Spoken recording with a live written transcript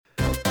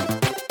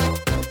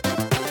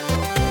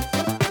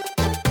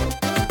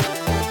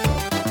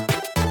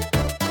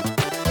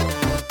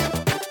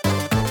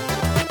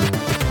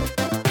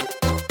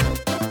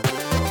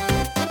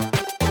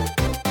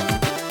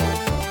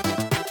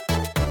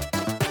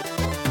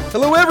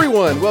Hello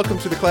everyone, welcome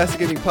to the Classic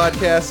Gaming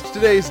Podcast.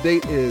 Today's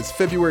date is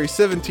February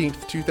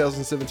 17th,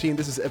 2017.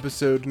 This is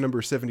episode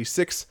number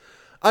 76.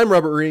 I'm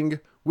Robert Ring.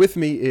 With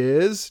me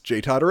is Jay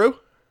Totaro.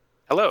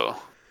 Hello.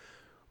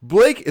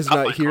 Blake is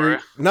not here. Corey.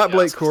 Not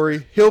Blake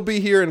Corey. He'll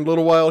be here in a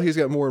little while. He's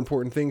got more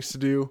important things to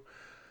do.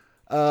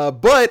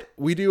 But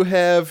we do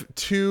have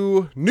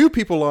two new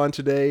people on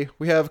today.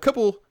 We have a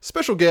couple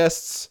special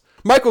guests,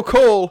 Michael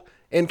Cole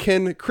and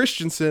Ken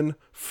Christensen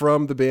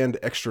from the band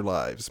Extra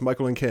Lives.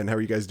 Michael and Ken, how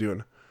are you guys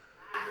doing?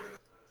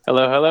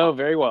 Hello.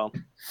 Very well.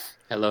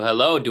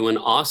 Hello. Doing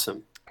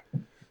awesome.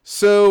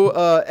 So,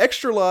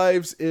 Extra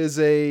Lives is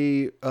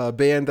a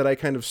band that I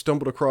kind of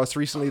stumbled across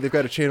recently. They've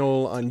got a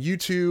channel on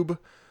YouTube.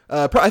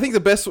 I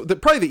think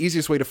probably the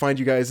easiest way to find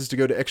you guys is to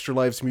go to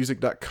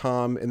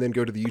extralivesmusic.com and then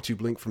go to the YouTube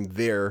link from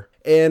there.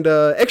 And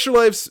Extra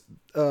Lives,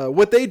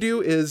 what they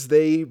do is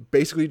they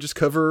basically just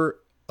cover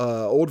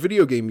old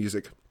video game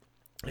music.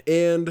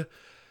 And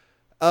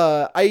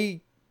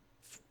I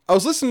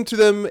was listening to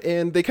them,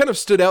 and they kind of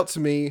stood out to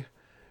me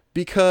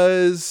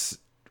because,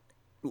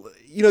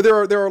 you know,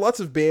 there are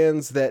lots of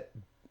bands that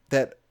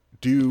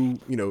do,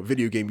 you know,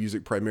 video game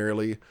music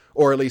primarily,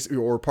 or at least,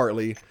 or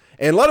partly,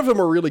 and a lot of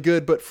them are really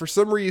good, but for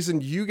some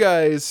reason you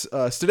guys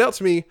stood out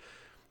to me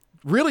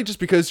really just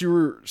because you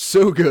were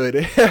so good.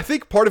 I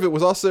think part of it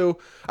was also,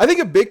 I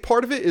think a big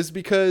part of it is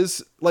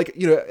because, like,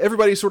 you know,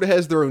 everybody sort of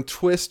has their own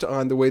twist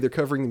on the way they're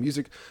covering the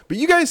music, but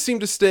you guys seem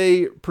to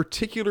stay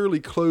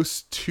particularly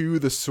close to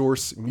the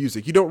source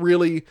music. You don't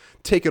really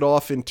take it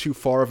off in too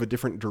far of a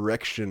different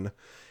direction.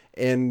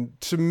 And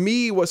to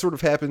me, what sort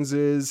of happens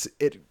is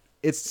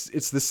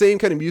it's the same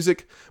kind of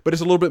music, but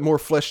it's a little bit more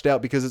fleshed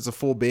out because it's a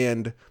full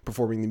band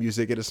performing the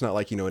music, and it's not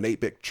like, you know, an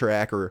 8-bit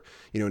track or,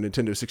 you know, a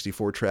Nintendo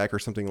 64 track or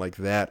something like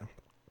that.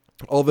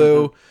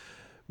 Although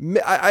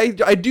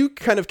I do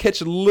kind of catch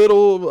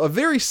a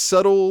very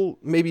subtle,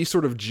 maybe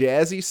sort of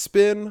jazzy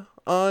spin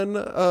on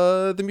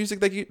the music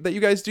that you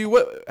guys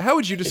do. How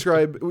would you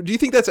describe? Do you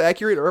think that's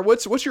accurate, or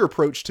what's your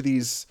approach to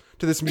this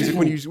music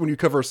when you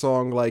cover a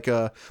song like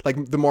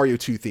the Mario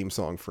 2 theme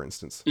song, for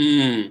instance?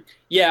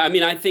 Yeah, I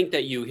mean, I think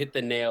that you hit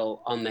the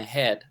nail on the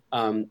head,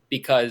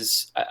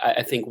 because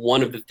I think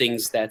one of the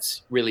things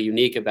that's really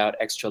unique about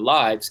Extra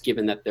Lives,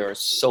 given that there are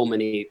so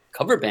many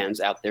cover bands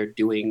out there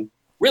doing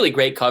really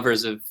great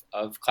covers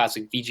of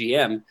classic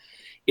VGM,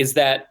 is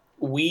that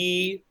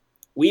we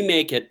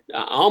make it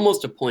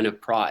almost a point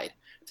of pride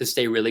to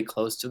stay really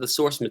close to the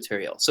source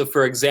material. So,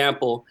 for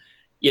example,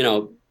 you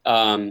know,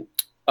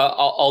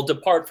 I'll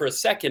depart for a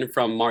second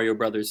from Mario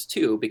Brothers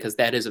 2 because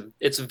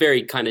it's a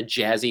very kind of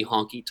jazzy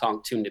honky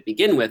tonk tune to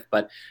begin with.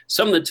 But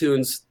some of the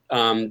tunes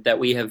that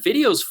we have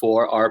videos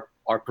for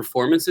are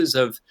performances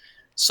of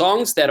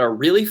songs that are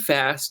really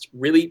fast,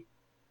 really,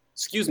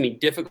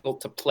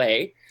 difficult to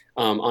play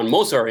on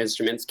most of our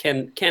instruments.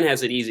 Ken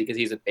has it easy because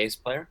he's a bass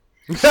player.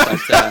 But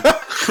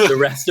the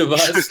rest of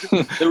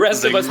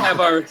us have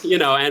our, you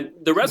know, and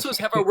the rest of us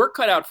have our work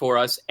cut out for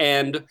us.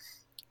 And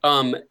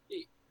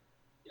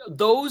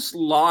those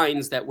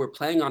lines that we're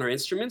playing on our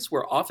instruments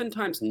were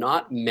oftentimes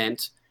not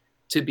meant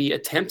to be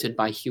attempted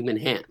by human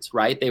hands,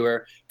 right? They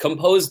were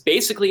composed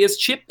basically as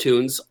chip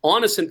tunes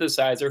on a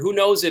synthesizer. Who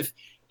knows if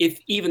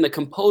even the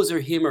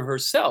composer, him or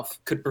herself,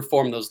 could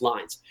perform those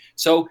lines.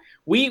 So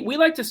we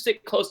like to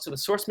stick close to the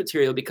source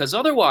material, because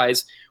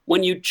otherwise,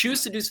 when you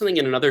choose to do something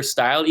in another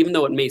style, even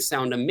though it may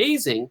sound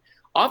amazing,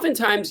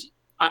 oftentimes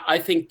I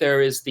think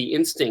there is the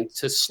instinct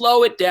to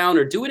slow it down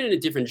or do it in a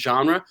different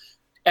genre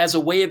as a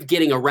way of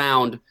getting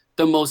around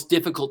the most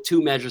difficult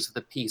two measures of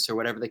the piece, or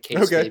whatever the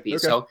case may be.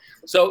 Okay.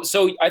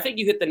 So I think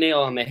you hit the nail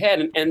on the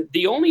head. And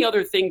the only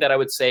other thing that I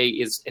would say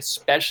is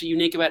especially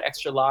unique about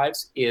Extra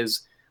Lives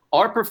is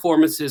our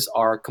performances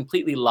are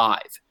completely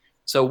live.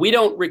 So we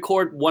don't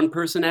record one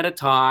person at a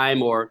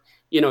time or,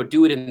 you know,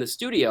 do it in the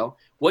studio.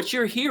 What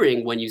you're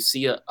hearing when you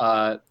see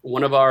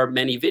one of our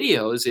many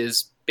videos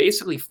is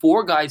basically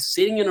four guys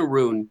sitting in a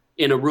room,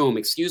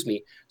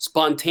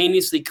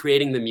 spontaneously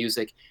creating the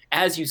music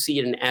as you see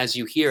it and as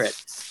you hear it.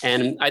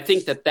 And I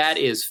think that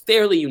is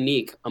fairly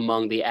unique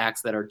among the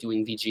acts that are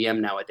doing VGM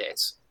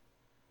nowadays.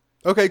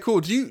 Okay, cool.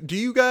 Do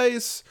you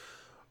guys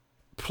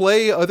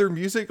play other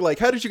music? Like,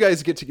 how did you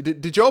guys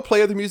did y'all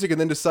play other music and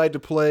then decide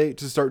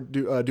to start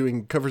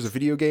doing covers of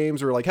video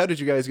games, or like, how did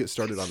you guys get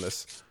started on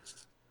this?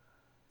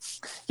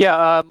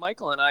 Yeah,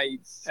 Michael and I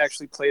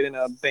actually played in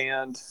a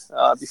band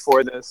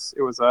before this.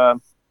 It was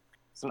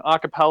it's an a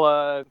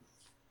cappella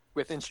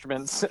with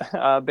instruments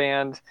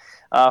band,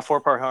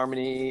 4-part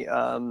harmony,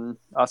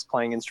 us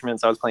playing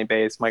instruments. I was playing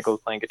bass, Michael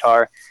was playing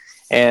guitar,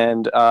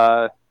 and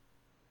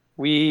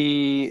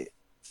we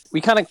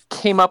kind of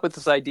came up with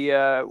this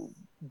idea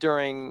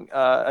during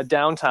a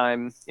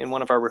downtime in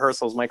one of our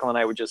rehearsals. Michael and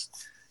I would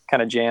just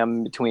kind of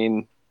jam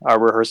between our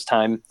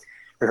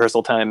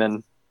rehearsal time,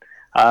 and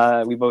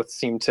we both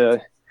seemed to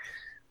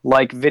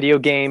like video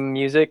game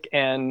music,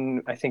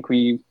 and I think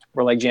we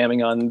were like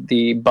jamming on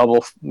the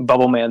Bubble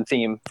Man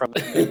theme from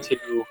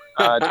to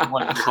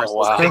one of the rehearsals.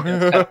 Oh, wow. I think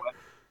that's kind of what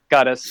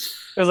got us.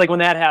 It was like when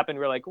that happened,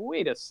 we were like,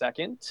 wait a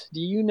second,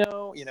 do you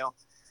know,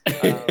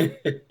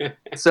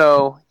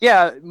 So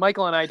yeah,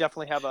 Michael and I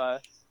definitely have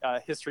a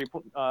history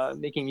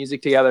making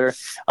music together.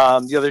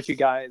 The other two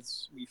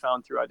guys we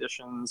found through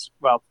auditions.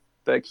 Well,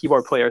 the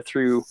keyboard player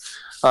through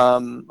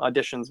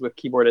auditions with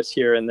keyboardists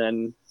here, and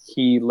then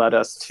he led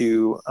us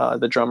to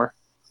the drummer.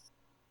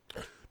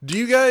 Do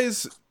you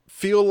guys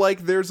feel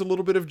like there's a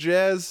little bit of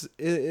jazz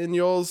in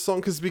y'all's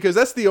song? Because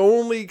that's the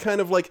only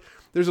kind of like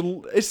there's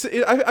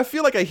I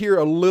feel like I hear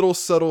a little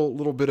subtle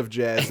little bit of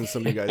jazz in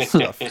some of you guys'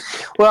 stuff.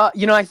 Well,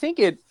 I think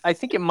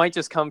it might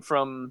just come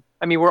from.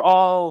 I mean,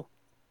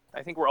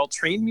 I think we're all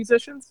trained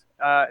musicians,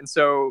 and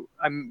so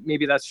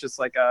maybe that's just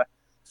like a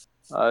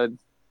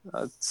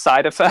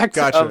side effect.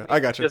 Gotcha. I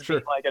gotcha. Just Sure.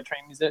 being like a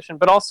trained musician,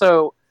 but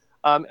also,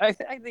 I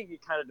think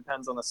it kind of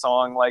depends on the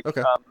song. Like,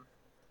 Okay.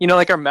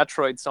 like our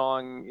Metroid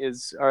song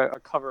is our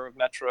cover of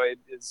Metroid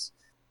is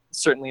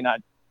certainly not.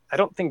 I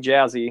don't think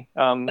jazzy,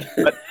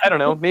 but I don't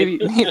know. Maybe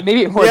it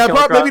was.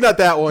 Yeah, maybe not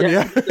that one.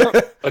 Yeah.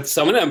 But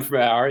some of them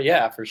are,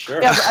 yeah, for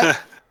sure. Yeah,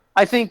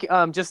 I think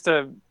just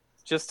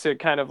to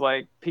kind of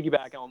like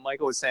piggyback on what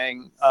Michael was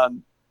saying,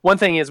 one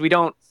thing is we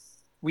don't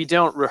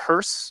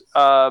rehearse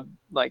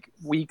like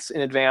weeks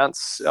in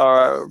advance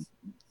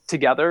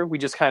together. We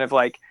just kind of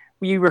like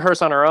we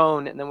rehearse on our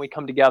own, and then we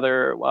come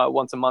together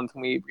once a month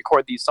and we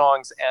record these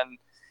songs.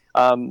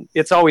 And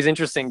it's always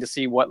interesting to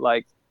see what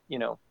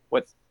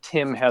what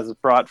Tim has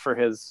brought for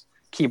his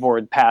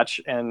keyboard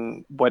patch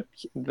and what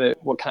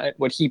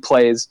he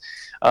plays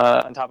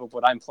on top of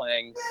what I'm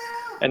playing.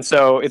 And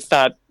so it's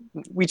not,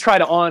 we try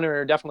to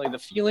honor definitely the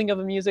feeling of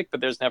the music, but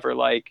there's never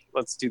like,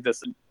 let's do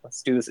this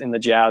in the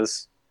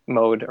jazz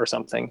mode or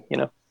something,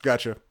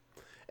 Gotcha.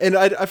 And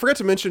I forgot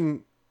to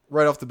mention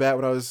right off the bat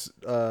when I was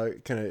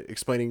kind of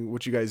explaining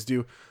what you guys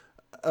do.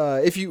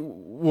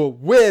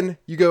 When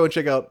you go and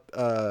check out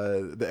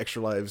the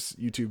Extra Lives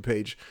YouTube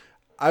page,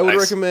 I would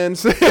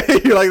recommend. You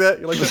like that?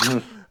 You like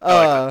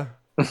that?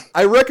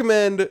 I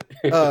recommend.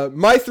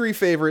 My three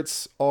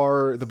favorites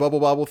are the Bubble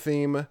Bobble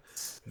theme,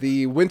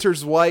 the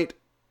Winter's White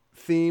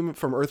theme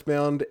from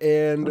Earthbound,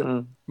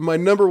 and my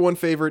number one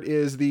favorite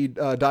is the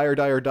Dire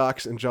Dire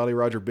Docks and Jolly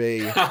Roger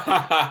Bay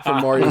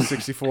from Mario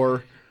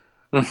 64.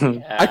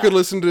 Yeah. I could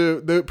listen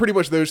to pretty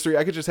much those three.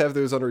 I could just have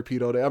those on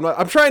repeat all day.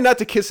 I'm trying not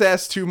to kiss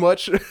ass too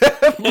much,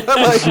 but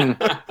like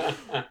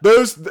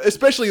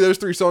especially those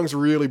three songs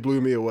really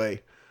blew me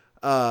away.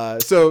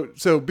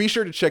 So be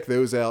sure to check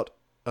those out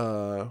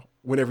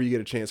whenever you get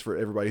a chance for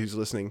everybody who's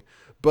listening.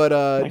 But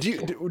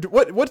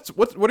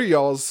what are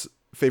y'all's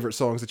favorite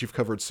songs that you've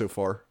covered so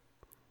far?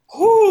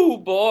 Oh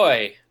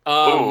boy.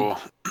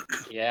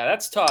 Yeah,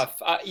 that's tough.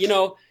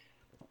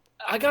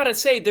 I gotta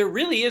say, there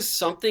really is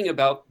something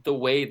about the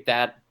way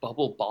that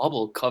Bubble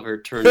Bobble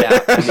cover turned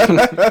out.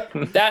 I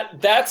mean,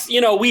 that's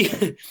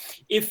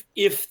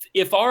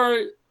if our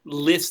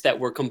list that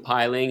we're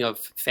compiling of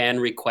fan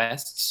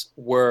requests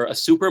were a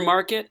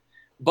supermarket,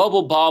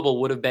 Bubble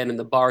Bobble would have been in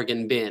the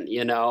bargain bin.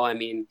 I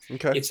mean,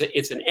 Okay.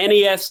 It's an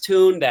NES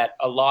tune that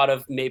a lot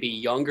of maybe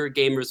younger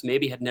gamers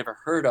maybe had never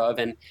heard of,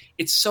 and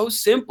it's so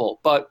simple,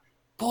 but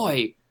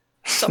boy.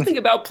 Something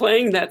about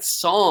playing that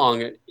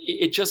song,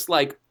 it just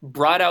like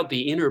brought out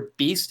the inner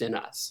beast in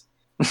us.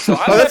 So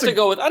I'd have to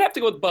go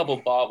with Bubble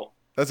Bobble.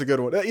 That's a good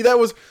one. That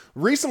was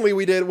recently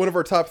we did one of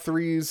our top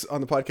threes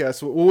on the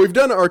podcast. Well, we've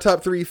done our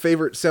top three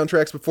favorite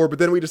soundtracks before, but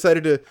then we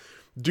decided to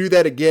do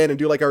that again and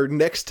do like our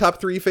next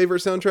top three favorite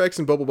soundtracks,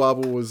 and Bubble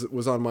Bobble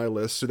was on my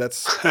list. So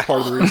that's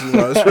part of the reason why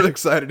I was really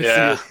excited to see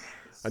it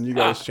on you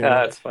guys' channel.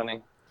 That's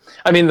funny.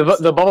 I mean, the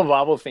Bubble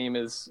Bobble theme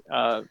is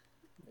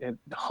it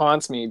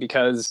haunts me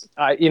because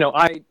I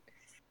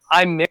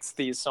mix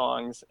these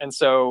songs, and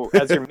so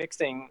as you're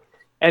mixing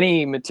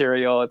any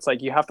material, it's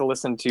like you have to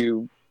listen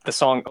to the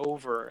song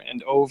over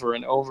and over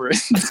and over.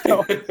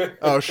 So,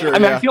 oh sure. I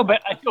mean, yeah.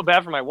 I feel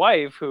bad for my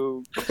wife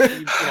who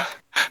she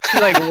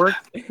like works.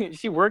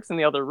 She works in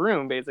the other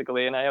room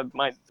basically, and I have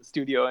my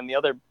studio in the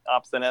other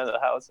opposite end of the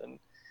house, and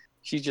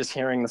she's just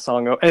hearing the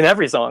song and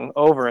every song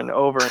over and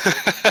over,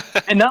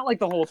 and not like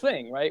the whole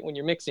thing, right? When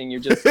you're mixing,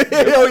 you're just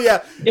oh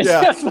yeah, it's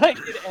just like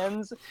it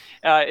ends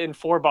in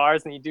 4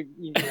 bars, and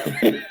you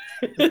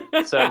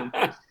know. So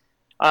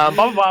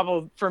Bubble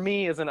Bobble for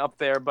me isn't up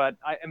there, but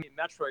I mean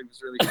Metroid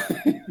was really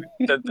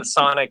fun. the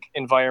sonic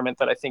environment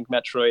that I think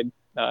Metroid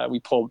we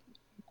pulled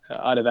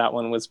out of that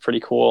one was pretty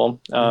cool.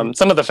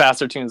 Some of the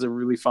faster tunes are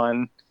really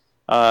fun.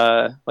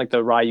 Like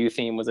the Ryu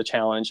theme was a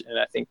challenge, and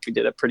I think we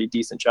did a pretty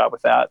decent job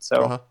with that.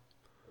 So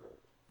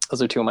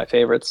those are two of my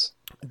favorites.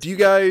 Do you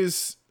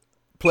guys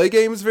play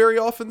games very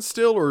often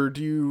still, or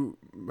do you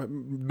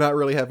not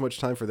really have much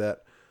time for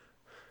that?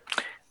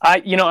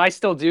 I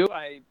still do.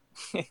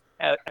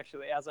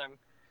 Actually,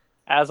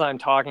 as I'm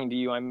talking to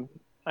you, I'm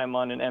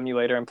on an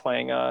emulator. I'm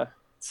playing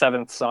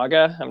Seventh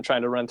Saga. I'm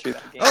trying to run through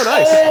that game. Oh,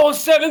 nice! Oh,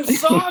 Seventh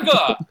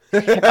Saga.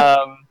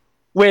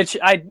 Which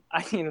I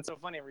mean, it's so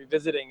funny. I'm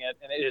revisiting it,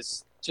 and it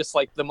is just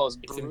like the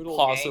most brutal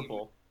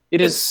impossible. Game. It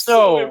is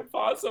so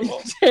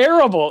impossible.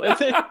 Terrible. It's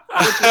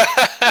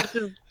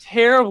just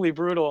terribly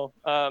brutal.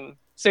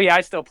 So yeah,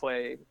 I still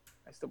play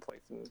some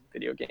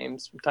video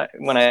games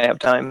when I have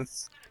time.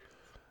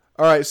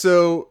 All right,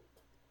 so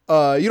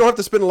you don't have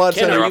to spend a lot of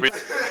Ken, time.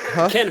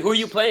 Huh? Ken, who are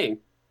you playing?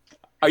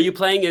 Are you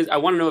playing as? I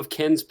want to know if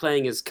Ken's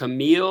playing as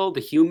Camille, the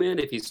human.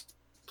 If he's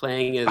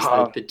playing as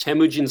the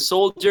Temujin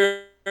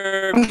soldier.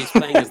 If he's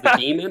playing as the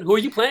demon. Who are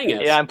you playing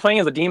as? Yeah, I'm playing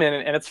as a demon,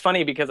 and it's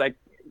funny because as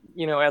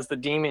the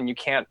demon, you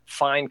can't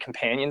find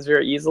companions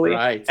very easily.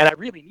 Right. And I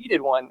really needed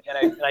one,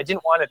 and I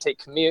didn't want to take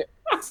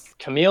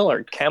Camille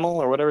or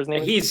Camel or whatever his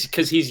name is.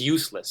 Because he's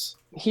useless.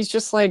 He's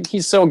just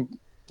he's so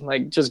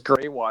just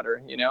gray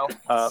water,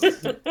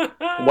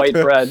 white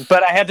bread.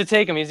 But I had to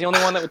take him. He's the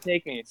only one that would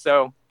take me.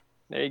 So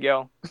there you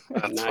go.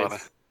 That's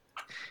Nice.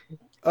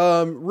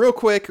 funny. Real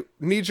quick,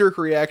 knee-jerk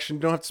reaction. You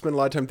don't have to spend a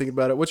lot of time thinking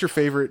about it. What's your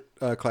favorite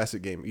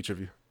classic game, each of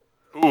you?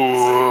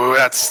 Ooh,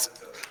 that's.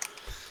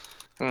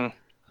 Final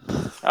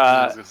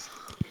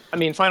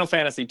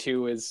Fantasy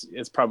 2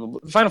 is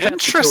probably Final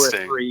Fantasy 2 or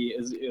Interesting. 3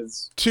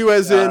 is 2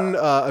 as in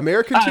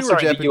American 2 or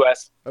sorry, Japanese? the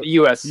US. The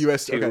US.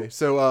 US. 2. Okay,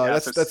 so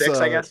that's 6,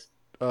 I guess.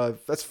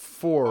 That's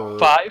 4.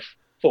 5?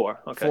 4.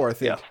 Okay. 4, I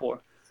think. Yeah,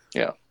 4.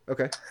 Yeah.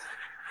 Okay.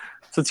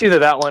 So it's either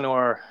that one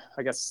or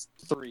I guess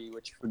 3,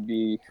 which would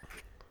be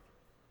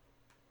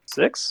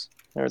 6,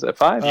 or is that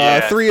 5?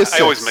 Yeah, 3 is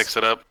 6. I always mix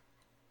it up.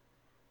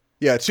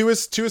 Yeah, 2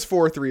 is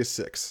 4, 3 is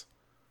 6.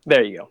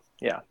 There you go.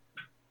 Yeah.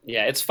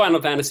 Yeah, it's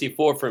Final Fantasy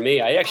IV for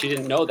me. I actually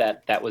didn't know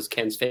that was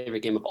Ken's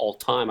favorite game of all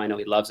time. I know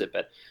he loves it,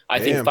 but I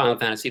think Damn. Final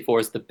Fantasy IV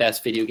is the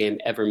best video game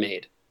ever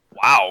made.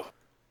 Wow.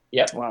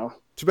 Yep. Wow.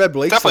 Too bad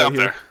Blake's Definitely not up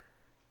here. there.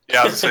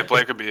 Yeah, I was going to say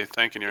Blake would be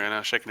thanking you right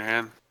now, shaking your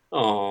hand.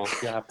 Oh,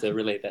 you'll have to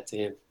relate that to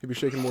him. He'd be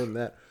shaking more than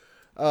that.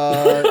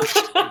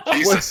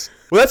 Jesus.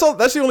 Well, that's all.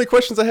 That's the only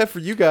questions I have for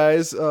you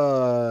guys.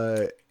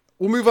 We'll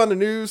move on to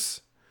news.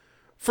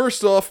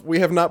 First off, we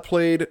have not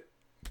played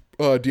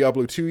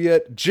Diablo 2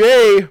 yet.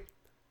 Jay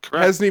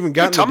Correct. hasn't even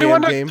gotten Dude, the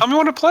damn game. Tell me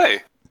when to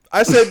play.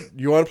 I said,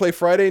 you want to play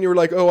Friday? And you were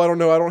like, oh, I don't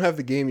know. I don't have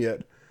the game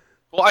yet.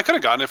 Well, I could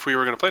have gotten it if we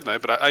were going to play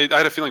tonight, but I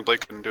had a feeling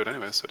Blake couldn't do it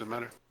anyway, so it didn't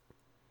matter.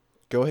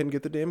 Go ahead and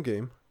get the damn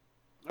game.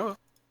 Oh,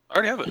 I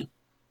already have it.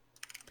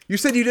 You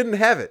said you didn't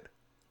have it.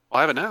 Well,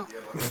 I have it now.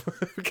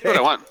 Okay. What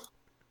I want.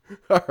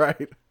 All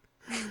right.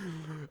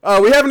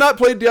 We have not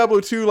played Diablo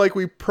 2 like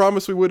we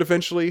promised we would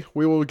eventually.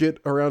 We will get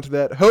around to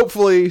that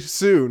hopefully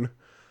soon.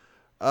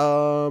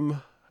 The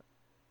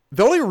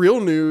only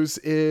real news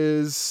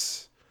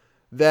is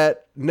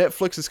that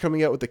Netflix is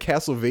coming out with the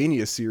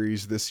Castlevania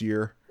series this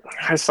year.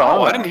 I saw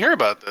Oh, that. I didn't hear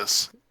about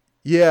this.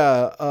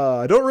 Yeah,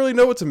 I don't really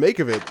know what to make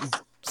of it.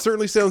 It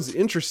certainly sounds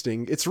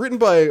interesting. It's written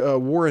by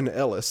Warren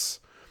Ellis,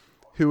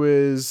 who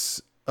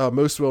is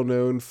most well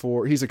known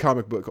for... He's a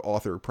comic book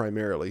author,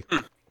 primarily.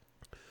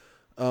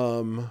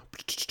 I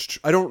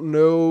don't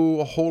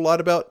know a whole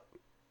lot about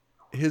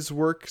his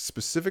work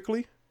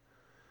specifically.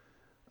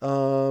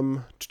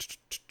 But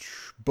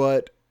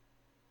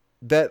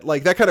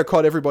that kind of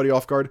caught everybody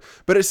off guard.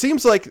 But it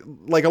seems like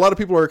a lot of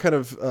people are kind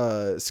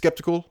of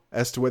skeptical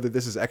as to whether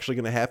this is actually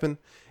going to happen.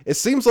 It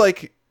seems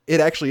like it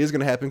actually is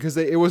going to happen because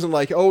it wasn't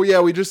like, oh yeah,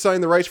 we just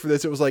signed the rights for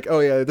this. It was like, oh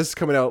yeah, this is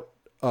coming out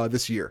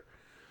this year.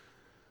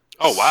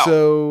 Oh, wow.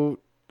 So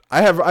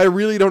I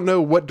really don't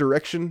know what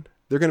direction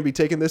they're going to be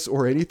taking this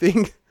or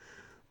anything,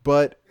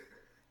 but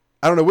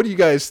I don't know. What do you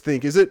guys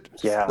think? Is it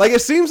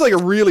it seems like a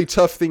really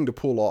tough thing to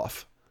pull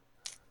off?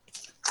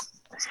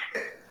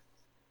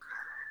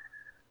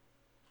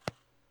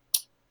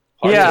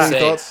 Hard Yeah. to Any say.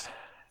 thoughts?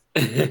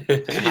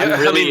 I'm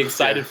really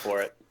excited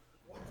for it.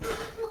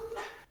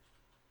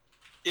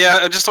 Yeah,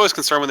 I'm just always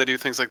concerned when they do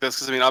things like this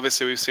because,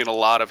 obviously we've seen a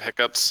lot of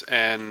hiccups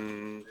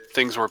and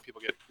things where people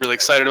get really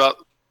excited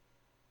about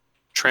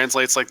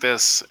translates like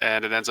this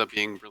and it ends up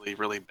being really,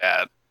 really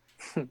bad.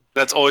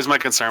 That's always my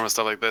concern with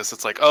stuff like this.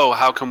 It's like, oh,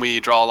 how can we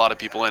draw a lot of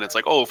people in? It's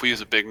like, oh, if we use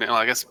a big name,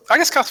 I guess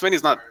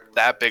Castlevania's not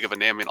that big of a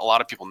name. A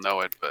lot of people know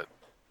it, but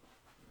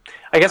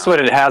I guess what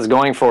it has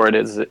going for it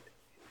is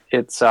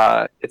it's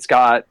got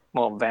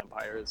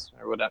vampires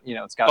or whatever,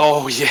 it's got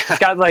it's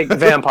got like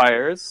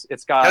vampires,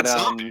 it's got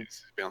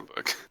zombies.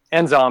 Book.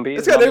 and zombies.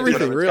 It's got zombies,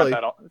 everything, whatever. really.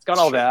 It's got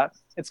all that.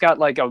 It's got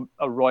like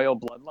a royal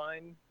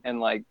bloodline and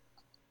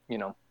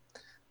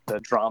the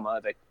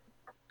drama that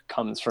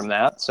comes from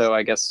that. So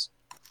I guess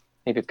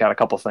maybe it's got a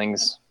couple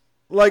things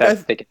Like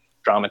that they can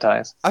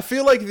dramatize. I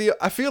feel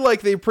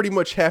like they pretty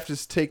much have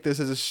to take this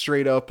as a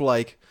straight up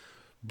like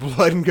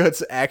blood and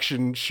guts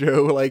action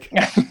show. Like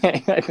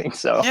I think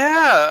so.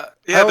 Yeah,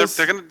 they're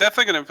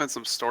definitely gonna put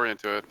some story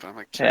into it. But I'm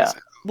like, Yeah.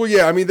 Well,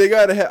 yeah, they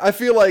gotta. I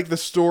feel like the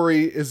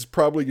story is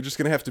probably just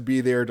gonna have to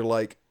be there to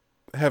like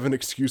have an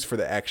excuse for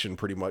the action,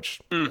 pretty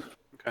much.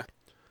 Okay.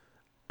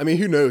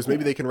 Who knows?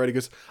 Maybe they can write it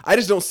because I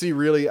just don't see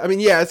really.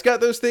 Yeah, it's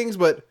got those things,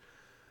 but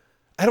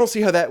I don't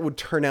see how that would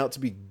turn out to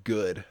be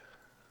good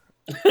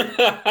as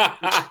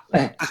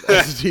a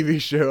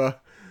TV show.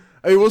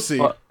 We'll see.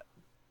 Well,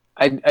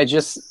 I'm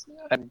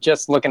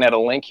just looking at a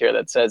link here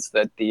that says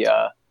that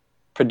the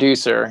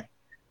producer,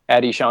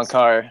 Adi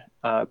Shankar,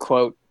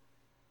 quote,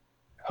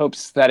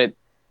 hopes that it,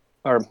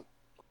 or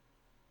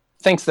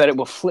thinks that it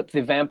will flip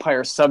the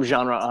vampire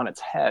subgenre on its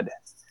head.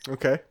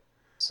 Okay.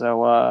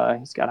 So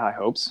he's got high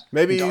hopes.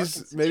 Maybe Dark he and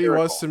satirical.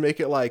 wants to make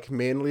it like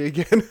manly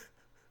again.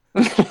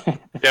 Yeah,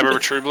 remember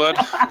True Blood?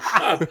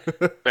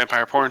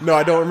 Vampire porn. No,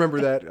 I don't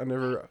remember that. I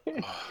never.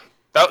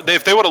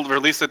 If they would have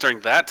released it during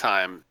that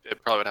time,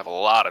 it probably would have a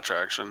lot of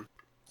traction.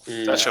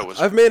 That show was.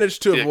 I've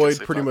managed to avoid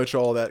ridiculously pretty fun. much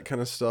all that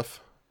kind of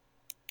stuff.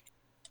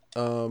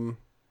 I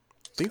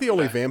think the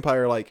only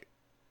vampire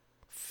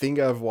thing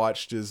I've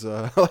watched is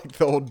like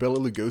the old Bela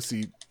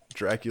Lugosi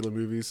Dracula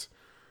movies.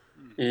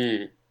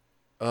 Great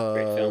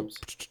films.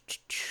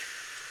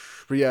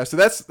 But yeah, so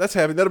that's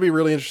happening. That'll be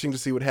really interesting to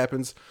see what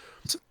happens.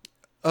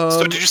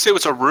 So did you say it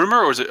was a rumor,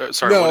 or was it?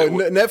 Sorry. No,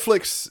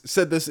 Netflix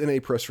said this in a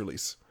press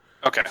release.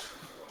 Okay.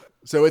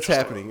 So it's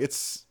happening.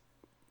 It's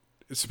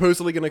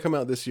supposedly going to come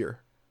out this year.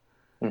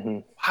 Mm-hmm.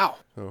 Wow.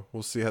 So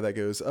we'll see how that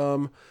goes.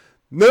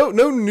 No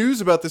news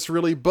about this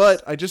really,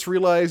 but I just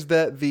realized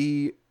that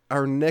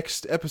our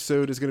next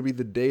episode is going to be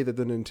the day that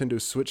the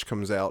Nintendo Switch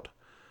comes out.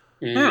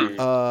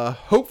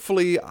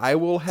 Hopefully I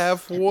will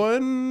have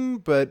one,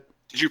 but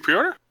Did you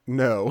pre-order?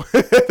 no.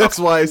 That's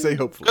why I say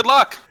hopefully. Good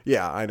luck.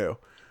 Yeah, I know.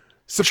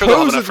 I'm sure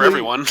they'll have enough for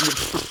everyone.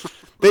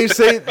 they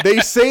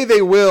say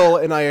they will,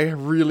 and I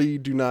really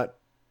do not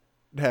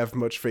have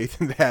much faith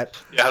in that.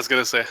 Yeah, I was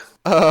gonna say.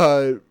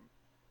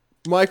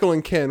 Michael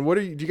and Ken,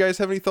 do you guys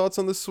have any thoughts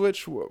on the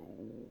Switch?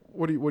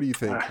 What do you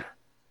think? Are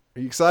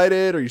you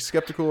excited? Are you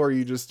skeptical? Or do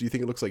you think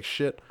it looks like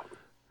shit?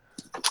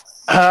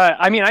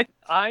 I mean,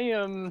 I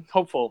am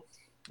hopeful,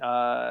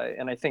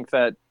 and I think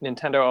that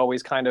Nintendo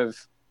always kind of,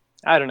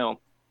 I don't know.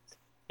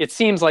 It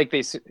seems like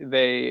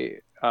they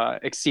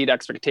exceed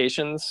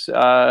expectations,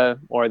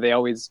 or they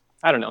always,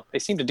 I don't know. They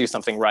seem to do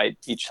something right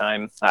each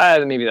time.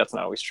 Maybe that's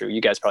not always true.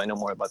 You guys probably know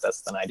more about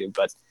this than I do,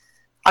 but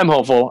I'm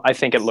hopeful. I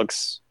think it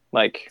looks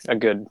like a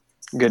good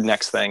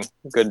next thing.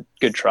 Good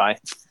try.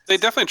 They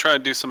definitely try to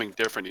do something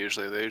different. They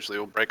usually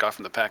will break off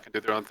from the pack and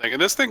do their own thing.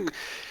 And this thing,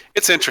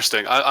 it's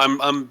interesting.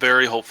 I'm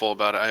very hopeful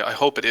about it. I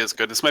hope it is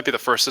good. This might be the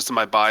first system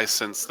I buy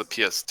since the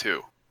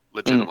PS2,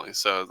 legitimately.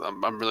 So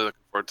I'm really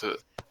looking forward to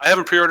it. I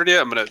haven't pre-ordered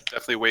yet. I'm gonna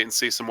definitely wait and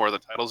see some more of the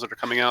titles that are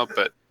coming out.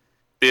 But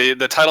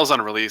the titles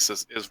on release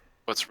is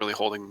what's really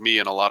holding me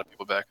and a lot of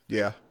people back.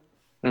 Yeah.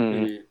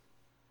 Mm-hmm.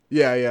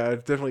 Yeah.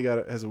 It definitely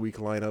has a weak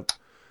lineup.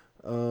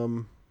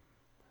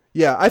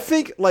 Yeah, I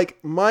think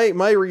like my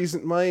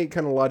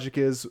kind of logic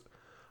is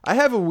I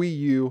have a Wii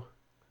U.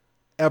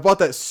 And I bought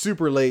that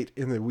super late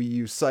in the Wii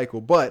U cycle,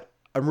 but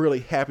I'm really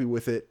happy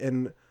with it,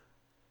 and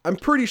I'm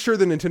pretty sure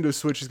the Nintendo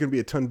Switch is going to be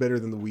a ton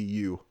better than the Wii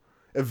U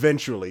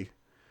eventually.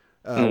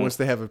 Once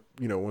they have a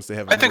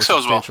I think so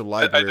as well.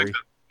 Library.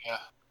 I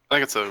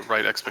think it's a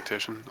right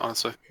expectation,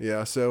 honestly.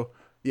 Yeah, so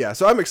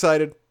I'm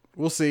excited.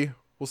 We'll see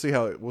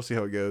how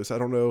it goes. I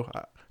don't know.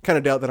 I kind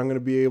of doubt that I'm going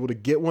to be able to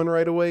get one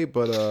right away,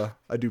 but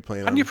I do plan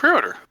on. How do you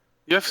pre-order?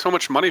 You have so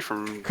much money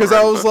from. Because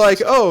I was like,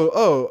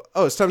 oh,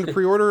 it's time to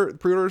pre-order.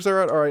 Pre-orders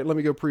are out. All right, let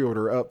me go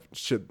pre-order. Oh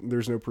shit,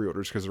 there's no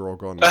pre-orders because they're all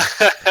gone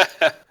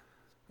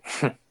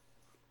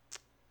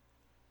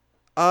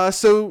now.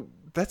 So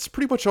that's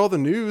pretty much all the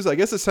news. I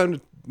guess it's time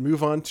to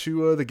move on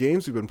to the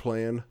games we've been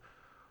playing.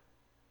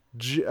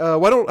 How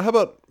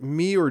about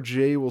me or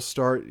Jay will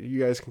start? You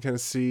guys can kind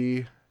of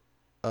see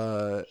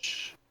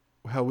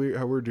how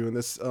we're doing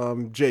this.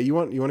 Jay, you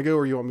want to go,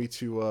 or you want me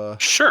to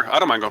Sure, I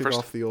don't mind going kick first.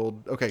 off the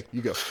old. Okay,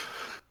 you go.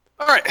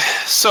 All right,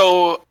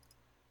 so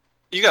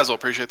you guys will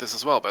appreciate this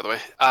as well, by the way.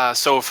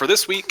 So for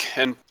this week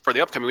and for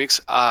the upcoming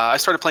weeks, I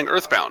started playing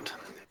Earthbound,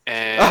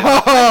 and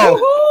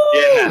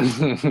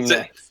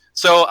yeah.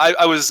 So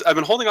I've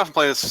been holding off on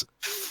playing this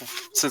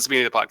since the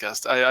beginning of the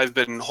podcast. I've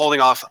been holding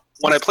off.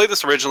 When I played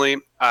this originally,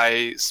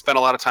 I spent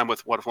a lot of time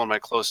with one of my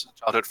close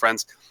childhood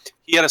friends.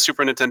 He had a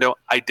Super Nintendo.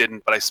 I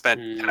didn't, but I spent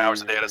 10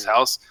 hours a day at his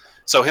house.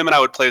 So him and I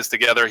would play this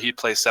together. He'd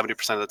play 70%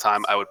 of the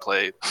time. I would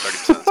play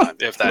 30% of the time,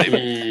 if that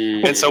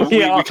even. And so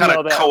we kind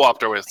of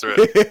co-opted our way through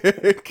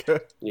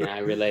it. Yeah, I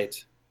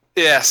relate.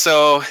 Yeah,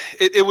 so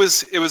it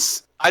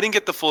was. I didn't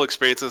get the full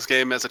experience of this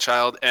game as a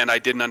child, and I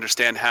didn't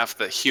understand half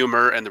the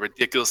humor and the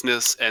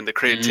ridiculousness and the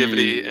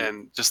creativity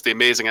and just the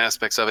amazing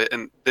aspects of it.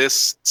 And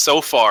this, so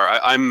far,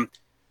 I'm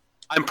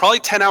probably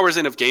 10 hours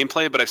in of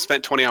gameplay, but I've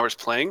spent 20 hours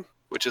playing,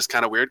 which is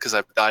kind of weird because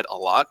I've died a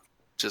lot,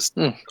 which is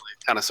really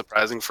kind of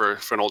surprising for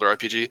an older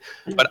RPG.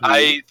 But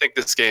I think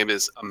this game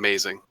is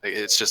amazing.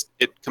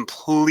 It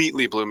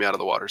completely blew me out of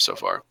the water so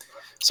far.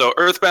 So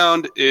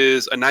Earthbound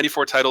is a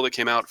 94 title that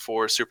came out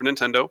for Super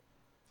Nintendo.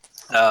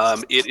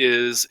 It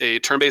is a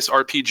turn-based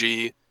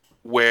RPG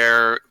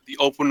where the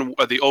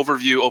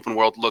overview open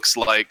world looks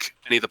like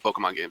any of the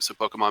Pokemon games. So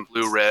Pokemon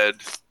Blue, Red,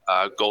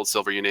 Gold,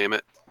 Silver, you name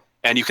it.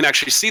 And you can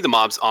actually see the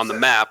mobs on the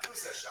map,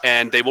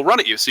 and they will run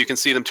at you. So you can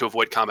see them to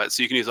avoid combat.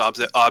 So you can use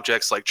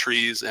objects like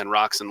trees and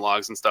rocks and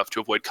logs and stuff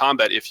to avoid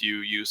combat if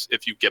you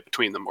get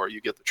between them or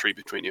you get the tree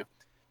between you.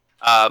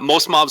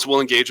 Most mobs will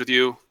engage with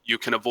you. You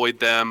can avoid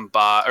them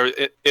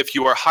if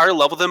you are higher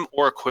level than them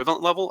or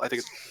equivalent level. I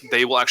think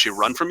they will actually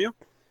run from you.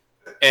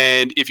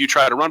 And if you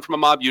try to run from a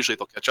mob, usually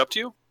they'll catch up to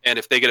you. And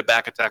if they get a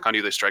back attack on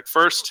you, they strike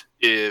first.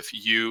 If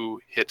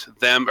you hit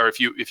them, or if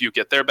you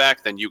get their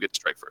back, then you get to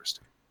strike first.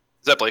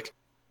 Is that Blake?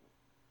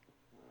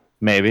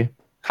 Maybe.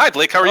 Hi,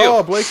 Blake. How are you?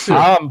 Oh, Blake's here.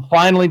 I'm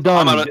finally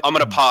done. I'm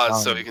gonna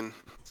pause so you can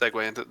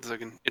segue into so I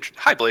can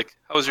Hi, Blake.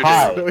 How was your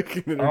Hi.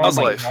 day? Oh How's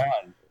my life?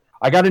 God.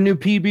 I got a new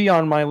PB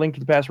on my Link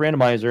to the Past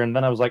randomizer, and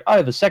then I was like,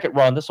 the second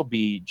run, this will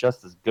be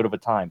just as good of a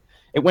time.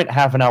 It went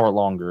half an hour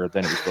longer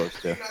than it was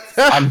supposed to.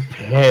 I'm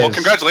pissed. Well,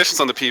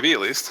 congratulations on the PB at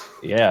least.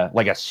 Yeah,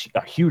 like a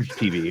huge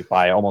PB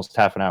by almost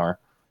half an hour.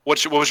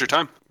 What was your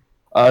time?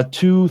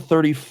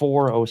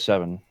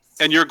 2:34:07.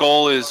 And your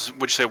goal is,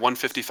 would you say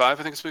 155?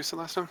 I think is what you said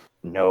last time.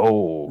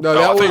 No,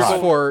 that was God.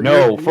 for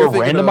no you're for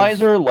thinking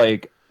randomizer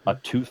like a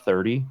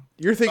 2:30.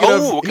 You're thinking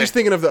okay. He's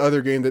thinking of the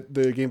other game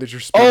that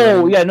you're.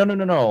 Oh yeah,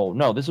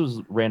 no. This was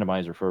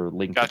randomizer for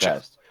Link to the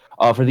Past.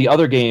 For the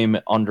other game,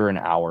 under an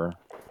hour.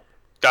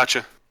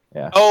 Gotcha.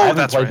 Yeah. Oh, I haven't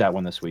that's played right. that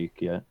one this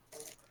week yet.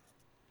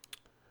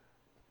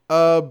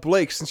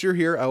 Blake, since you're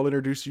here, I'll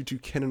introduce you to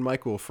Ken and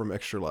Michael from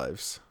Extra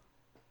Lives.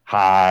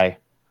 Hi.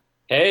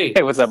 Hey.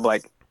 Hey, what's up,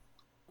 Blake?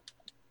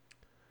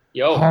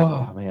 Yo.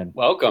 Oh man.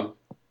 Welcome.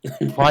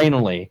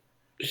 Finally.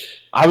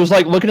 I was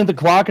like looking at the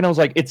clock and I was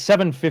like, it's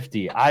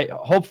 7:50.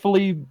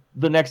 Hopefully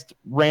the next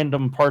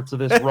random parts of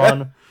this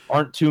run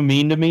aren't too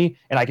mean to me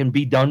and I can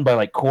be done by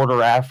like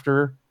quarter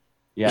after.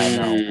 Yeah,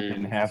 no, it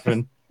didn't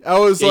happen. I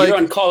was You're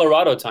on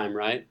Colorado time,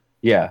 right?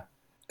 Yeah.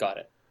 Got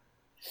it.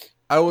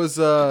 I was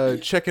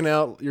checking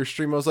out your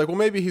stream. I was like, well,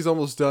 maybe he's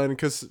almost done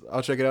because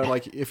I'll check it out.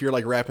 Like, if you're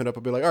like wrapping up,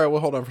 I'll be like, all right,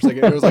 well, hold on for a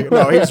second. And it was like,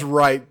 no, he's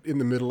right in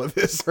the middle of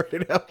this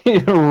right now.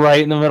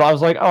 Right in the middle. I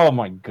was like, oh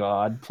my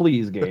God,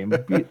 please, game,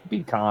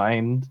 be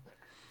kind.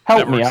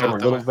 Help me out a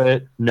little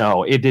bit.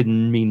 No, it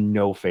didn't mean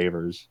no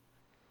favors.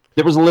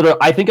 There was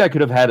I think I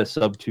could have had a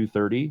sub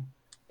 230,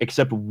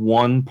 except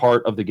one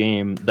part of the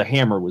game, the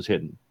hammer was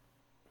hidden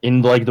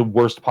in like the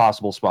worst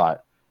possible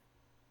spot.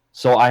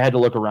 So I had to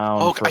look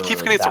around. Oh, I keep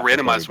forgetting it's a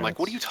randomizer. I'm like,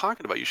 what are you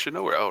talking about? You should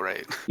know where. Oh,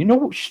 right.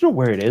 You should know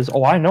where it is.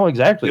 Oh, I know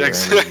exactly where it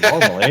is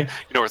normally.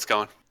 You know where it's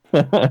going.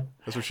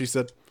 That's what she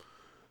said.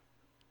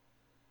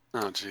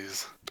 Oh,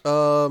 jeez.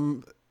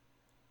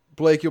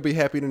 Blake, you'll be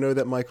happy to know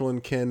that Michael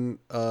and Ken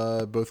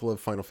both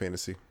love Final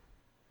Fantasy.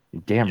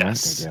 Damn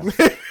yes. right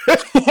they do.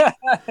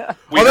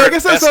 Although I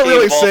guess that's not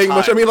really saying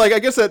much. I mean, like, I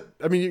guess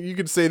you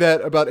could say that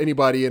about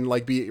anybody and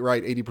like be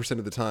right 80%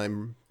 of the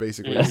time,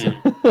 basically.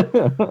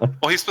 Mm-hmm.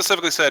 Well, he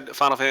specifically said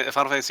Final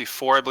Fantasy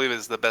IV, I believe,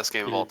 is the best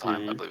game of all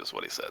time. I believe is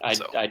what he said.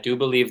 I do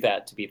believe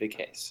that to be the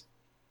case.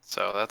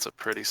 So that's a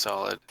pretty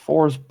solid.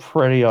 4's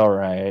pretty all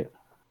right.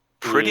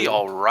 Pretty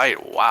all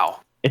right.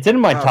 Wow. It's in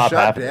my top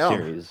half of the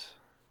series.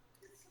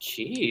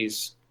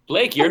 Jeez.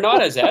 Blake, you're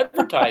not as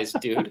advertised,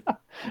 dude.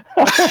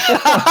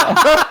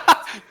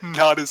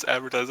 Not as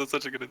advertised. That's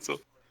such a good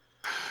insult.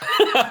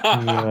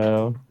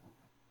 No.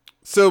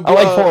 So I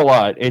like 4 a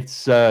lot.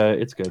 It's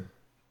good.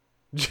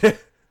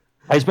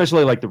 I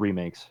especially like the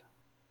remakes.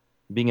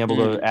 Being able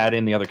to add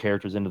in the other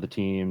characters into the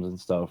teams and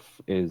stuff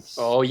is.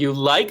 Oh, you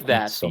like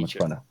that so feature.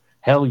 Much fun.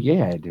 Hell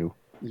yeah, I do.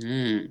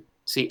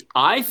 See,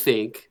 I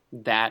think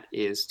that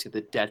is to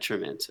the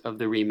detriment of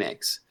the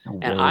remakes.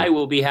 And I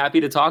will be happy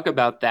to talk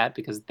about that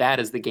because that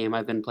is the game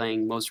I've been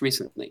playing most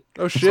recently.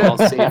 Oh, shit. So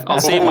I'll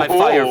save my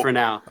fire for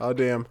now. Oh,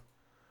 damn.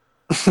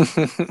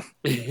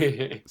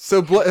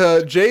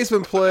 So Jay's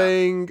been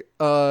playing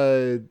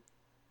Earthbound.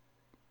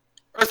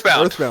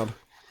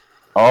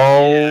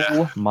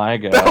 Oh, my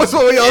God. That was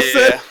what we all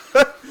said.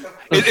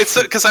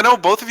 It's because I know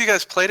both of you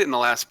guys played it in the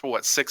last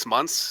 6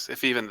 months,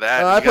 if even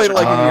that. I played it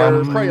like a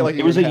year, probably like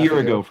it was a year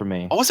ago for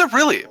me. Oh, was it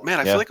really? Man,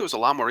 I feel like it was a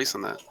lot more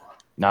recent than that.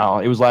 No,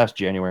 it was last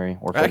January.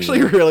 Or I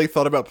actually really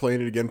thought about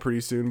playing it again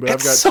pretty soon, but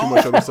I've got too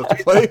much other stuff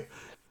to play.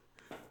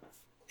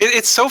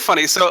 It's so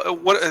funny. So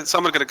I'm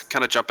going to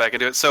kind of jump back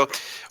into it. So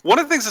one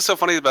of the things that's so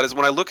funny about it is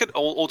when I look at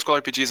old school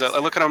RPGs, I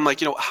look at them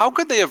like, how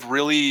could they have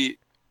really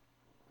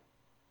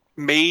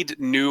made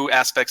new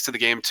aspects to the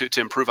game to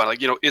improve on? Like,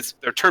 it's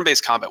their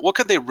turn-based combat. What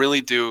could they really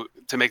do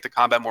to make the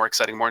combat more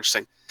exciting, more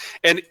interesting?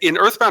 And in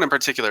Earthbound in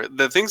particular,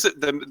 the things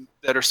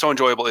that are so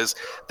enjoyable is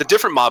the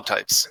different mob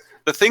types.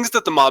 The things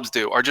that the mobs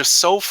do are just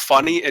so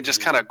funny and just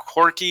kind of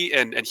quirky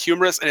and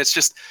humorous, and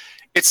it's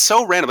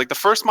so random. Like the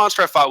first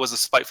monster I fought was a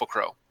spiteful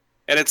crow,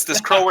 and it's this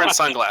crow wearing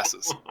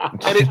sunglasses,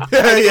 and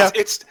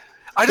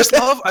I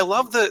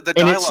love the dialogue.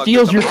 And it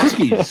steals your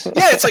cookies.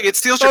 Yeah, it's like it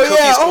steals your cookies.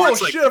 Yeah. Oh I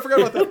forgot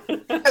about that.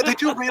 Yeah, they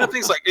do random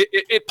things like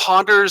it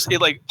ponders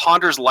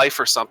life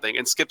or something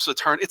and skips a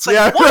turn. It's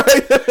like what?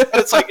 Right. And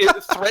it's like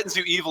it threatens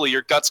you evilly.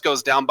 Your guts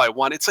goes down by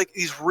 1. It's like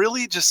these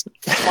really just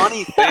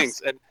funny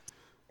things, and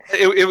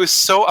I was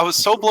so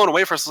blown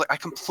away. First, I was like, I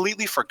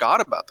completely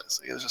forgot about this.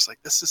 It was just like,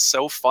 this is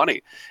so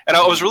funny, and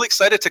I was really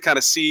excited to kind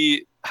of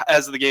see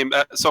as the game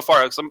so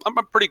far. I'm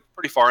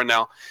pretty far in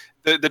now.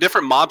 The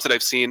different mobs that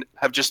I've seen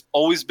have just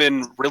always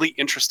been really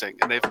interesting,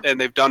 and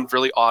they've done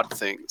really odd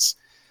things.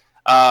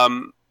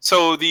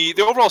 So the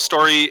overall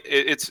story,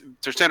 it's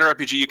a standard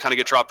RPG. You kind of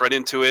get dropped right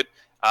into it.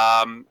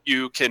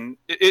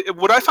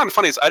 What I found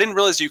funny is I didn't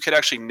realize you could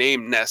actually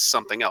name Ness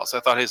something else. I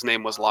thought his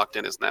name was locked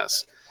in as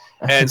Ness.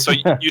 And so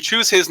you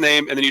choose his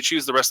name, and then you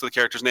choose the rest of the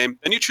character's name.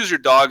 Then you choose your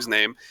dog's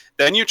name.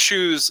 Then you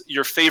choose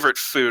your favorite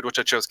food, which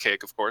I chose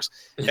cake, of course.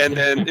 And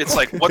then it's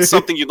like, what's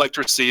something you'd like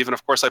to receive? And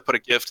of course, I put a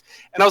gift.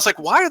 And I was like,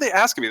 why are they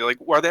asking me? They're like,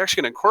 are they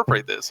actually going to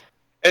incorporate this?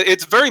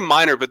 It's very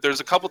minor, but there's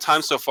a couple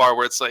times so far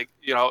where it's like,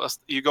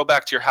 you go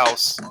back to your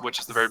house, which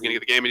is the very beginning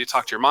of the game, and you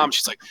talk to your mom.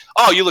 She's like,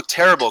 "Oh, you look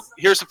terrible.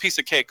 Here's a piece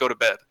of cake. Go to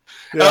bed." Yeah.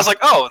 And I was like,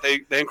 "Oh,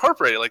 they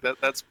incorporate it like that.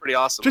 That's pretty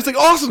awesome." She's like,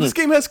 "Awesome! This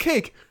game has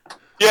cake."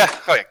 Yeah.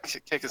 Oh yeah.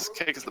 Cake is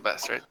the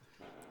best, right?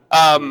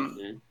 I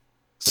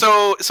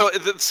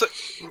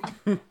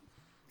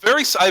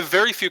have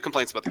very few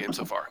complaints about the game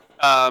so far.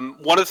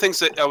 One of the things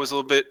that I was a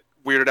little bit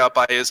weirded out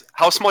by is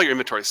how small your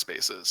inventory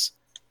space is.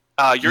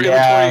 Your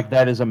inventory,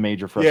 that is a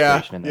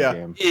frustration in that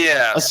game.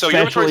 Yeah,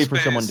 especially for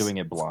someone doing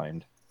it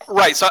blind.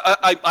 Right. So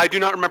I do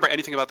not remember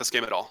anything about this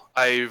game at all.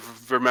 I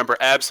remember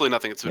absolutely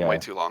nothing. It's been way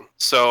too long.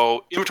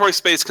 So inventory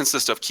space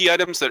consists of key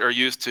items that are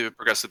used to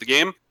progress through the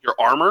game. Your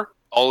armor,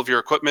 all of your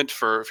equipment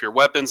for your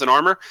weapons and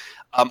armor,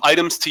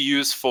 items to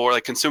use for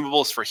like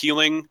consumables for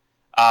healing.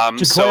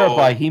 To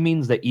clarify, he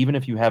means that even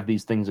if you have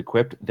these things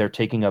equipped, they're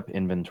taking up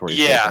inventory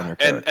space on your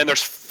character. and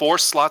there's 4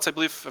 slots, I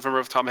believe, if I remember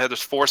off the top of my head,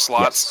 there's 4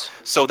 slots.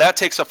 Yes. So that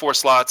takes up 4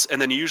 slots,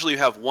 and then you usually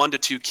have 1 to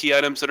 2 key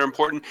items that are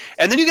important.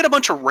 And then you get a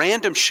bunch of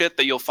random shit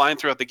that you'll find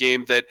throughout the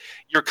game that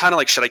you're kind of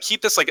like, should I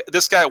keep this? Like,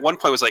 this guy at one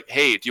point was like,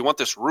 hey, do you want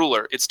this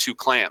ruler? It's 2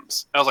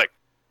 clams. And I was like,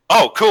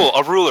 oh, cool,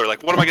 a ruler.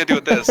 Like, what am I going to do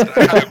with this? And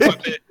I tried to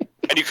equip it,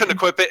 and you couldn't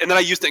equip it. And then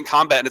I used it in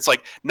combat, and it's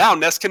like, now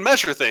Ness can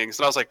measure things.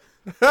 And I was like,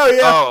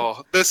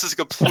 oh, this is a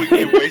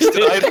completely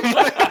wasted item.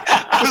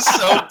 I was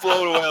so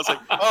blown away. I was like,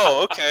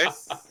 oh, okay.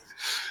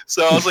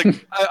 So I was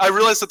like, I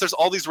realized that there's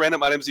all these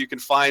random items you can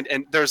find,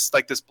 and there's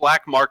like this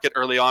black market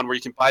early on where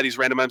you can buy these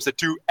random items that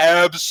do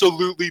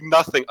absolutely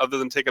nothing other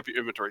than take up your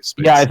inventory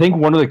space. Yeah, I think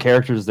one of the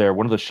characters there,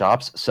 one of the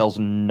shops, sells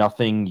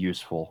nothing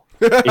useful.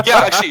 Yeah,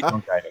 actually, I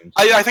think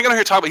I know who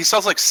you're talking about. He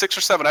sells like 6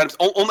 or 7 items.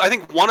 I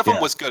think one of them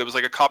was good. It was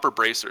like a copper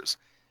bracers.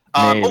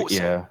 So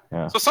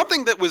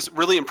something that was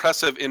really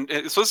impressive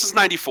so this is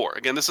 94.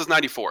 Again, this is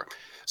 94.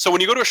 So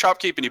when you go to a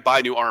shopkeep and you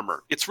buy new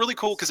armor, it's really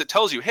cool because it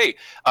tells you, hey,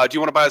 do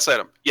you want to buy this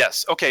item?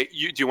 Yes. Okay.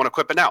 Do you want to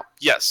equip it now?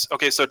 Yes.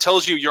 Okay. So it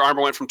tells you your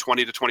armor went from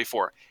 20 to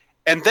 24.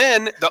 And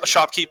then the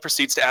shopkeep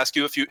proceeds to ask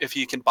you if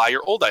you can buy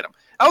your old item.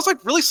 I was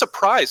like really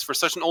surprised for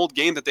such an old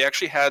game that they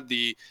actually had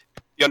the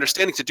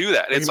understanding to do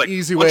that. And it's like an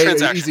easy,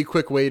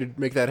 quick way to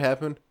make that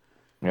happen.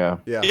 Yeah.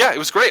 It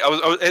was great.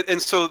 And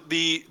so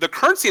the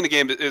currency in the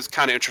game is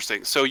kind of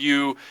interesting. So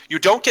you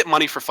don't get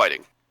money for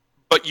fighting,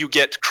 but you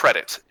get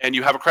credit, and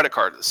you have a credit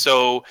card.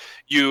 So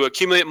you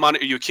accumulate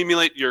money, you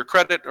accumulate your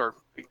credit, or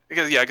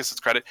I guess it's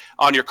credit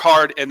on your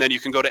card, and then you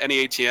can go to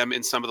any ATM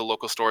in some of the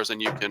local stores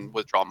and you can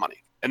withdraw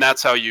money. And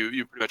that's how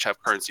you pretty much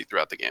have currency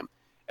throughout the game.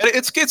 And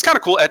it's kind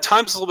of cool. At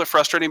times it's a little bit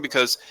frustrating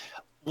because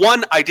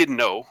one, I didn't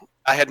know.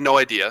 I had no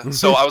idea.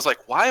 So I was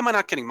like, why am I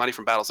not getting money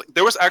from battles? Like,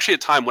 there was actually a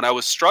time when I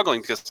was struggling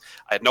because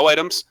I had no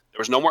items. There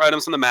was no more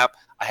items on the map.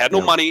 I had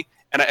no money,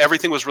 and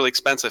everything was really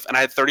expensive. And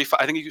I had 35.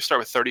 I think you could start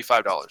with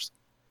 $35.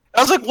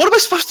 I was like, what am I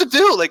supposed to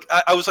do? Like,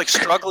 I was like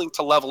struggling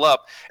to level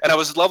up, and I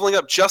was leveling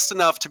up just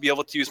enough to be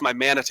able to use my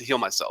mana to heal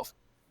myself.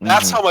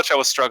 That's how much I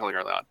was struggling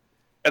early on.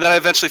 And then I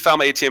eventually found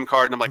my ATM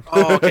card, and I'm like,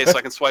 oh, okay, so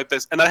I can swipe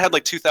this. And then I had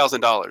like $2,000.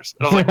 And I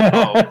was like,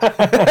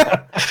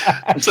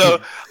 oh.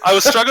 So I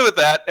was struggling with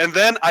that. And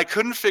then I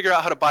couldn't figure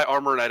out how to buy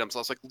armor and items. I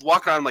was like,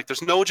 walking around, like,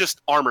 there's no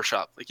just armor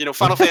shop. Like,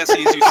 Final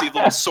Fantasies, you see the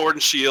little sword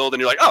and shield,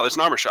 and you're like, oh, there's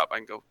an armor shop. I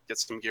can go get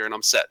some gear, and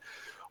I'm set.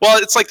 Well,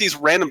 it's like these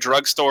random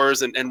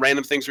drugstores and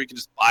random things where you can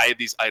just buy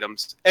these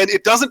items. And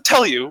it doesn't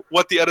tell you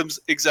what the items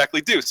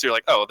exactly do. So you're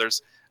like, oh,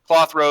 there's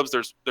cloth robes,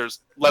 there's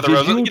leather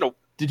robes.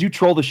 Did you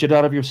troll the shit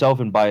out of yourself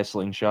and buy a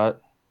slingshot?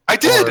 I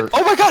did.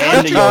 Oh my god!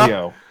 And a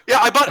yo-yo. Yeah,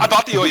 I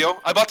bought the yo-yo.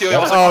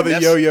 The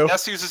yo-yo.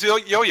 Ness uses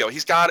yo-yo.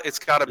 It's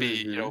got to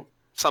be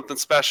something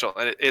special,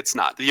 and it's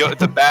not.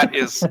 The bat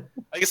is.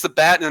 I guess the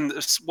bat and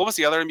what was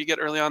the other item you get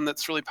early on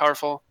that's really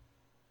powerful?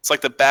 It's like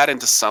the bat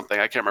into something.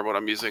 I can't remember what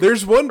I'm using.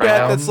 There's one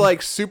bat that's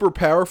like super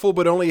powerful,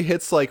 but only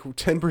hits like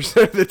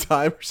 10% of the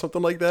time or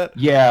something like that.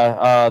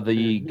 Yeah,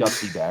 the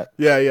gutsy bat.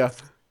 Yeah.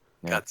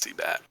 Gutsy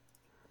bat.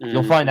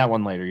 You'll find that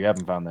one later. You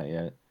haven't found that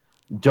yet.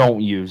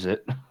 Don't use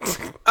it.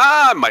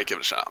 I might give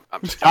it a shot.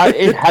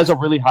 It has a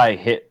really high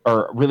hit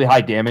or really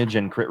high damage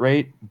and crit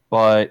rate,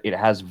 but it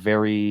has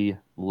very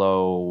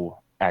low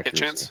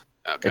accuracy. Hit chance?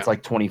 Okay. It's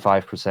like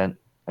 25%,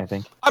 I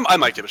think. I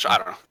might give it a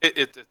shot. I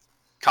don't know.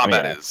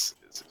 Combat is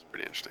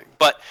pretty interesting.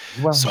 But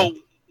so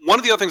one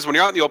of the other things when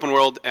you're out in the open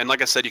world, and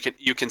like I said,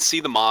 you can see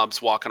the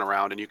mobs walking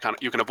around, and you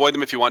can avoid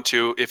them if you want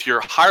to. If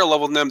you're higher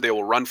level than them, they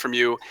will run from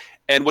you.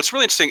 And what's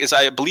really interesting is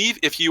I believe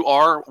if you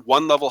are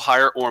one level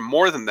higher or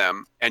more than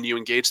them and you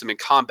engage them in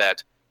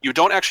combat, you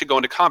don't actually go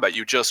into combat.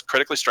 You just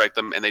critically strike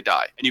them and they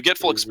die. And you get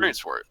full experience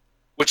for it,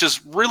 which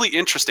is really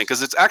interesting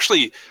because it's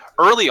actually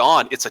early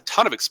on, it's a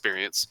ton of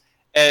experience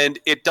and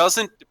it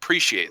doesn't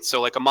depreciate.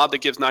 So like a mob that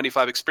gives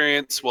 95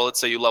 experience, well, let's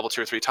say you level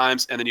 2 or 3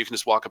 times and then you can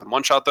just walk up and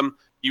one-shot them,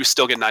 you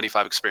still get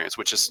 95 experience,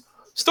 which is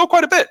still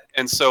quite a bit.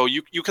 And so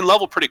you can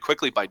level pretty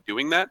quickly by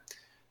doing that.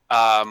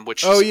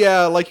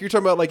 Like you're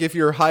talking about, like if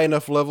you're high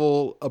enough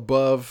level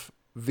above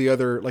the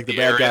other, like the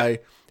bad guy,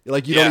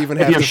 Like you don't even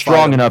have if you're to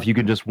strong fight enough, you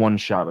can just one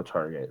shot a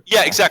target.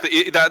 Yeah,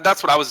 exactly.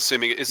 That's what I was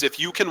assuming. Is if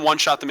you can one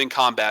shot them in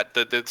combat,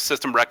 the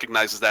system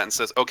recognizes that and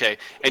says, okay,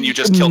 and you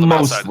just kill them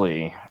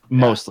outside.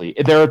 Mostly.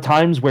 There are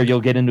times where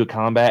you'll get into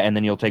combat and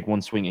then you'll take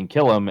one swing and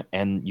kill them,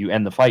 and you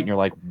end the fight, and you're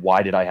like,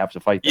 why did I have to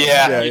fight them?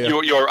 Yeah.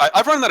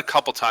 I've run that a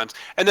couple times,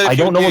 and then I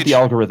don't know what the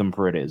algorithm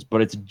for it is, but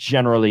it's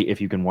generally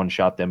if you can one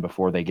shot them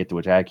before they get to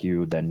attack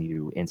you, then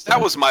you instantly.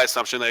 That was my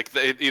assumption. Like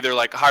either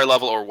like higher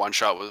level or one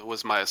shot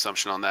was my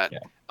assumption on that. Yeah.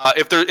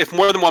 If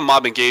more than one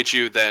mob engage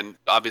you, then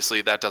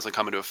obviously that doesn't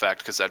come into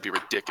effect because that'd be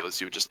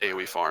ridiculous. You would just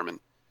AoE farm and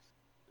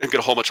get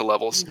a whole bunch of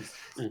levels.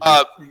 One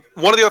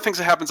of the other things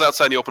that happens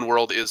outside the open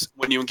world is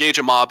when you engage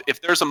a mob,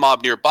 if there's a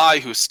mob nearby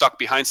who's stuck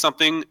behind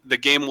something, the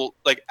game will,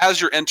 like,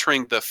 as you're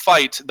entering the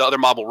fight, the other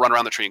mob will run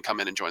around the tree and come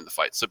in and join the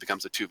fight. So it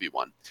becomes a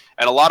 2v1.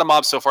 And a lot of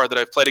mobs so far that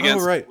I've played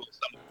against will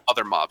summon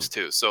other mobs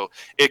too. So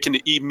it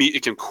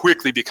can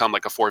quickly become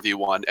like a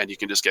 4v1 and you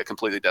can just get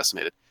completely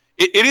decimated.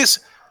 It is...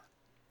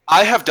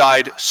 I have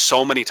died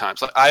so many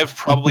times. Like I've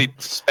probably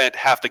spent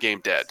half the game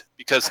dead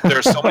because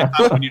there's so many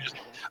times when you just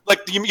like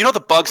you know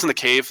the bugs in the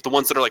cave, the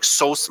ones that are like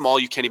so small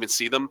you can't even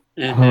see them.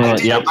 I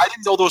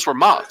didn't know those were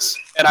mobs,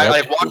 and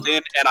I walked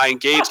in and I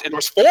engaged, and there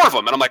was 4 of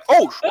them, and I'm like,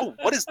 oh,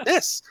 what is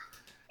this?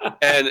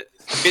 And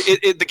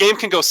the game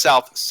can go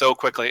south so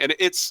quickly, and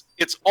it's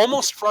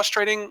almost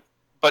frustrating,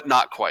 but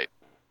not quite.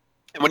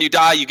 And when you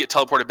die, you get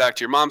teleported back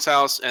to your mom's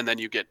house, and then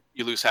you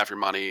lose half your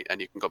money,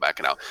 and you can go back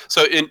and out.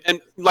 So,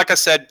 and like I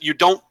said, you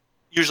don't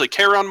usually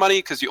carry on money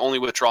because you only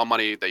withdraw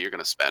money that you're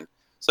going to spend.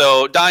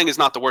 So dying is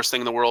not the worst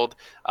thing in the world,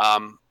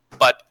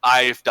 but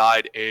I've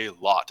died a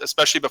lot,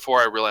 especially before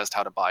I realized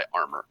how to buy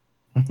armor.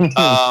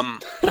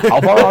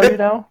 How far are you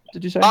now?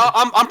 Did you say?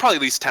 I'm probably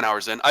at least 10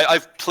 hours in.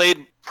 I've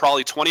played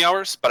probably 20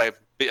 hours, but I've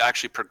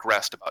actually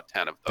progressed about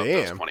 10 of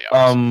those 20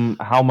 hours.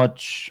 How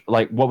much?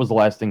 Like, what was the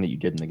last thing that you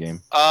did in the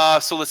game?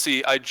 So let's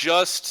see.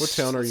 What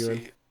town are you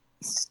in?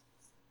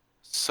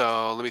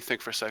 So let me think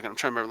for a second. I'm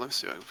trying to remember. Let me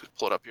see. I can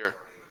pull it up here. I'm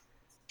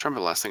trying to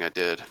remember the last thing I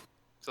did.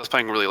 So I was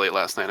playing really late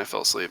last night. And I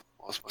fell asleep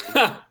while I was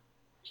playing.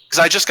 Because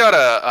I just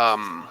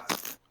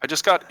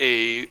got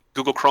a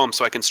Google Chrome,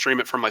 so I can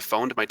stream it from my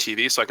phone to my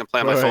TV, so I can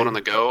play on my phone on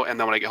the go, and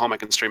then when I get home, I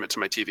can can stream it to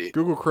my TV.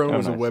 Google Chrome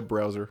is a web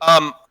browser.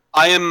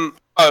 I am.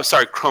 Oh,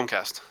 sorry,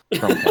 Chromecast.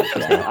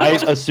 Yeah. I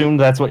assumed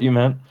that's what you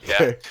meant.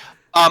 Yeah.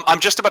 I'm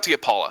just about to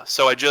get Paula,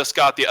 so I just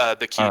got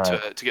the key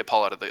to get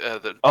Paula out of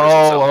the.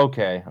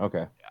 Okay.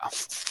 Yeah.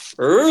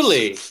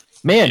 Early.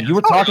 Man, you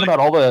were talking about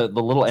all the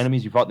little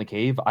enemies you fought in the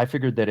cave. I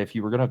figured that if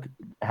you were going to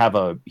have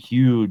a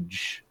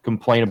huge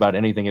complaint about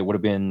anything, it would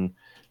have been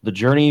the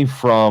journey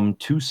from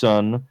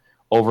Tucson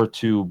over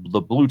to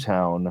the Blue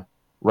Town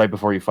right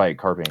before you fight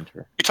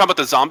Carpenter. You talking about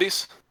the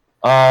zombies?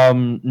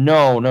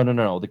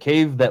 No. The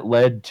cave that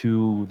led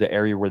to the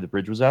area where the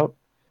bridge was out.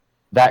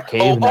 That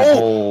cave and that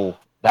whole...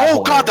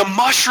 Oh god, the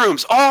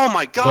mushrooms! Oh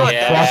my god,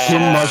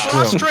 that's so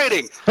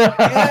frustrating!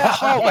 Yeah,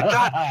 oh my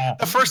god,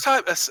 the first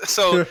time.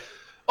 So,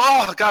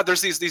 oh god,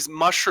 there's these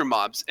mushroom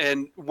mobs,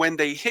 and when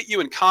they hit you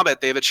in combat,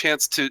 they have a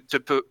chance to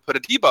put a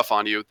debuff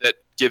on you that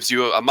gives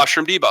you a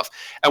mushroom debuff.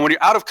 And when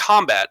you're out of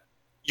combat,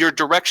 your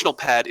directional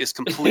pad is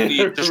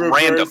completely just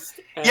random.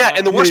 Yeah,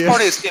 and the worst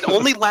part is it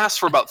only lasts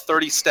for about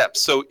 30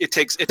 steps. So it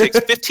takes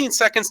 15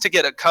 seconds to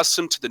get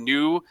accustomed to the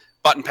new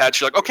button pad.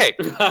 You're like, okay,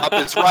 up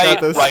is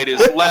right, right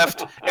is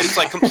left, and it's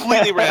like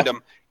completely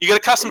random. You get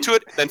accustomed to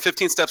it, then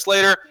 15 steps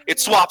later, it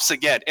swaps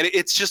again, and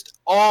it's just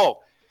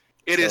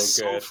it is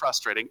so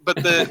frustrating. But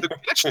the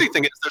interesting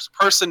thing is, there's a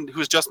person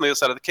who's just on the other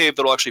side of the cave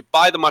that will actually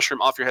buy the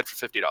mushroom off your head for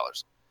 $50.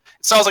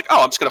 So I was like,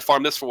 oh, I'm just gonna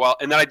farm this for a while,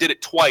 and then I did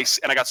it twice,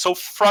 and I got so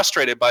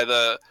frustrated by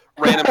the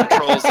random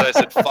controls that I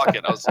said, fuck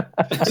it.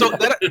 So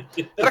that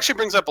actually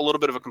brings up a little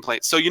bit of a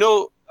complaint. So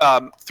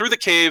through the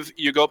cave,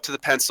 you go up to the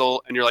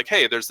pencil, and you're like,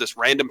 hey, there's this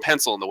random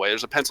pencil in the way.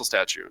 There's a pencil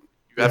statue.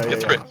 You have to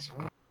get through it.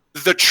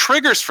 The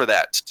triggers for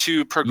that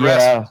to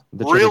progress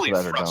really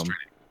frustrating.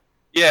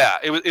 Yeah,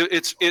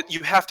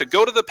 you have to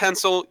go to the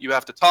pencil, you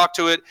have to talk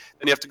to it,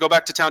 then you have to go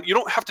back to town. You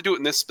don't have to do it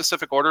in this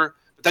specific order,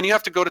 but then you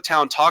have to go to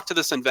town, talk to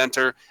this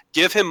inventor,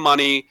 give him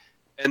money,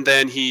 and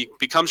then he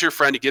becomes your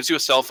friend. He gives you a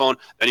cell phone.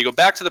 Then you go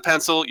back to the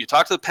pencil. You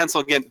talk to the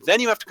pencil again. Then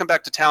you have to come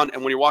back to town.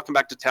 And when you're walking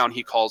back to town,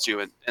 he calls you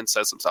and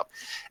says some stuff.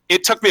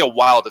 It took me a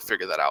while to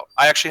figure that out.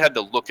 I actually had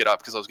to look it up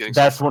because I was getting.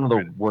 That's one of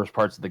the worst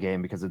parts of the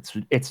game because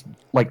it's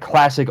like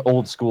classic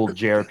old school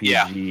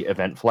JRPG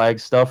event flag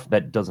stuff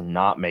that does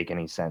not make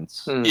any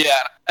sense.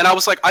 Yeah, and I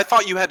was like, I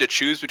thought you had to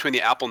choose between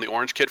the apple and the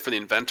orange kit for the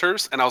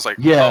inventors, and I was like,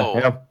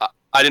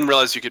 I didn't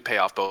realize you could pay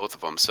off both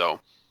of them. So.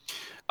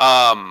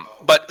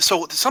 But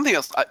so something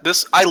else,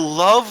 I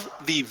love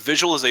the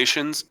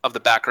visualizations of the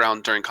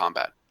background during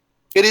combat.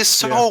 It is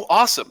so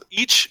awesome.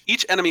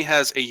 Each enemy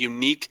has a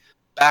unique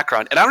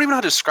background, and I don't even know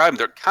how to describe them.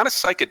 They're kind of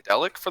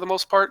psychedelic for the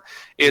most part.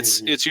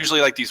 It's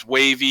usually like these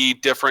wavy,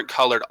 different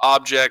colored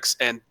objects,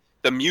 and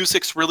the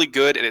music's really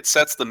good, and it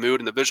sets the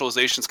mood, and the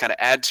visualizations kind of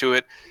add to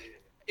it.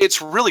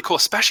 It's really cool,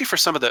 especially for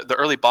some of the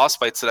early boss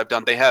fights that I've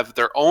done. They have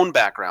their own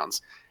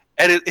backgrounds.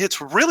 And it's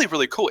really,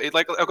 really cool.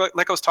 Like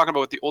I was talking about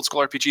with the old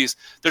school RPGs,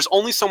 there's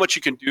only so much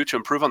you can do to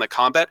improve on the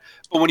combat.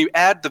 But when you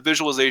add the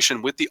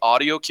visualization with the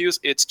audio cues,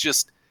 it's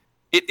just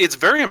it's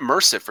very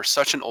immersive for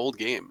such an old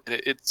game.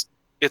 And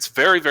it's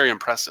very, very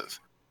impressive.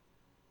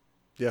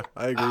 Yeah,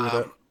 I agree with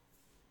that.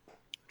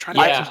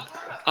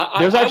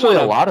 There's actually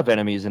a lot of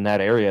enemies in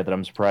that area that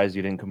I'm surprised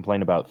you didn't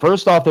complain about.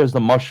 First off, there's the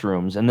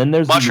mushrooms, and then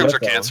there's mushrooms the are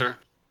cancer.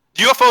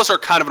 UFOs are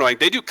kind of annoying.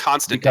 They do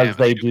constant because damage.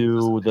 they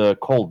do the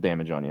cold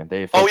damage on you.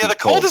 The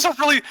cold is a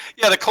really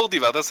the cold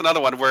debuff. That's another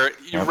one where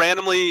you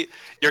randomly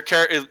your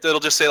character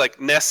it'll just say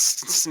like Ness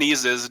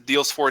sneezes,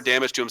 deals 4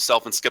 damage to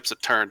himself, and skips a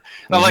turn.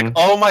 And I'm like,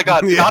 oh my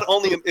god! Not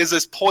only is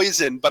this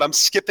poison, but I'm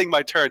skipping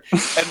my turn.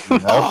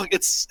 And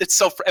it's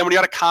so. And when you're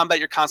out of combat,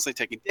 you're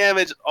constantly taking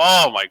damage.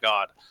 Oh my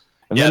god!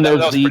 And then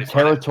there's the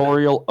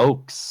territorial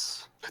oaks.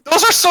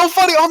 Those are so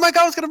funny. Oh my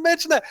god, I was going to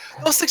mention that.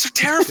 Those things are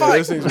terrifying.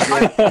 Those things are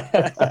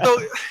great.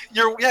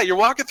 So you're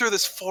walking through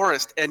this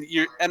forest, and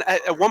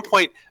at one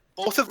point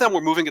both of them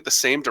were moving at the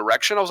same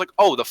direction. I was like,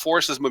 oh, the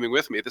forest is moving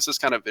with me. This is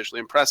kind of visually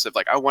impressive.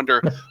 Like, I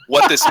wonder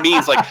what this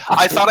means. Like,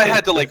 I thought I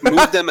had to like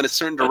move them in a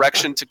certain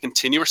direction to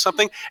continue or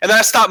something, and then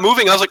I stopped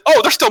moving. And I was like,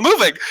 oh, they're still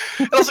moving.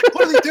 And I was like,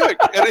 what are they doing?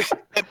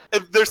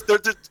 And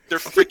they're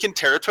freaking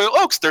territorial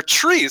oaks. They're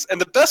trees. And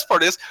the best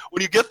part is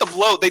when you get them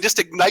low, they just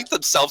ignite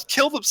themselves,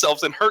 kill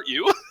themselves, and hurt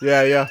you.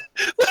 Yeah.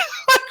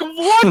 Like,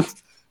 what?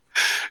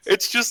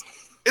 It's just.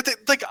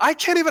 Like, I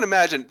can't even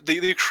imagine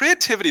the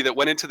creativity that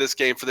went into this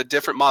game for the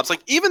different mobs.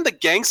 Like, even the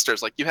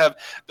gangsters. Like, you have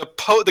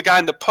the guy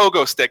in the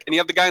pogo stick, and you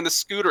have the guy in the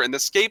scooter and the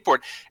skateboard,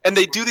 and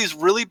they do these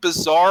really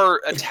bizarre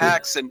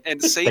attacks and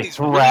say they these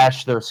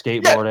thrash their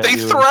skateboard at you.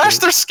 They thrash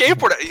their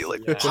skateboard at you.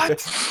 Like,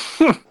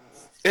 what?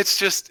 It's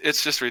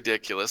just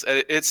ridiculous.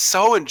 And it's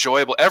so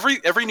enjoyable.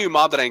 Every new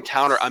mob that I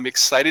encounter, I'm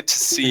excited to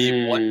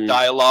see what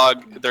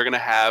dialogue they're gonna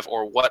have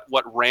or what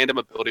random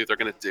ability they're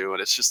gonna do,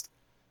 and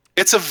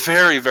it's a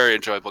very, very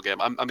enjoyable game.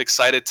 I'm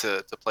excited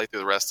to play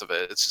through the rest of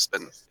it. It's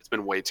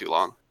been way too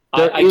long.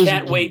 I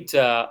can't wait.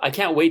 I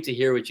can't wait to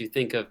hear what you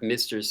think of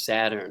Mr.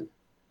 Saturn.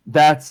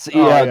 That's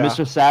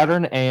Mr.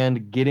 Saturn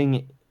and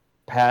getting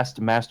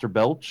past Master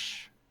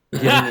Belch,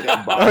 getting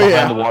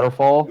behind the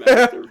waterfall.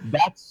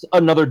 That's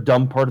another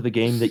dumb part of the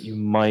game that you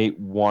might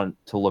want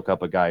to look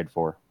up a guide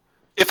for.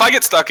 If I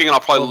get stuck again,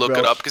 I'll probably look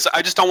it up because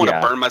I just don't want to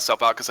burn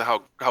myself out because of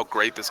how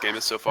great this game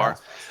is so far.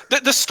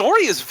 The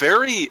story is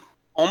very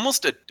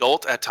almost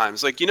adult at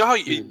times. Like, you know how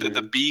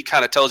the bee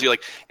kind of tells you,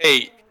 like,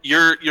 hey,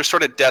 you're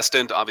sort of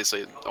destined,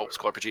 obviously, old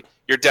school RPG,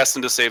 you're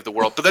destined to save the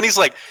world. But then he's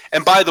like,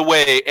 and by the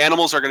way,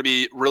 animals are going to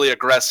be really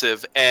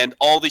aggressive, and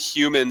all the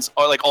humans,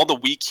 or like all the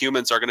weak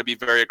humans are going to be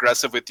very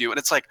aggressive with you. And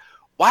it's like,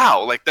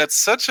 wow, like that's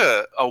such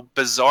a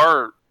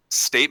bizarre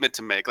statement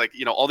to make. Like,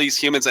 you know, all these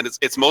humans, and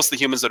it's mostly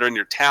humans that are in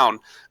your town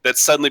that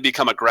suddenly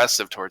become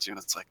aggressive towards you.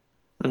 And it's like,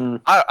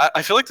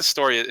 I feel like the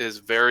story is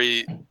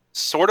very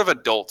sort of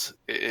adult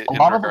in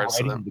regards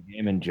to them. The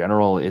game in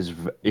general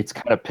it's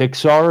kind of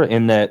Pixar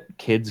in that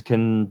kids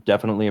can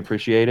definitely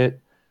appreciate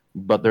it,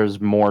 but there's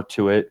more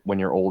to it when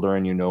you're older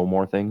and you know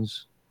more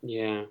things.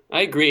 Yeah,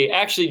 I agree.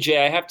 Actually,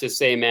 Jay, I have to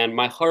say, man,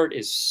 my heart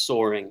is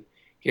soaring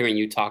hearing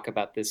you talk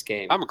about this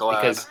game. I'm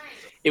glad. Because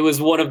it was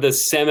one of the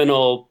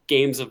seminal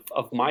games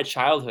of my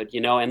childhood,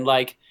 you know, and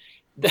like,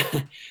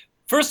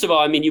 first of all,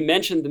 I mean, you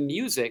mentioned the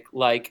music.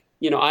 Like,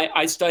 you know,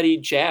 I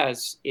studied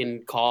jazz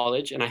in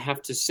college, and I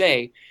have to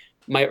say,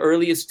 my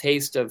earliest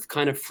taste of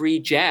kind of free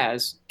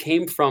jazz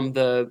came from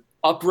the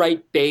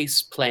upright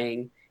bass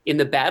playing in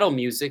the battle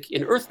music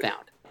in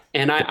Earthbound.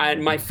 And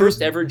my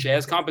first ever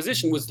jazz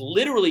composition was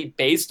literally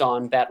based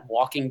on that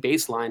walking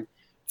bass line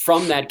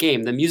from that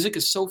game. The music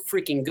is so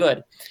freaking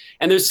good.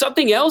 And there's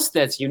something else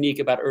that's unique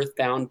about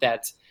Earthbound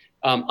that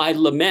I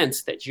lament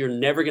that you're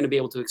never going to be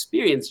able to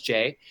experience,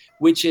 Jay,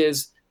 which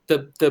is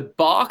the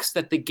box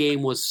that the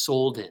game was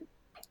sold in.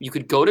 You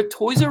could go to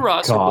Toys R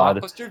Us or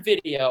Blockbuster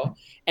Video,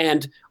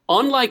 and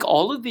unlike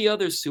all of the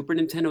other Super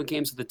Nintendo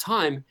games of the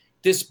time,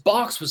 this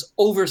box was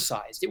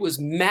oversized. It was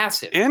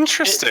massive.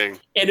 Interesting.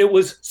 And it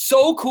was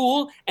so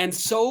cool and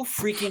so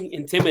freaking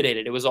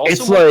intimidated. It was also...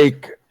 It's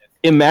like,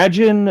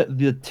 imagine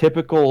the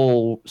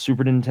typical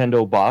Super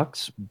Nintendo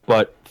box,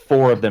 but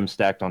 4 of them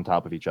stacked on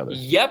top of each other.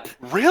 Yep.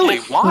 Really?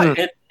 Why?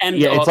 And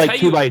yeah, it's like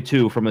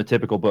 2x2 from a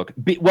typical book.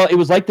 Well, it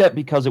was like that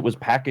because it was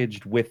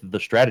packaged with the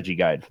strategy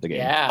guide for the game.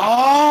 Yeah.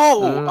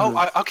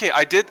 Okay.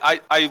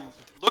 I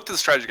looked at the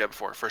strategy guide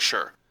before, for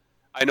sure.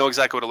 I know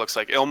exactly what it looks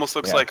like. It almost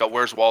looks like a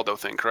Where's Waldo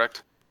thing,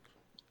 correct?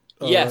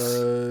 Yes.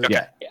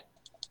 Yeah.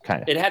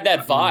 Kind of. It had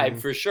that vibe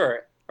for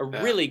sure. A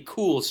really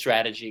cool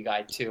strategy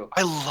guide too.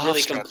 I love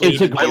really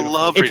strategy.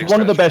 It's one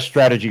of the best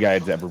strategy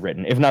guides ever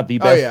written, if not the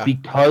best,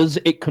 because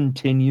it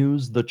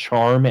continues the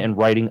charm and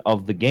writing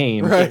of the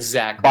game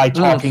exactly by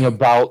talking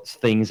about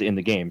things in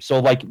the game. So,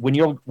 like when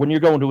you're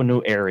going to a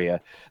new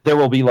area, there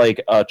will be like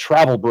a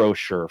travel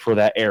brochure for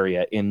that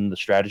area in the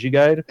strategy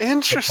guide.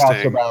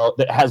 Interesting.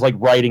 That has like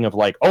writing of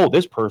like, oh,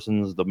 this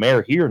person's the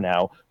mayor here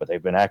now, but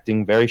they've been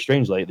acting very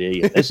strange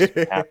lately. And this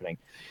is happening.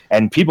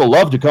 And people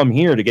love to come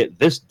here to get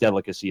this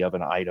delicacy of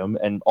an item,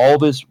 and all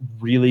this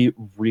really,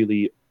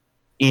 really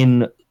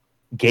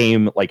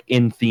in-game, like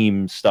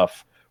in-theme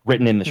stuff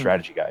written in the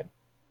strategy guide.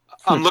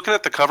 I'm looking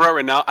at the cover art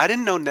right now. I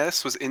didn't know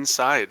Ness was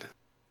inside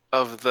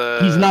of the.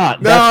 He's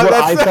not. No, That's what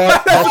I that's-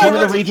 thought. That's one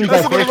of the reasons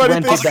that's I what first everybody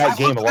rented thinks. that I've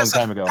game a looked long at this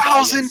time ago.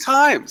 1,000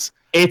 times.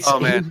 It's Oh,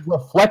 man. his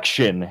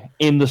reflection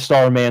in the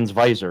Starman's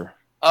visor.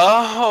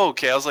 Oh,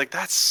 okay. I was like,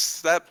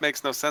 that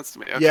makes no sense to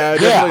me. Okay. Yeah,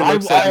 it Yeah, definitely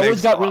looks like I always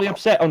Meg's- got really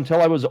upset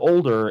until I was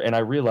older and I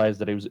realized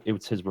that it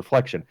was his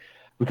reflection.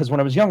 Because when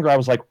I was younger, I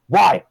was like,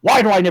 why?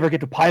 Why do I never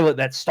get to pilot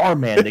that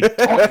Starman?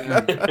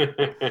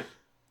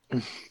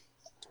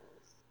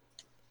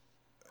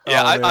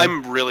 Yeah, Oh, man.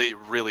 I'm really,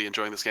 really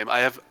enjoying this game.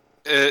 I've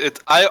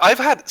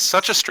had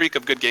such a streak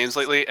of good games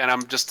lately, and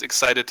I'm just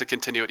excited to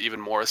continue it even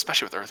more,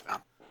 especially with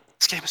Earthbound.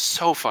 This game is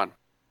so fun.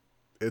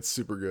 It's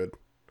super good.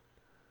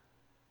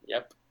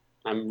 Yep.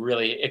 I'm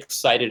really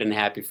excited and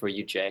happy for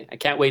you, Jay. I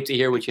can't wait to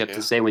hear what you have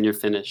to say when you're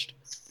finished.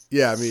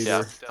 Yeah, me Yeah,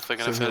 either. definitely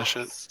gonna Same here.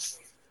 finish it.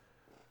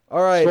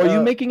 All right. So are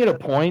you making it a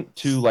point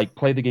to like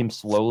play the game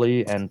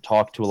slowly and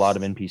talk to a lot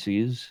of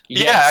NPCs?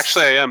 Yeah, Yes.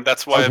 actually, I am.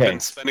 That's why I've Okay. been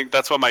spending.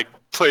 That's why my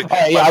my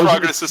I was-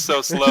 progress is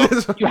so slow.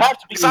 You have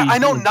to be. Because I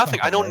know doing nothing.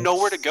 I something, don't know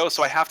where to go,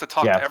 so I have to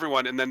talk Yeah. to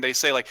everyone. And then they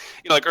say, like,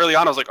 like early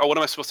on, I was like, oh, what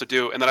am I supposed to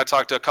do? And then I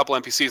talked to a couple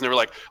NPCs, and they were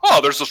like,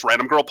 oh, there's this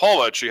random girl,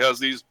 Paula. And she has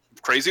these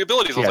crazy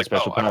abilities. I Yeah, was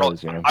like, special oh,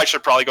 powers, you know. I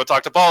should probably go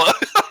talk to Paula.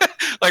 I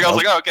was Nope.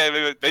 like, oh,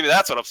 okay, maybe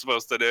that's what I'm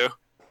supposed to do.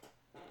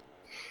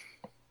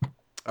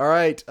 All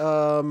right,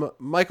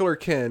 Michael or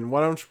Ken,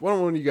 why don't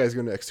one of you guys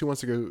go next? Who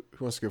wants to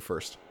go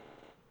first?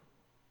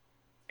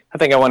 I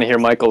think I want to hear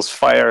Michael's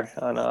fire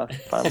on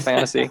Final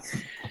Fantasy.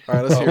 All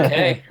right, let's hear it.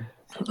 Okay.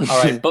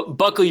 All right.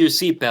 Buckle your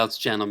seatbelts,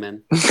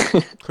 gentlemen.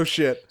 Oh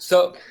shit.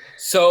 So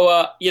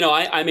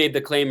I made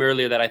the claim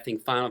earlier that I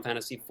think Final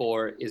Fantasy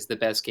IV is the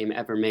best game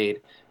ever made.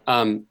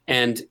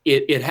 And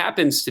it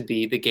happens to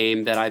be the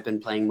game that I've been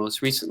playing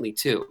most recently,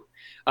 too.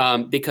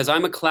 Because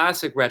I'm a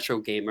classic retro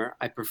gamer.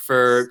 I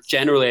prefer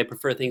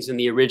things in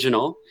the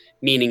original,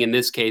 meaning in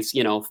this case,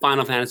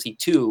 Final Fantasy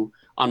II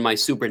on my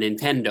Super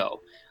Nintendo.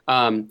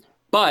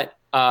 But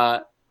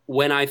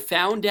when I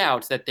found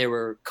out that there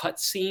were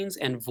cutscenes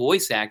and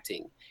voice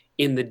acting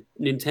in the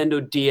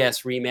Nintendo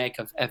DS remake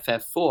of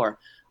FF4,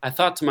 I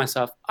thought to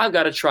myself, I've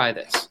got to try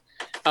this.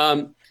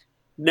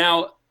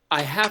 Now,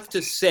 I have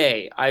to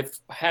say, I've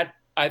had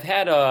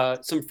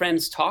some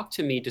friends talk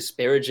to me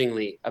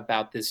disparagingly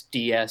about this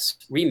DS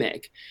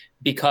remake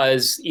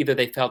because either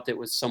they felt it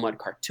was somewhat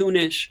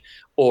cartoonish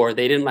or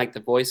they didn't like the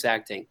voice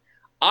acting.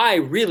 I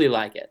really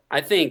like it. I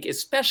think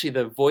especially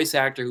the voice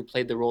actor who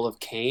played the role of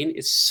Kane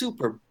is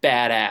super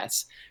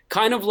badass,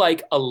 kind of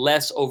like a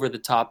less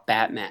over-the-top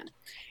Batman.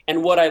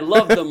 And what I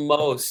love the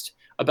most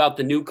about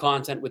the new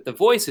content with the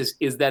voices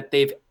is that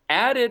they've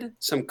added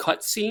some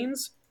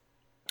cutscenes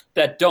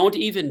that don't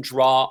even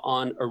draw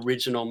on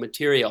original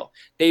material.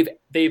 They've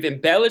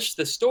embellished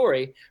the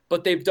story,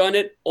 but they've done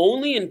it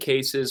only in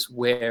cases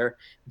where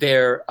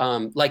they're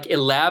like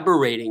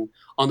elaborating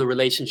on the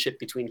relationship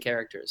between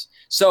characters.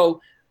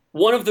 So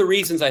one of the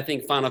reasons I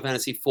think Final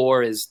Fantasy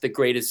IV is the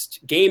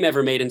greatest game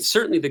ever made, and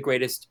certainly the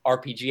greatest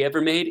RPG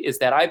ever made, is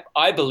that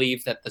I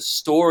believe that the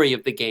story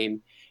of the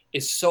game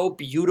is so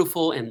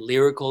beautiful and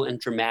lyrical and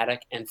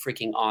dramatic and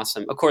freaking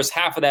awesome. Of course,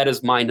 half of that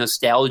is my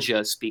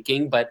nostalgia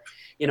speaking, but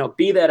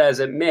be that as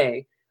it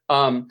may,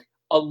 a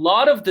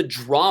lot of the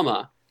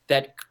drama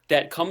that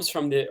comes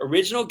from the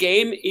original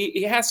game,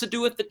 it has to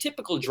do with the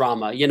typical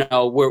drama.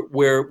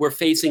 We're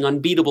facing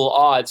unbeatable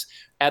odds.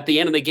 At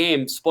the end of the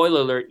game, spoiler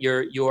alert,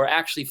 you're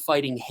actually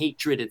fighting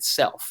hatred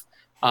itself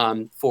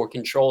for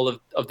control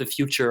of the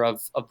future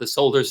of the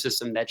solar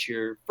system that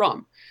you're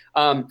from.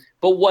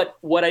 But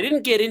what I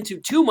didn't get into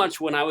too much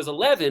when I was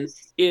 11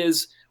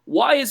 is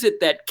why is it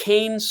that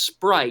Kane's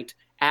sprite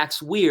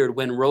acts weird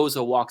when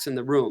Rosa walks in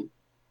the room,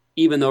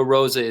 even though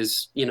Rosa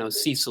is,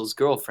 Cecil's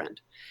girlfriend.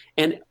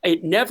 And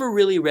it never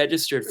really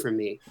registered for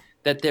me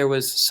that there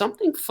was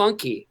something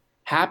funky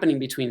happening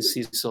between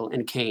Cecil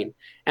and Kane.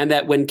 And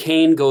that when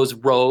Kane goes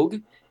rogue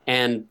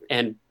and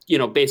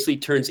basically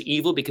turns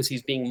evil because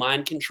he's being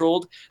mind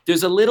controlled,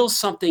 there's a little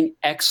something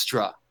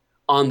extra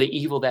on the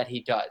evil that he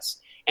does.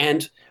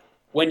 And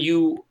when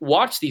you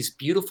watch these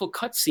beautiful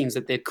cutscenes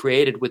that they've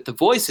created with the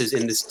voices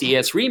in this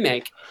DS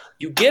remake,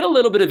 you get a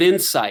little bit of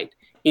insight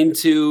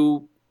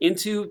into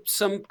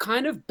some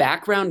kind of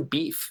background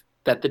beef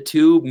that the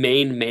two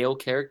main male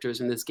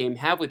characters in this game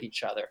have with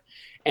each other.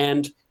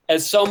 And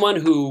as someone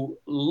who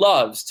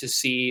loves to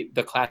see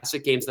the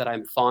classic games that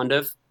I'm fond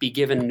of be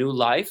given new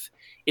life,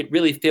 it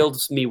really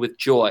fills me with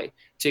joy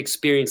to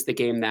experience the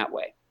game that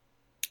way.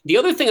 The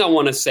other thing I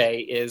want to say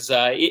is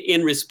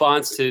in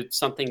response to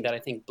something that I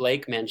think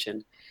Blake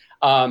mentioned,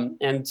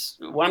 and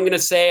what I'm going to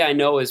say I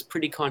know is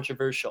pretty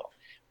controversial,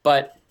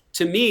 but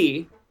to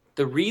me,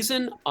 the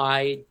reason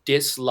I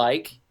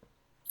dislike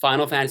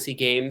Final Fantasy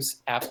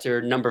games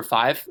after number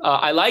 5,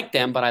 I like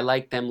them, but I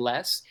like them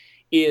less,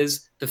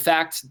 is the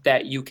fact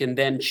that you can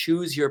then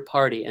choose your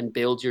party and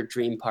build your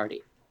dream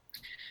party.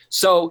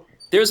 So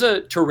there's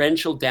a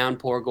torrential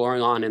downpour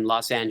going on in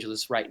Los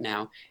Angeles right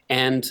now,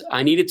 and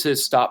I needed to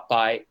stop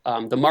by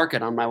the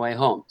market on my way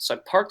home. So I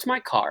parked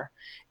my car,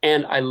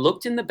 and I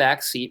looked in the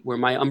back seat where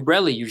my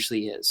umbrella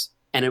usually is,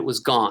 and it was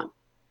gone.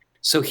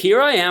 So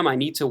here I am. I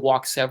need to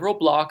walk several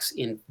blocks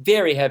in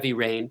very heavy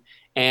rain,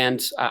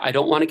 and I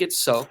don't want to get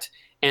soaked.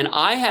 And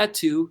I had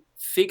to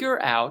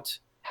figure out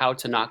how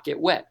to not get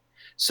wet.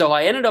 So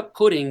I ended up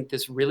putting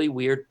this really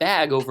weird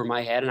bag over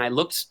my head, and I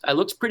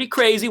looked pretty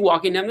crazy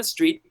walking down the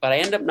street, but I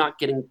ended up not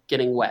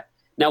getting wet.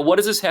 Now, what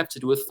does this have to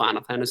do with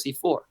Final Fantasy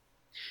IV?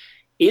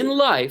 In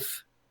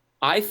life,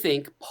 I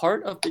think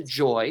part of the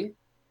joy,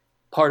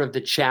 part of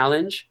the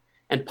challenge,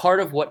 and part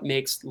of what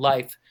makes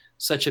life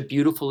such a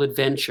beautiful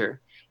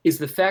adventure is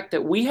the fact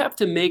that we have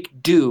to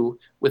make do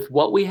with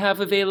what we have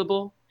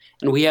available,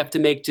 and we have to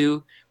make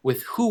do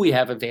with who we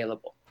have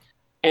available.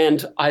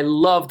 And I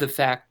love the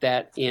fact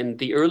that in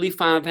the early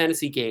Final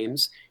Fantasy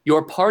games,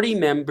 your party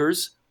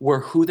members were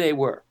who they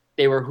were.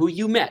 They were who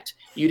you met.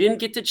 You didn't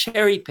get to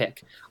cherry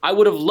pick. I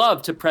would have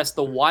loved to press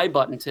the Y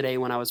button today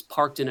when I was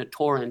parked in a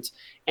torrent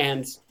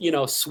and,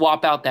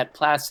 swap out that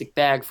plastic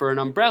bag for an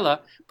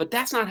umbrella, but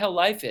that's not how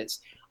life is.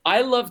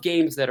 I love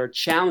games that are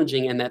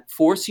challenging and that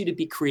force you to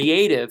be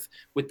creative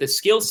with the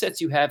skill sets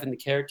you have and the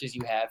characters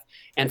you have.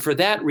 And for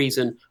that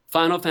reason,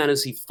 Final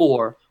Fantasy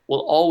IV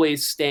will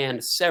always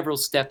stand several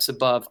steps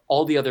above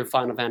all the other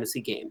Final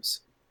Fantasy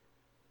games.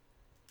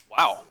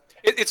 Wow.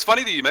 It's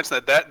funny that you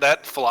mentioned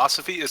that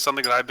philosophy is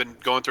something that I've been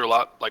going through a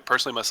lot, like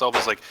personally myself,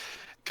 is like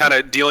kind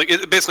of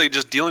basically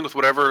just dealing with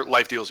whatever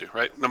life deals you,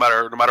 right? No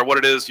matter what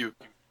it is, you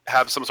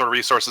have some sort of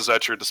resources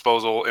at your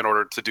disposal in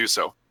order to do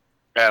so.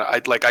 And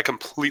I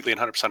completely and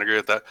 100% agree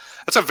with that.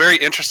 That's a very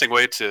interesting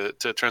way to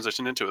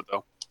transition into it,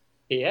 though.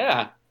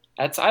 Yeah,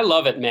 I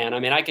love it, man. I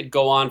mean, I could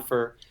go on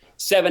for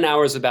 7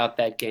 hours about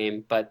that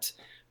game, but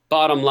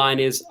bottom line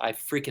is I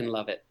freaking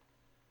love it.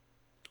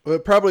 Well,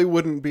 it probably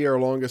wouldn't be our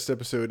longest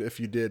episode if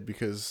you did,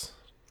 because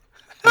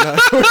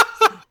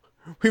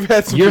we've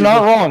had some. You're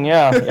not wrong.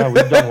 Yeah,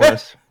 we've done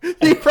worse.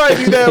 You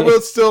probably do that.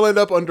 We'll still end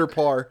up under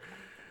par.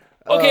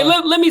 Okay,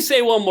 let me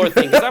say one more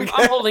thing. 'Cause I'm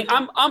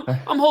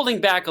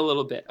holding back a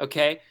little bit.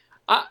 Okay,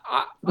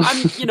 I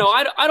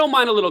don't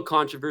mind a little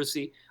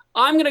controversy.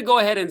 I'm gonna go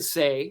ahead and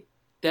say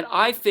that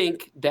I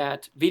think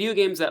that video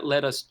games that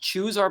let us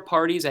choose our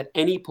parties at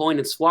any point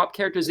and swap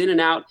characters in and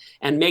out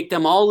and make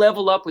them all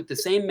level up with the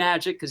same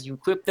magic because you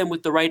equip them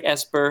with the right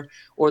Esper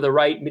or the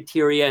right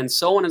materia and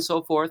so on and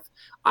so forth.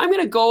 I'm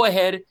going to go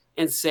ahead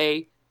and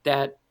say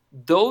that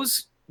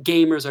those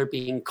gamers are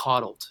being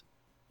coddled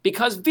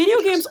because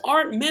video games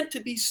aren't meant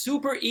to be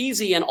super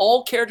easy and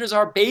all characters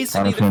are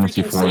basically Final the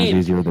Fantasy freaking IV same.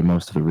 is easier than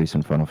most of the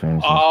recent Final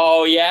Fantasies.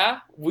 Oh,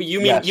 yeah?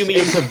 You mean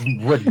It's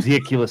a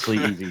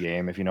ridiculously easy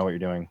game if you know what you're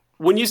doing.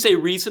 When you say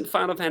recent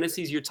Final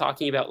Fantasies, you're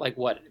talking about like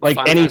what? Like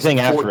Final anything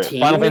Fantasy after it. 14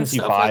 Final and Fantasy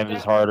stuff V like is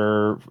that?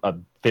 harder.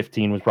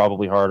 15 was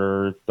probably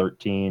harder.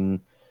 13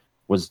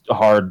 was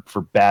hard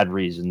for bad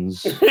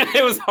reasons.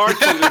 It was hard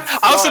for me.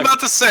 I was about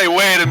to say,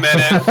 wait a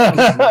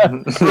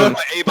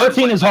minute.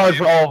 13 is hard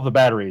for all of the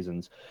bad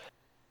reasons.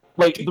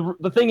 Like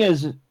the thing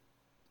is,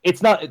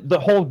 it's not the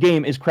whole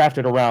game is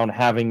crafted around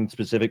having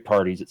specific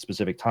parties at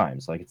specific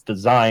times. Like it's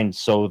designed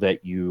so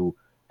that you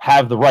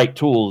have the right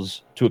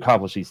tools to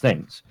accomplish these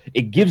things.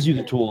 It gives you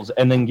the tools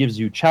and then gives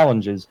you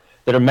challenges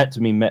that are meant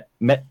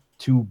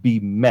to be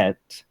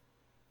met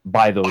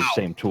by those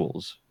same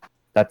tools.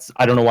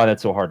 I don't know why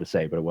that's so hard to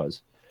say, but it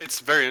was.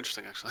 It's very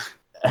interesting, actually.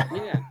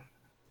 Yeah,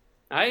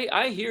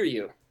 I hear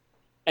you,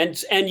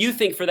 and you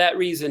think for that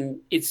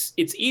reason it's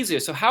easier.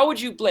 So how would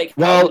you, Blake?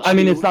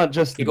 It's not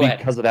just Go ahead.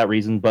 because of that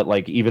reason, but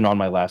like even on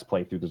my last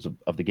playthrough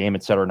of the game,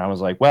 etc. And I was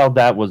like, well,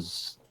 that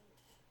was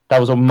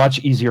a much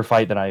easier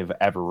fight than I've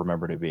ever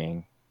remembered it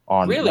being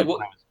on. Really?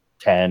 When I was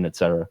 10,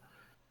 etc.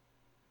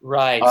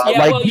 Right.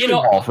 Demon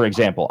Wall, for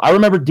example. I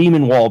remember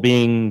Demon Wall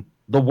being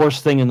the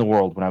worst thing in the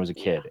world when I was a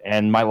kid.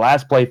 And my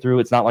last playthrough,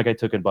 it's not like I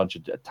took a bunch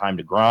of time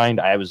to grind.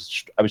 I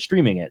was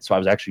streaming it, so I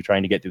was actually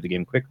trying to get through the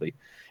game quickly.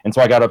 And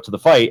so I got up to the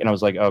fight, and I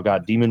was like, oh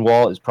god, Demon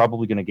Wall is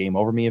probably going to game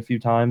over me a few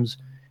times.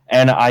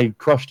 And I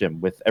crushed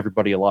him with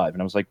everybody alive.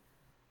 And I was like,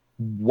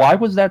 why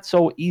was that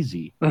so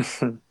easy?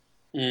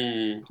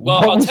 Well,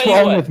 what I'll was tell you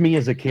wrong what. with me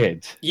as a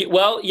kid?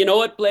 Well, you know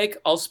what, Blake?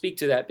 I'll speak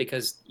to that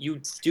because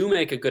you do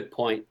make a good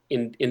point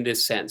in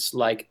this sense.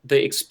 Like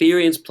the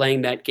experience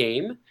playing that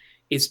game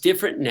is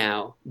different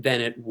now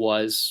than it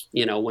was,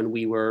 when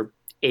we were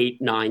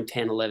 8, 9,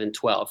 10, 11,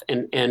 12.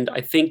 And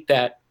I think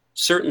that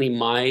certainly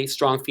my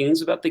strong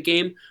feelings about the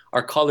game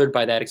are colored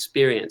by that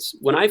experience.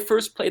 When I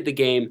first played the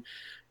game,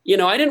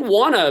 I didn't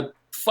want to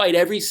fight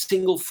every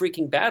single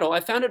freaking battle.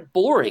 I found it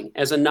boring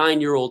as a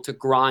 9-year-old to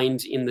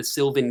grind in the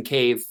Sylvan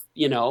Cave.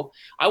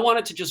 I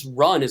wanted to just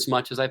run as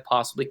much as I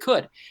possibly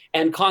could.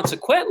 And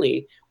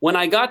consequently, when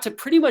I got to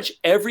pretty much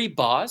every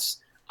boss,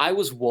 I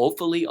was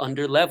woefully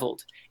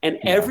underleveled. And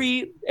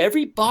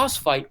every boss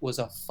fight was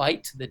a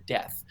fight to the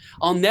death.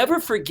 I'll never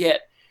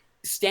forget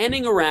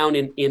standing around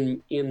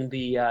in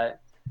the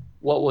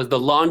what was the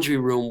laundry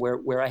room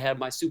where I had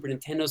my Super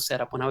Nintendo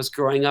set up when I was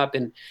growing up,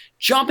 and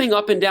jumping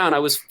up and down. I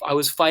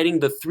was fighting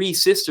the 3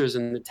 sisters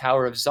in the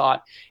Tower of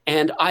Zot,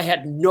 and I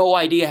had no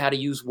idea how to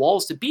use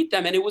walls to beat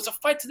them, and it was a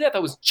fight to death. I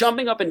was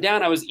jumping up and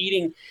down. I was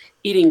eating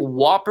eating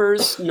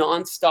Whoppers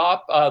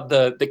nonstop,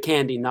 the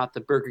candy, not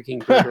the Burger King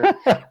burger.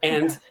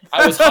 And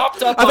I was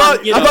hopped up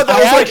on, you know, I thought that I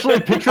was like, actually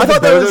pictured I the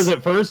thought that burgers was.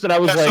 at first, and I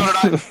was Yeah, so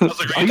like, did I. I was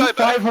like, "Are are you you diabetic?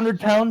 500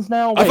 pounds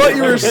now?" I Wait, thought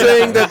you were wait.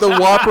 saying that the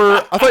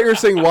Whopper. I thought you were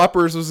saying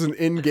Whoppers was an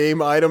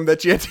in-game item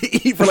that you had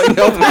to eat for like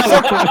health or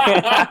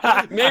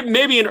something.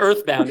 maybe an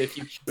Earthbound if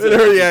you.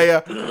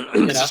 Yeah.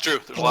 You This know? is true.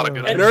 There's a lot of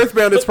good In items.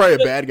 Earthbound, it's probably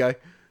a bad guy.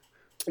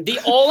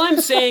 All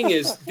I'm saying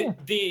is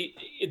the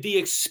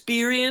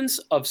experience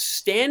of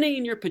standing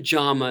in your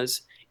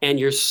pajamas and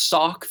your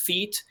sock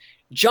feet,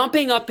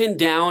 jumping up and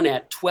down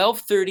at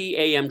 12:30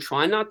 a.m.,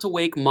 trying not to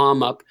wake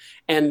mom up,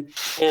 and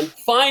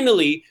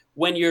finally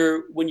when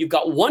you've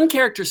got one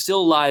character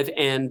still alive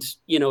and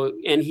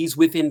and he's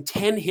within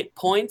 10 hit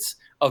points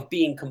of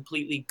being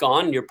completely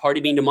gone and your party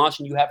being demolished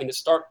and you having to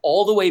start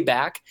all the way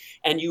back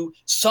and you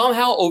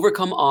somehow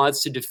overcome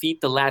odds to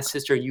defeat the last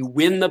sister, you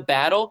win the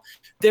battle.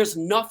 There's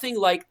nothing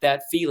like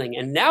that feeling.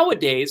 And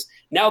nowadays,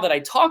 now that I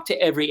talk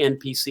to every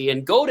NPC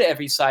and go to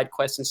every side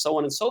quest and so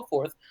on and so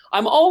forth,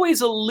 I'm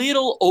always a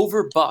little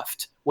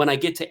overbuffed when I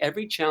get to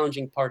every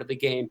challenging part of the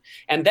game.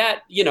 And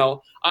that,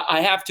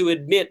 I have to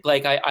admit,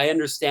 like, I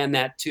understand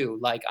that too.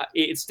 Like,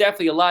 it's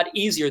definitely a lot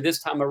easier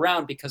this time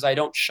around because I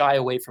don't shy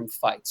away from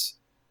fights.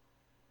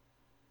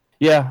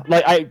 Yeah,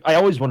 like I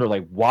always wonder,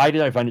 like, why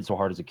did I find it so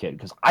hard as a kid?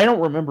 Because I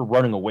don't remember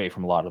running away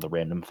from a lot of the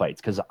random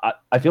fights. Because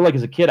I feel like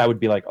as a kid, I would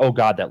be like, oh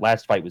god, that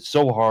last fight was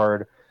so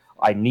hard.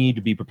 I need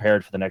to be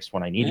prepared for the next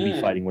one. I need to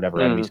be fighting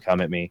whatever enemies come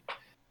at me.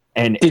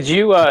 And Did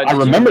you? I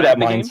remember that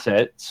game?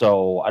 mindset,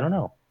 so I don't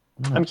know.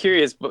 I'm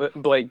curious,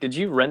 Blake. Did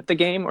you rent the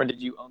game or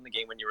did you own the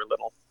game when you were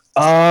little?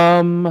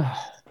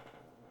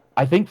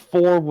 I think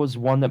 4 was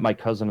one that my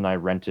cousin and I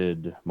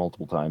rented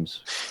multiple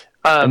times.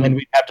 And then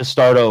we'd have to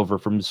start over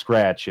from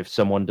scratch if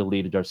someone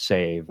deleted our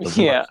save. The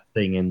worst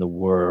thing in the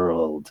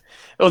world.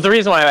 Well, the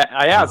reason why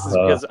I asked is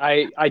because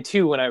I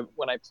too, when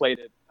I played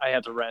it, I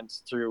had to rent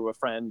through a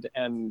friend,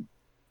 and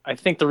I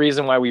think the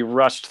reason why we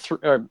rushed through,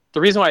 or the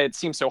reason why it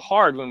seemed so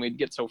hard when we'd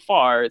get so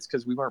far, it's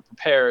because we weren't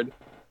prepared,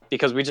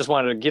 because we just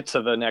wanted to get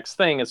to the next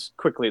thing as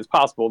quickly as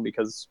possible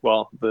because,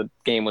 well, the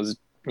game was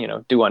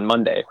due on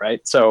Monday,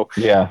 right? So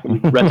we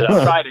rented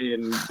on Friday,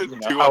 and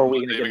how are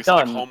we going to get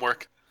done? Like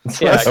homework.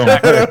 Yeah,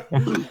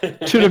 exactly.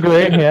 To a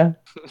degree, yeah.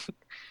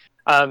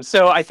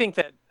 So I think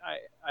that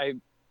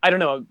I don't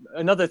know.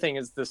 Another thing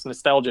is this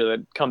nostalgia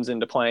that comes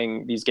into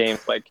playing these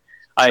games. Like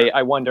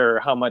I wonder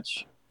how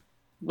much.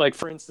 Like,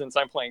 for instance,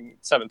 I'm playing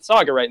Seventh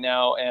Saga right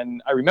now,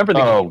 and I remember the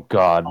game. Oh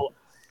God.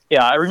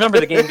 Yeah, I remember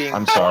the game being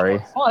I'm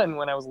sorry. fun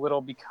when I was little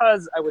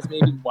because I was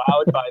maybe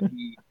wowed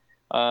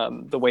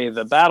by the way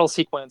the battle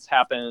sequence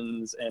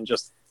happens, and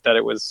just that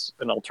it was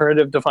an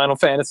alternative to Final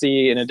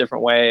Fantasy in a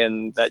different way,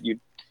 and that you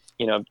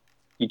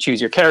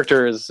choose your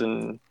characters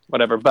and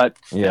whatever. But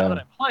now that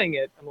I'm playing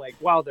it, I'm like,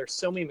 wow, there's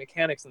so many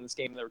mechanics in this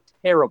game that are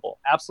terrible,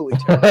 absolutely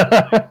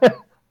terrible.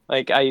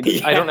 Like I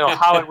don't know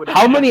how it would.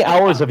 How many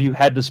hours have you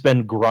had to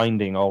spend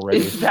grinding already?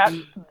 That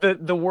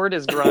the word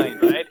is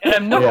grind, right?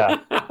 And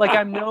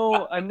I'm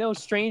no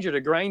stranger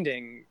to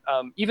grinding.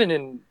 Even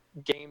in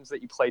games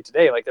that you play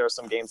today, like there are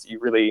some games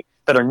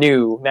that are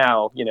new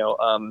now.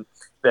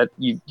 That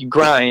you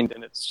grind,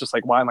 and it's just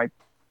like, why am I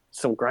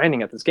still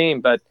grinding at this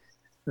game? But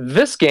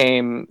this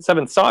game,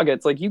 Seventh Saga,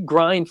 it's like you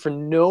grind for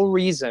no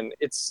reason.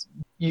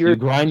 You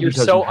grind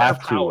because so you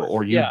have to,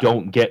 or you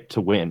don't get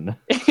to win.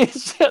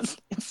 It's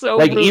so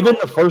like brutal. Even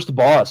the first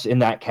boss in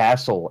that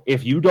castle,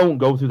 if you don't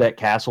go through that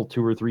castle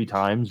 2 or 3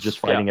 times, just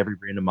fighting every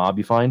random mob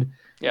you find,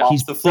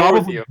 he's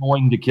probably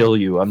going to kill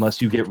you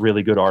unless you get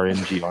really good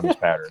RNG on his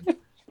pattern.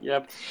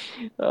 Yep.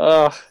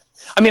 I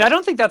mean, I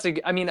don't think that's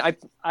I mean,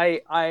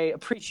 I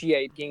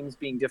appreciate games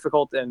being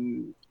difficult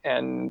and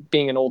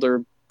being an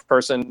older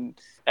person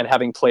and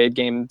having played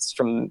games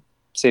from,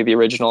 say, the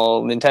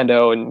original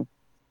Nintendo and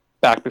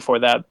back before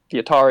that,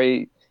 the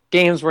Atari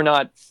games were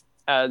not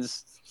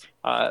as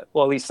at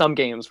least some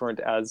games weren't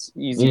as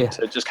easy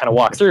to just kind of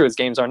walk through as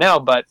games are now.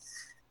 But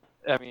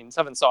I mean,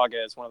 Seven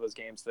Saga is one of those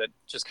games that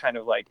just kind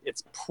of like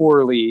it's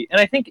poorly, and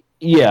I think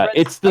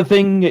it's the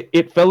thing.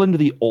 It fell into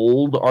the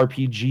old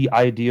RPG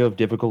idea of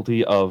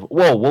difficulty of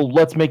well,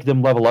 let's make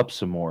them level up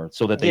some more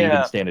so that they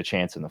even stand a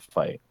chance in the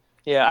fight.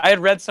 Yeah, I had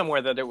read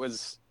somewhere that it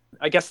was,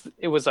 I guess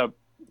it was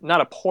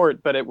not a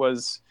port, but it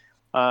was.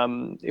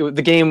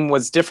 The game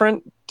was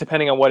different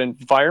depending on what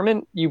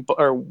environment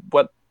or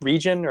what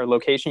region or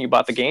location you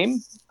bought the game.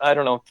 I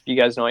don't know if you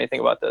guys know anything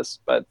about this,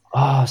 but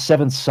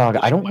Seventh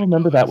Saga. I don't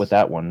remember that with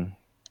that one.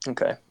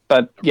 Okay,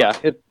 but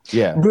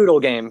brutal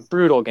game.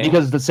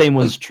 Because the same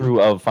was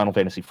true of Final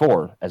Fantasy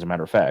IV. As a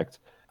matter of fact,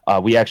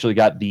 we actually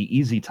got the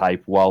easy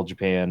type while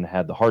Japan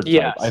had the hard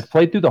type. I've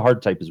played through the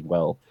hard type as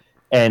well,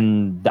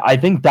 and I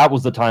think that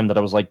was the time that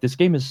I was like, this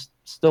game is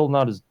still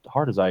not as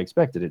hard as I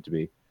expected it to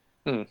be.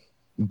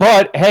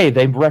 But hey,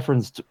 they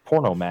referenced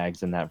porno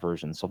mags in that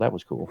version, so that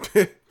was cool.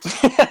 That's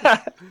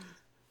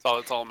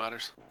all that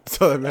matters.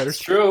 That's all that matters. It's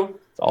true.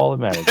 That's all that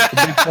matters. That's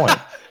a good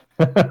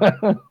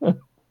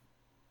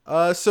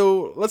point.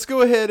 So let's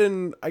go ahead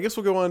and I guess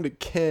we'll go on to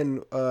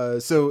Ken.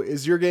 So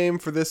is your game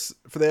for the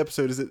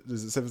episode? Is it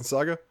Seventh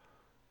Saga?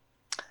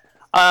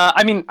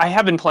 I mean, I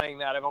have been playing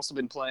that. I've also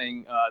been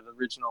playing the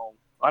original.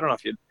 I don't know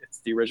if it's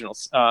the original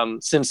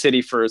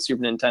SimCity for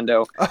Super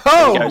Nintendo.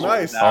 Oh,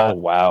 nice. Oh,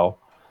 wow.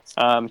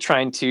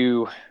 Trying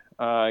to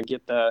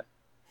get the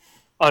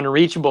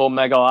unreachable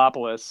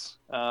Megalopolis.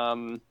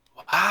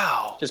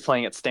 Wow. Just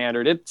playing it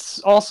standard. It's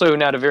also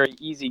not a very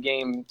easy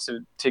game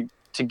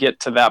to get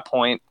to that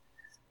point.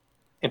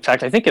 In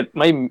fact, I think it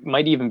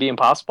might even be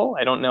impossible.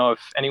 I don't know if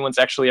anyone's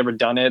actually ever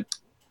done it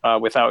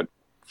without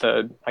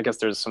I guess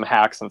there's some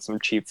hacks and some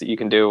cheats that you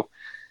can do.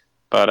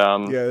 But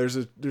yeah, there's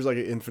like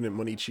an infinite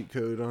money cheat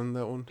code on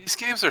that one. These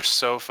games are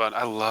so fun.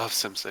 I love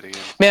SimCity.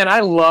 Man, I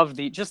love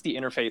the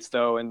interface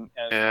though, and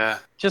Yeah.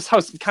 just how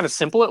kind of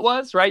simple it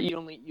was. Right,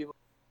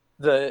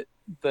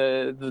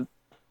 the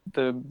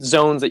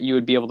zones that you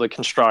would be able to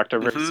construct are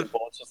very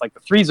simple. It's just like the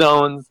 3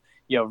 zones.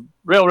 You have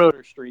railroad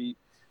or street.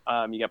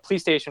 You got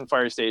police station,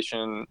 fire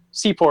station,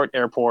 seaport,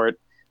 airport,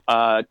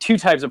 2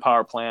 types of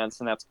power plants,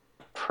 and that's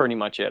pretty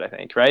much it, I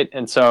think, right?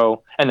 And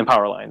then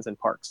power lines and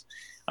parks.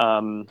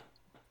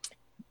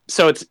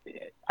 So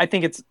I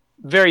think it's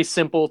very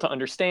simple to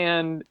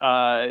understand,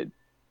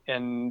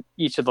 and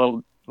each of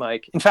the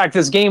in fact,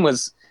 this game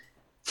was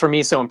for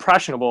me so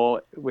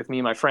impressionable with me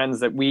and my friends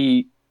that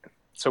we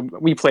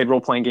played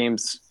role-playing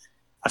games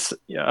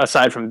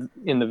aside from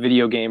in the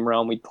video game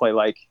realm. We'd play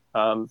like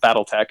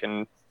BattleTech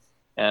and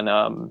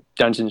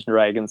Dungeons and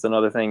Dragons and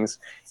other things,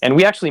 and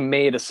we actually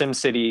made a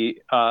SimCity,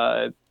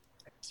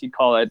 you'd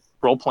call it,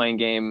 role-playing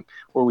game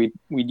where we'd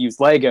use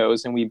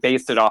Legos, and we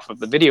based it off of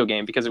the video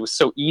game because it was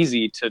so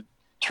easy to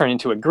turn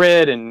into a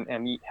grid and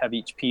have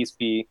each piece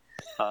be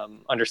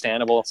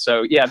understandable.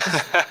 So yeah,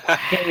 this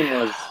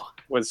game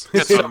was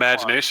It's so an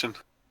imagination.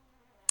 fun.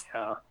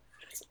 Yeah.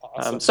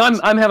 Awesome. So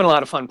I'm having a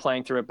lot of fun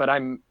playing through it, but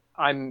I'm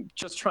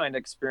just trying to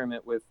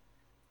experiment with.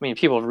 I mean,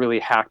 people have really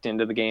hacked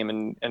into the game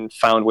and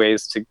found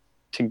ways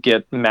to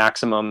get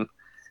maximum,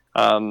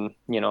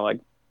 like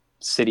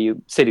city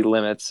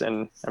limits,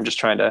 and I'm just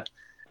trying to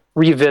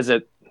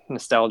revisit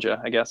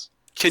nostalgia, I guess.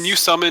 Can you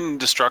summon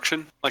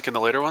destruction like in the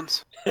later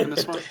ones in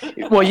this one?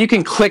 Well, you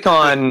can click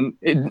on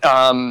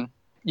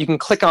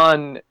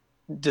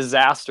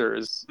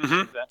disasters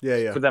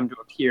Yeah. for them to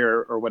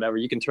appear or whatever.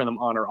 You can turn them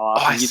on or off.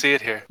 Oh, I see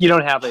it here. You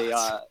don't have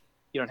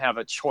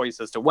a choice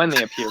as to when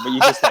they appear, but you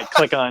just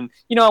click on,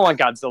 I want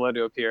Godzilla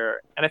to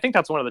appear, and I think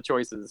that's one of the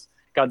choices.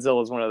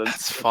 Godzilla is one of the.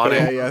 That's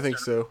funny. Yeah, I think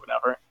so.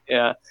 Whatever.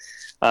 Yeah.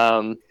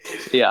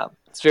 Yeah,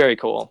 it's very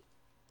cool.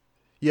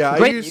 Yeah,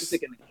 Great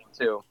music in the game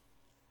too.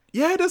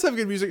 Yeah, it does have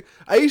good music.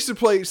 I used to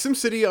play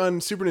SimCity on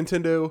Super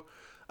Nintendo.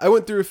 I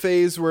went through a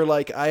phase where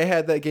I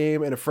had that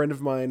game and a friend of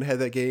mine had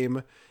that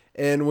game,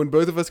 and when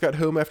both of us got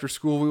home after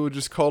school, we would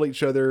just call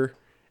each other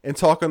and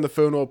talk on the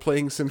phone while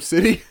playing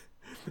SimCity.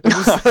 And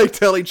just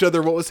tell each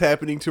other what was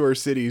happening to our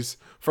cities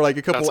for a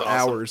couple That's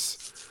awesome.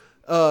 hours.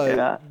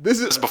 This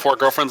is before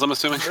girlfriends, I'm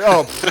assuming.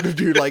 Oh,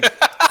 dude,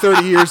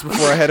 30 years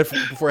before I had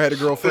a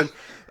girlfriend.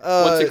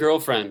 What's a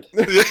girlfriend?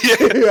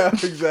 Yeah,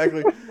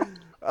 exactly.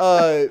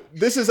 I'm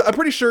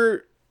pretty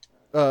sure,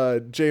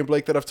 Jay and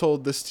Blake, that I've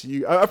told this to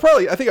you. I'm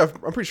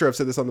pretty sure I've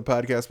said this on the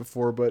podcast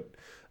before, but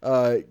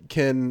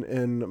Ken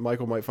and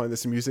Michael might find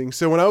this amusing.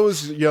 So when I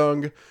was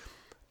young,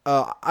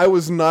 I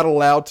was not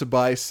allowed to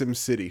buy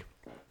SimCity,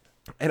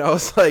 and I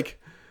was like,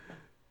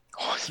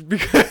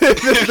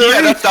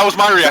 that was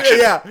my reaction.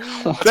 Yeah,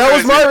 that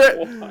was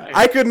my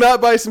I could not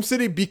buy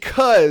SimCity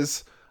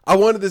because I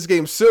wanted this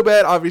game so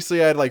bad.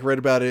 Obviously, I had read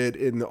about it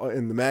in the all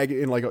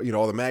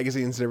the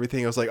magazines and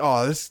everything. I was like,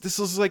 oh, this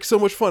is so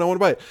much fun. I want to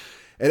buy it.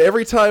 And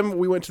every time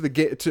we went to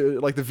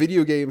the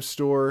video game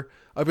store,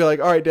 I'd be like,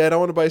 all right, Dad, I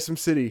want to buy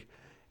SimCity.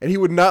 And he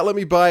would not let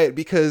me buy it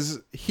because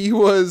he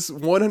was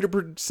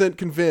 100%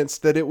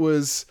 convinced that it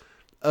was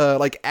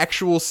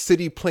actual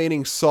city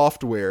planning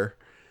software.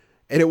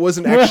 And it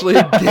wasn't actually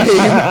a game.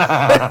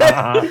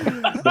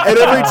 And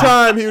every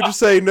time he would just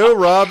say, no,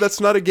 Rob, that's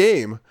not a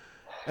game.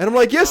 And I'm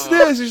like, yes, it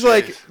is. He's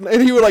like,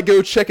 and he would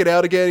go check it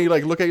out again. He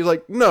look at it, he's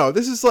like, no,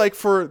 this is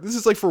for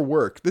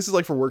work. This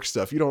is for work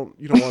stuff. You don't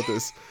want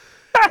this.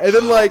 And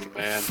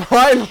then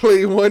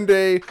finally one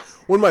day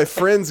when my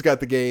friends got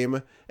the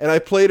game and I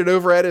played it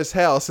over at his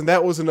house, and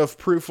that was enough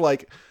proof. I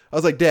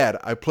was like, Dad,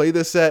 I played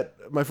this at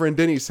my friend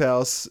Denny's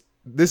house.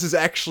 This is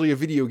actually a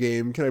video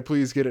game. Can I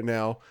please get it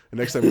now? And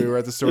next time we were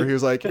at the store,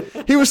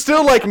 he was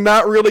still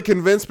not really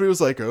convinced, but he was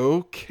like,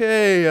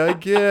 okay, I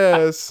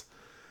guess.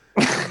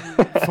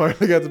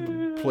 Finally got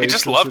to play. He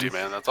just loved you,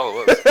 man. That's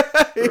all it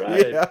was.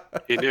 Right. Yeah.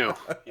 He knew.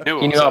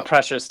 He knew how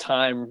precious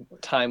time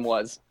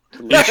was.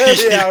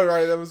 Yeah,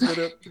 right. That was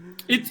good.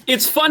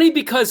 It's funny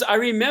because I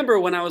remember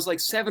when I was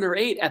 7 or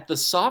 8 at the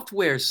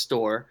software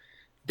store,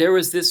 there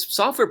was this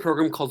software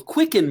program called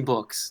Quicken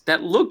Books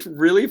that looked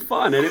really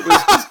fun, and it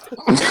was just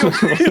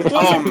it was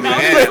Oh,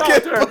 man.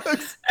 software.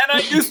 And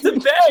I used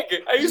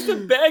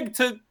to beg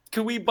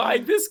can we buy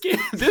this game?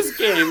 And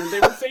they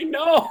would say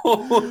no.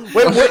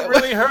 It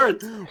really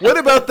hurt. What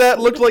about that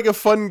looked like a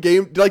fun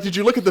game? Did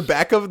you look at the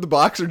back of the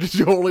box, or did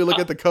you only look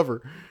at the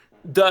cover?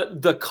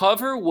 The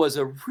cover was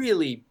a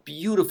really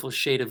beautiful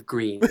shade of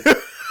green.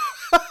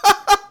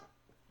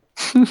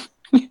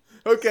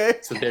 Okay.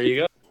 So there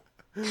you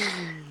go.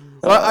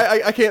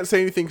 Well, I can't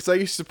say anything because I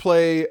used to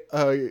play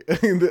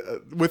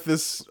with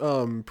this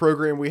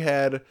program we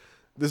had,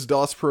 this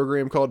DOS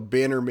program called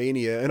Banner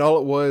Mania, and all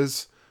it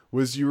was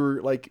you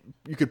were like,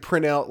 you could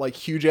print out like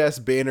huge ass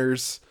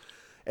banners,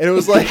 and it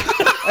was like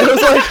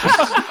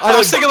I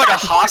was thinking like a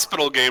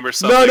hospital game or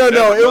something.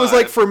 No. It was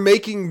like for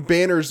making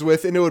banners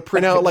with, and it would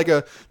print out like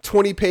a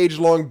 20-page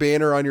long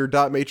banner on your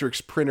dot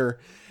matrix printer.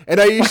 And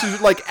I used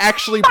to like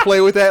actually play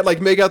with that, like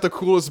make out the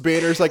coolest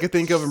banners I could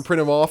think of and print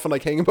them off and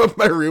like hang them up in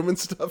my room and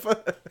stuff.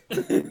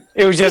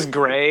 It was just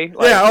gray.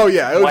 Like, yeah, oh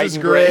yeah, it was white just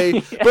and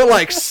gray, but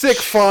like sick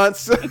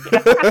fonts.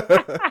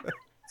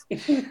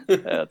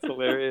 That's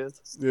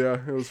hilarious. Yeah,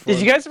 it was fun.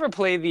 Did you guys ever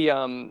play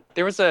the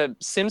there was a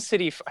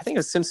SimCity, I think it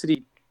was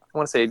SimCity, I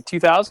want to say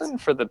 2000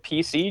 for the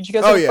PC. Did you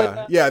guys ever play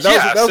that? Yeah,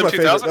 that was Sim my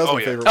favorite. 2000? That was Oh, my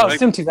yeah. favorite. Oh, one.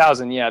 Sim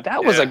 2000, yeah.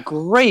 That was a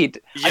great...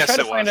 Yes, I tried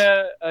to it find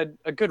was.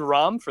 a good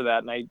ROM for that,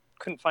 and I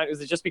couldn't find it. Was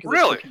it just because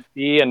Really? it's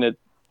PC and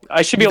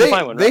I should be able to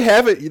find one, right? They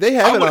have it. They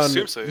have I it would on.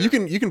 assume so, yeah.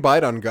 You can buy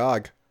it on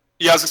GOG.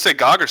 Yeah, I was gonna say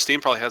GOG or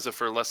Steam probably has it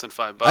for less than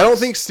 $5. I don't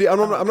think Steam.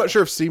 I'm not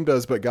sure if Steam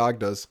does, but GOG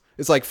does.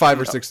 It's like $5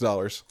 or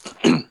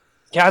 $6.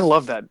 Yeah, I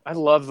love that. I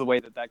love the way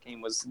that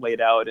game was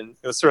laid out, and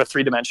it was sort of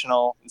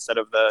three-dimensional instead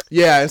of the...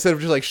 Yeah, instead of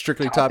just like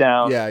strictly top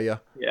down. Yeah. Yeah.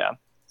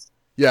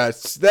 Yeah,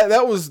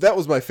 that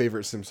was my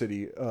favorite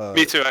SimCity.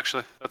 Me too,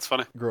 actually. That's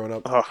funny. Growing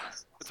up. Oh,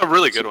 It's a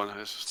really good one.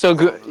 It's just- so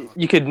good.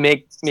 You could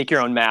make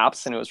your own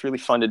maps, and it was really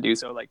fun to do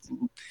so, like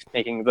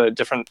making the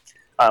different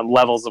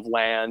levels of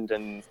land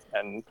and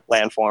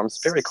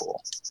landforms. Very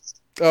cool.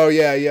 Oh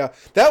yeah.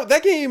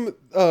 That game.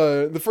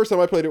 The first time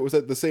I played it was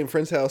at the same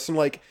friend's house, and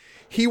like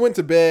he went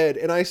to bed,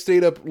 and I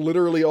stayed up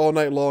literally all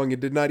night long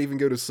and did not even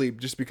go to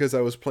sleep just because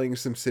I was playing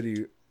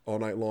SimCity all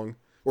night long,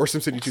 or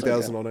SimCity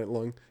 2000 all night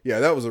long. Yeah,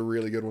 that was a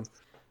really good one.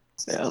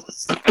 Yeah.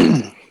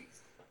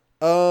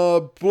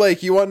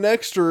 Blake, you want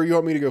next, or you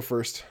want me to go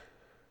first?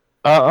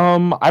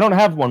 I don't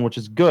have one, which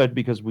is good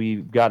because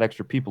we've got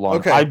extra people on.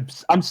 Okay.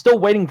 I'm still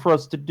waiting for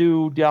us to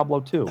do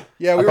Diablo 2.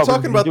 Yeah, I we were thought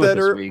talking about gonna do it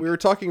that. this week. We were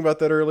talking about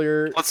that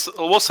earlier.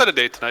 We'll set a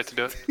date tonight to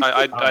do it.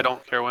 I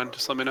don't care when.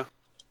 Just let me know.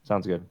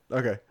 Sounds good.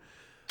 Okay.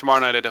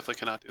 Tomorrow night I definitely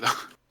cannot do that.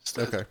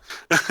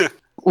 Okay.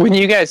 When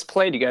you guys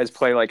play, do you guys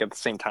play like at the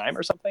same time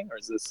or something, or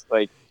is this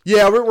like?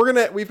 Yeah,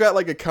 we've got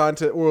like a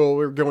contest. Well,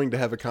 we're going to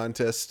have a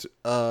contest.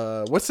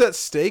 What's that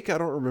stake? I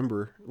don't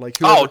remember. Like,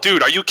 Oh,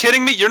 dude, are you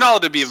kidding me? You're not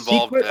allowed to be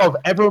involved. Secret of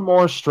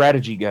Evermore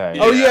strategy guide.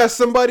 Oh yeah,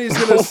 somebody's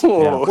gonna.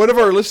 Oh. One of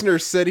our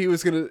listeners said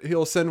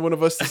he'll send one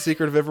of us the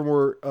Secret of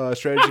Evermore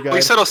strategy guide. Well,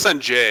 he said he'll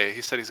send Jay.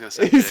 He said he's gonna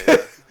send He Jay.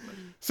 said-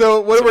 So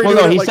what are we Well,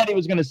 doing? no, he like, said he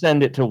was going to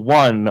send it to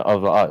one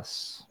of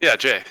us. Yeah,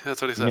 Jay.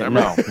 That's what he said. Yeah,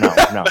 Everybody-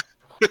 no.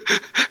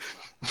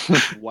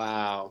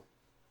 Wow.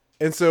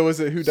 and so is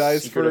it who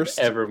dies Secret of first?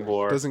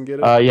 Evermore. Doesn't get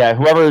it. Yeah,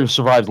 whoever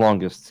survives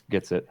longest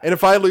gets it. And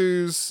if I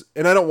lose,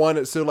 and I don't want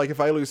it, so like if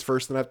I lose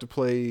first, then I have to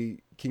play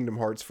Kingdom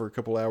Hearts for a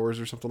couple hours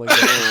or something like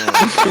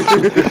that.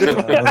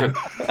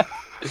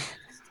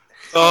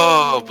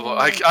 Oh, boy.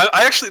 I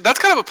actually, that's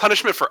kind of a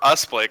punishment for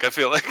us, Blake. I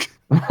feel like.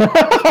 And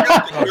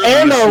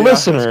our Yeah,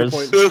 listeners.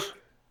 that's a good point.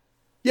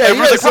 Yeah, you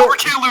Everyone's guys, like, Robert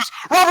can't lose.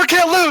 Robert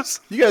can't lose.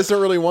 you guys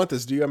don't really want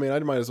this, do you? I mean, I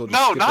might as well just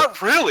No, skip it.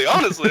 not really.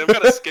 Honestly, I'm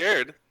kind of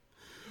scared.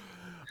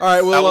 All right,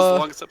 That was the well,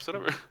 longest episode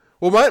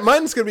ever.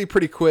 mine's gonna be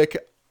pretty quick.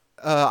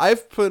 I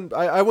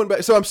went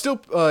back, so I'm still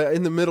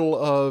in the middle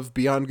of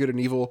Beyond Good and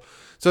Evil,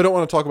 so I don't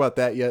want to talk about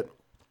that yet.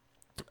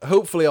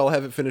 Hopefully, I'll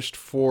have it finished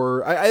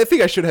I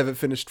think I should have it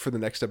finished for the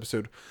next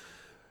episode.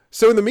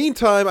 So in the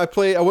meantime, I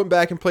went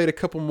back and played a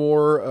couple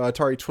more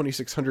Atari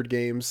 2600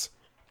 games.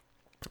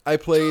 I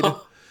played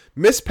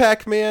Miss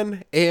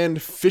Pac-Man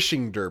and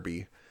Fishing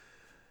Derby.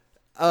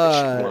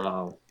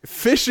 Wow.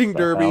 Fishing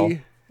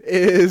Derby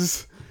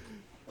is...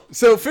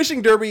 So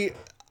Fishing Derby,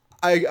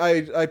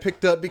 I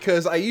picked up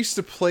because I used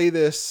to play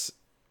this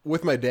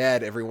with my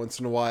dad every once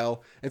in a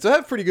while. And so I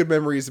have pretty good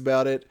memories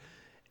about it.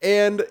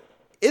 And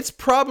it's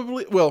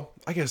probably... Well,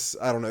 I guess,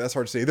 I don't know, that's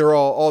hard to say. They're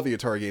all the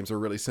Atari games are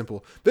really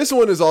simple. This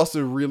one is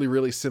also really,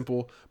 really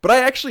simple. But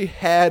I actually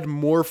had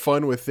more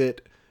fun with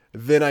it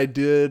than I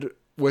did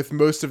with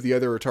most of the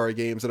other Atari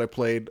games that I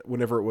played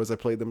whenever it was I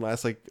played them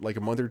last, like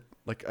a month or,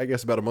 like, I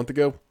guess about a month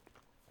ago.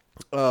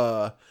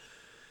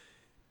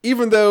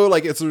 Even though,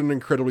 like, it's an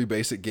incredibly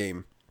basic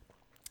game.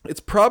 It's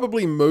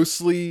probably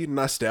mostly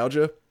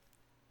nostalgia.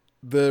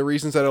 The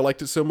reasons that I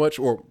liked it so much,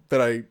 or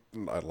that I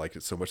liked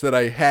it so much, that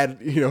I had,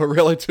 a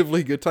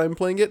relatively good time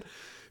playing it.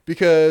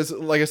 Because,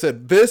 like I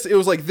said, it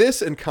was like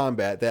this and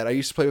Combat that I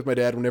used to play with my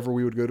dad whenever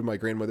we would go to my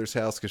grandmother's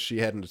house because she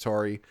had an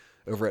Atari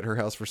over at her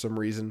house for some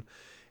reason.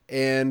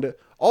 And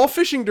all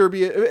Fishing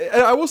Derby,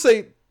 and I will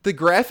say, the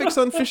graphics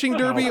on Fishing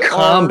Derby are...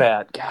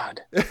 Combat,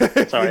 God.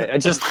 Sorry,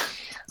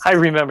 I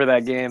remember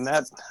that game.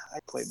 I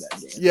played that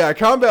game. Yeah,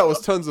 Combat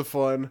was tons of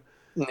fun.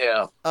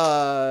 Yeah.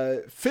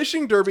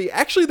 Fishing Derby,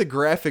 actually the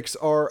graphics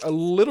are a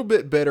little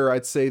bit better,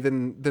 I'd say,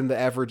 than the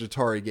average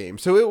Atari game.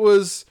 So it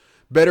was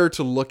better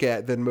to look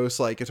at than most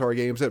like Atari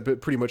games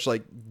that pretty much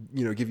like,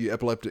 give you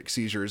epileptic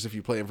seizures if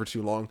you play them for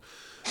too long.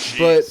 Jeez.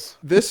 But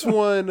this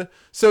one,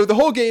 so the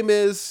whole game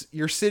is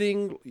you're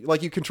sitting,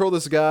 like you control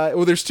this guy.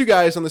 Well, there's two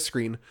guys on the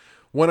screen,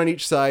 one on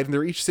each side, and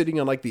they're each sitting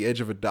on like the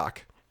edge of a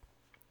dock.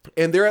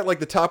 And they're at like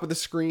the top of the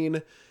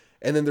screen,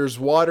 and then there's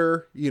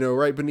water,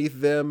 right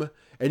beneath them.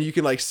 And you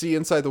can like see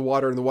inside the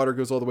water, and the water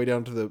goes all the way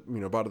down to the,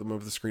 bottom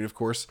of the screen, of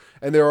course.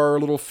 And there are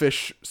little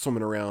fish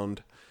swimming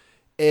around.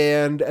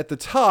 And at the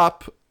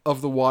top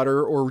of the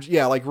water,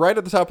 like right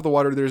at the top of the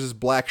water, there's this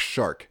black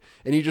shark.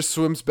 And he just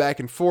swims back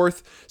and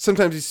forth.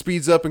 Sometimes he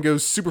speeds up and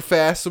goes super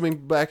fast,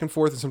 swimming back and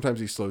forth, and sometimes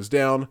he slows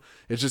down.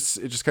 It's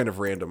just kind of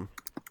random.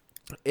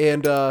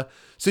 And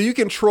so you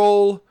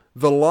control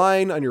the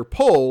line on your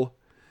pole,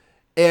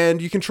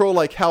 and you control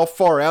like how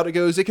far out it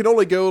goes. It can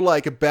only go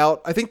like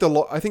about, I think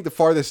the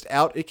farthest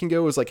out it can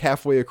go is like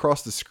halfway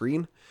across the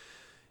screen,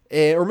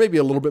 or maybe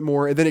a little bit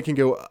more. And then it can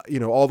go,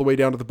 all the way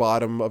down to the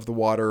bottom of the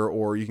water,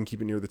 or you can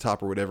keep it near the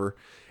top or whatever.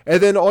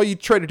 And then all you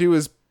try to do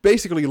is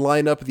basically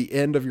line up the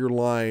end of your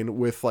line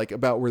with like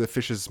about where the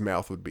fish's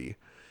mouth would be.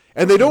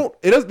 And they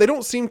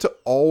don't seem to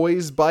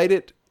always bite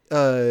it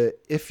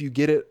if you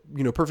get it,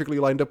 perfectly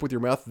lined up with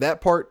your mouth.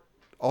 That part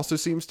also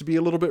seems to be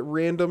a little bit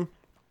random.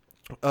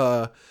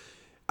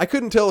 I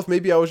couldn't tell if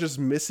maybe I was just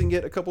missing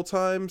it a couple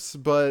times,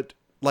 but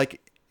like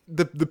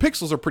the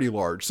pixels are pretty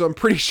large, so I'm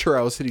pretty sure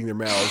I was hitting their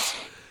mouths.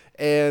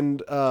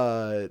 And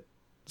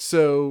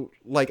so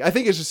like I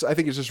think it's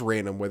just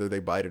random whether they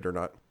bite it or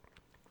not.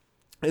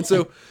 And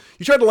so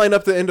you try to line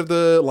up the end of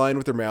the line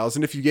with their mouths,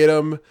 and if you get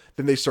them,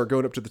 then they start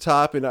going up to the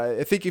top. And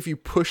I think if you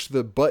push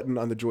the button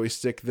on the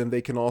joystick, then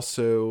they can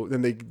also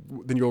then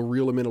you'll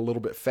reel them in a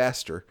little bit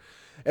faster.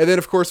 And then,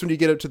 of course, when you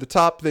get up to the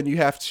top, then you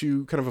have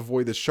to kind of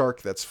avoid the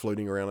shark that's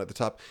floating around at the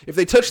top. If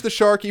they touch the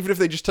shark, even if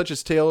they just touch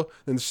his tail,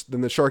 then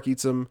the shark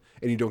eats them,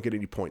 and you don't get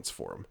any points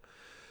for them.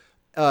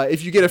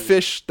 If you get a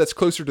fish that's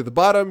closer to the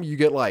bottom, you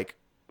get like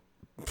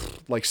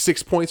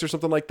 6 points or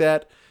something like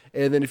that.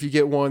 And then if you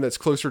get one that's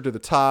closer to the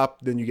top,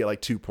 then you get like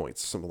 2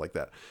 points, something like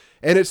that.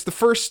 And it's the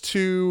first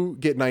to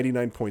get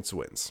 99 points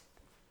wins.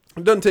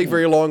 It doesn't take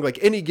very long. Like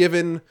any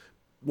given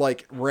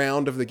like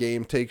round of the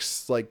game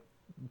takes like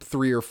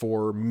 3 or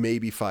 4,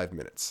 maybe 5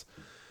 minutes.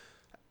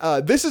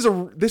 This was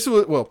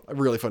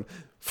really fun.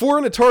 For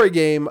an Atari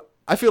game,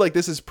 I feel like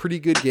this is a pretty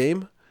good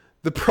game.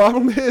 The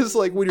problem is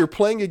like when you're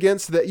playing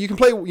against you can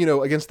play,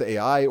 against the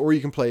AI, or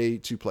you can play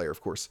 2-player, of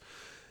course.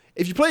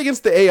 If you play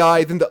against the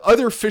AI, then the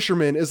other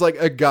fisherman is like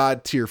a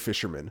god tier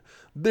fisherman.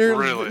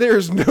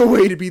 There's no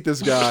way to beat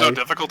this guy. There's no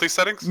difficulty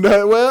settings?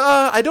 No,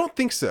 well, I don't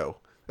think so.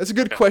 That's a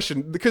good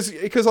question because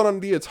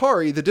on the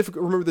Atari,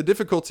 the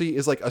difficulty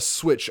is like a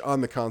switch on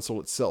the console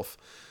itself.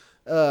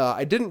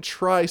 I didn't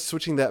try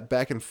switching that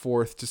back and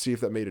forth to see if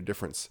that made a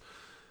difference.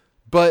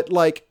 But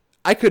like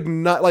I could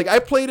not, like I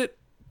played it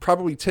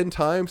probably 10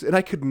 times and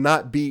I could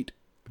not beat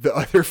the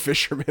other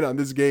fisherman on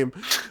this game.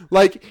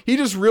 Like he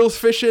just reels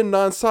fish in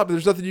nonstop.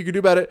 There's nothing you can do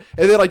about it.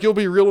 And then like you'll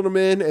be reeling them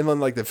in, and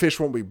then like the fish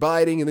won't be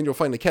biting, and then you'll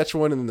finally catch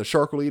one, and then the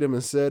shark will eat him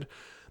instead.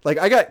 Like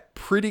I got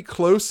pretty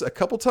close a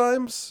couple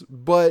times,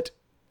 but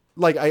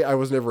like I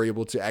was never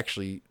able to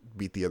actually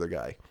beat the other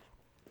guy.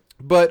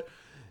 But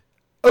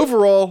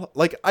overall,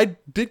 like I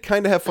did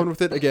kind of have fun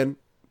with it. Again,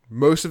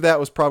 most of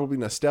that was probably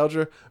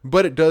nostalgia,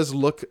 but it does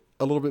look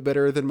a little bit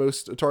better than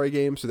most Atari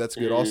games, so that's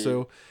good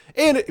also.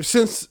 And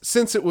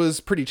since it was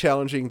pretty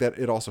challenging, that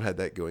it also had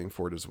that going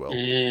for it as well.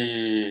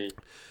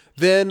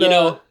 Then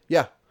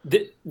yeah.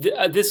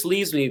 This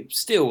leaves me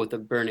still with a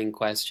burning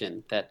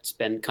question that's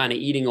been kind of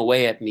eating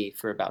away at me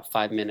for about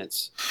 5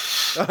 minutes.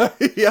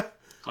 Yeah.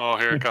 Oh,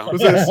 here it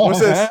comes. What's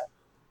this?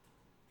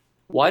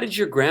 Why did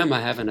your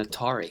grandma have an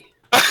Atari?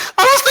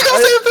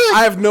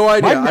 I have no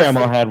idea. My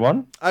grandma had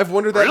one. I've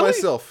wondered that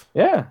myself.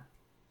 Yeah.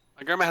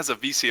 My grandma has a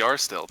VCR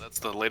still. That's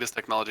the latest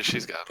technology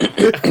she's got.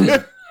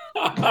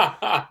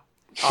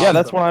 Yeah,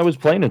 that's when I was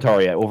playing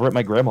Atari over at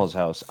my grandma's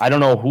house. I don't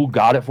know who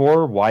got it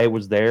for, why it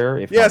was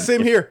there.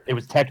 Same here. It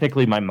was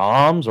technically my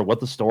mom's or what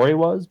the story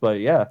was,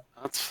 but yeah.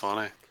 That's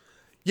funny.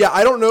 Yeah,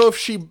 I don't know if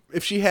she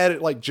had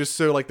it like just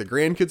so like the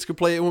grandkids could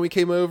play it when we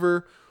came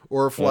over,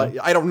 or if like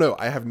I don't know.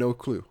 I have no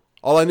clue.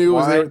 All I knew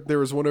was there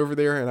was one over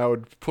there, and I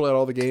would pull out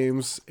all the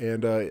games,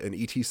 and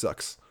ET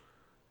sucks.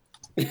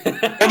 So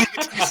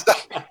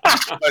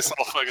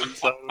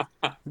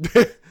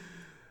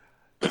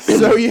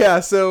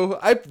yeah,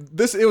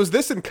 it was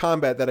this in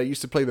Combat that I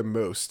used to play the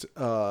most,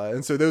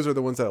 and so those are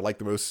the ones that I like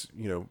the most,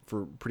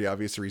 for pretty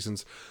obvious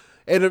reasons.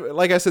 And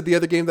like I said, the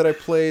other game that I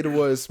played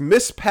was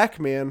Miss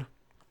Pac-Man.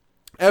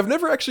 I've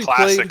never actually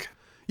played.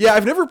 Yeah,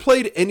 I've never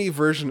played any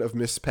version of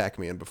Miss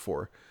Pac-Man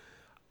before.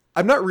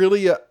 I'm not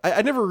really.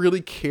 I never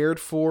really cared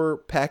for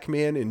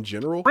Pac-Man in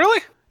general.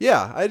 Really?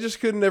 Yeah, I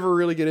just could never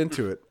really get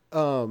into it.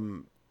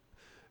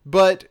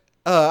 But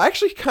I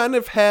actually kind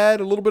of had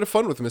a little bit of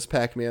fun with Miss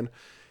Pac-Man.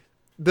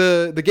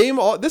 The game,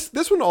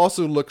 this one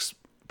also looks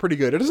pretty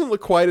good. It doesn't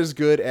look quite as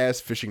good as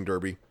Fishing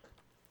Derby.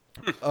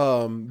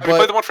 Have you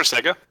played the one for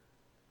Sega?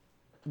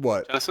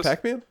 What? Genesis?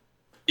 Pac-Man?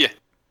 Yeah.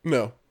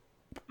 No.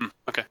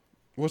 Okay.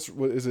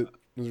 What is it?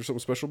 Is there something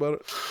special about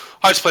it?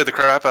 I just played the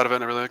crap out of it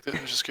and I really liked it.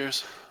 I was just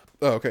curious.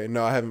 Oh, okay.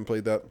 No, I haven't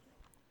played that.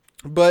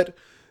 But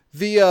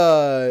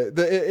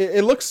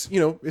it looks,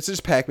 it's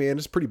just Pac-Man.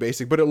 It's pretty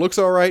basic, but it looks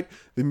all right.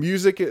 The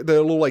music, the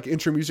little like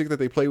intro music that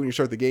they play when you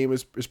start the game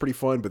is pretty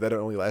fun, but that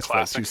only lasts for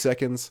like 2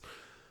 seconds.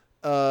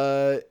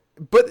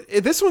 But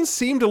this one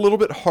seemed a little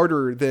bit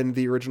harder than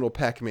the original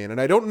Pac-Man,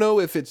 and I don't know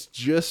if it's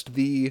just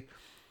the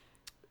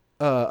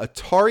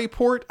Atari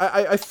port.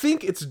 I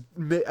think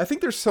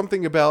there's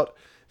something about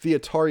the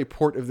Atari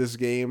port of this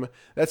game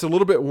that's a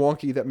little bit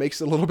wonky that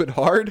makes it a little bit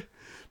hard,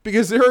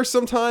 because there are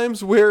some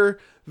times where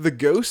the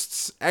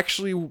ghosts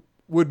actually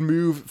would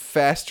move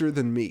faster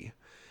than me,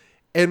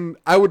 and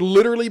I would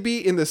literally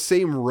be in the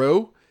same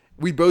row.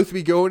 We'd both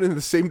be going in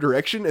the same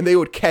direction, and they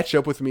would catch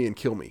up with me and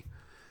kill me.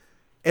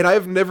 And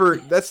I've never,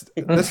 that's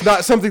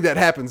not something that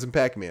happens in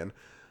Pac-Man.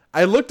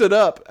 I looked it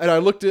up, and I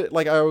looked at,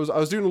 like, I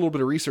was doing a little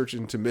bit of research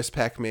into Miss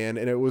Pac-Man,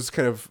 and it was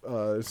kind of,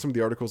 some of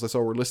the articles I saw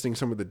were listing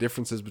some of the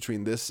differences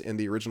between this and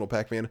the original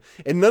Pac-Man,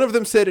 and none of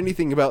them said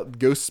anything about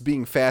ghosts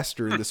being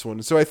faster in this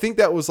one. So I think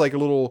that was like a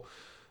little,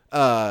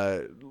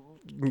 kind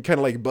of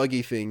like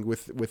buggy thing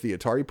with the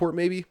Atari port,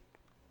 maybe.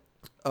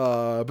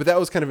 But that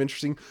was kind of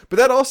interesting. But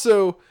that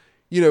also,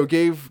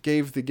 gave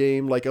the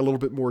game like a little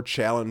bit more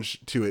challenge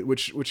to it,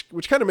 which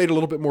kind of made it a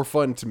little bit more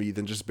fun to me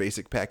than just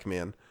basic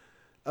Pac-Man.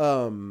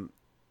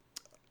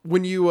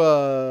 When you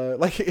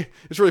like,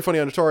 it's really funny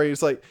on Atari.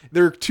 It's like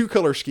there are 2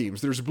 color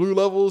schemes. There's blue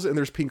levels and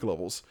there's pink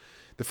levels.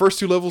 The first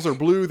 2 levels are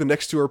blue. The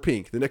next 2 are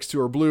pink. The next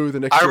 2 are blue. The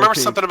next 2 are pink. I remember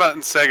something about it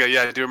in Sega.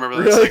 Yeah, I do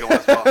remember that in Sega one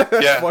as well.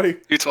 Yeah, funny.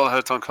 It had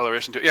its own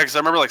coloration too. Yeah, because I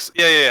remember like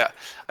yeah.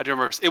 I do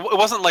remember. It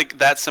wasn't like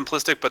that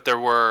simplistic, but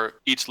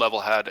each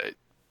level had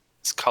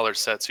its color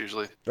sets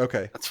usually.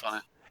 Okay, that's funny.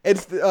 And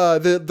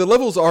the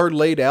levels are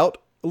laid out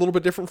a little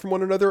bit different from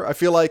one another. I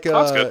feel like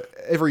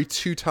every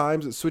 2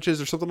 times it switches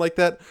or something like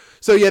that.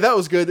 So yeah, that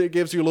was good. It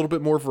gives you a little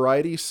bit more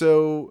variety.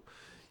 So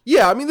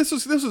yeah, I mean this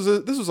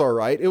was all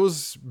right. It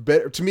was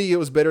better to me. It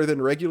was better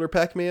than regular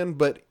Pac-Man,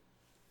 but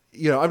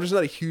I'm just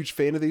not a huge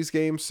fan of these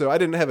games, so I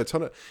didn't have a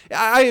ton of.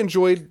 I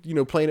enjoyed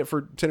playing it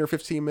for 10 or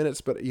 15 minutes,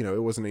 but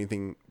it wasn't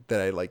anything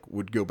that I like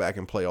would go back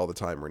and play all the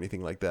time or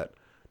anything like that.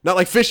 Not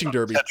like Fishing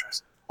Derby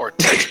or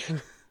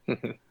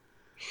Tetris.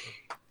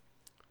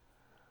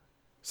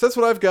 So that's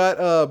what I've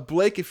got.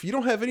 Blake, if you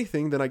don't have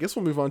anything, then I guess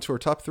we'll move on to our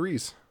top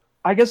 3s.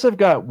 I guess I've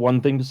got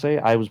one thing to say.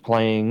 I've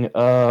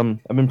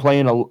been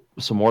playing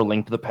some more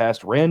Link to the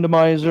Past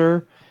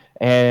randomizer,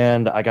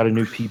 and I got a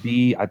new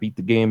PB. I beat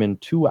the game in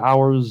 2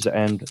 hours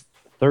and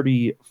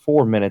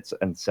 34 minutes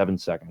and 7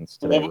 seconds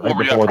today, right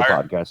before the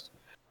podcast.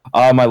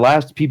 My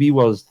last PB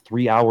was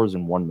 3 hours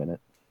and 1 minute.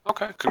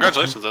 Okay,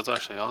 congratulations. That's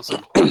actually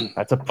awesome.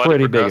 That's a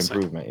pretty big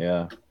improvement,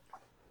 yeah.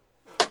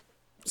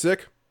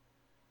 Sick.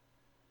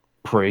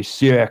 Pretty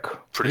sick.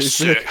 Pretty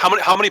sick. How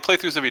many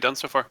playthroughs have you done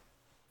so far?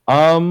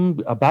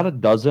 About a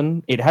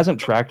dozen. It hasn't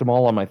tracked them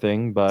all on my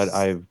thing, but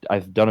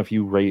I've done a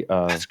few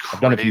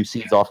I've done a few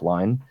seeds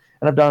offline,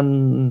 and I've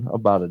done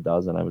about a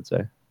dozen, I would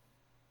say.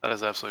 That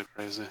is absolutely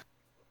crazy.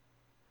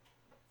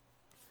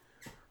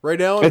 Right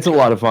now, it's a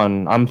lot of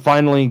fun. I'm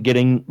finally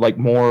getting like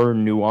more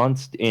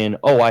nuanced in,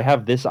 I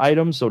have this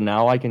item, so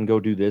now I can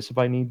go do this if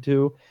I need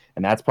to,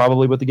 and that's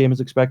probably what the game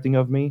is expecting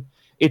of me.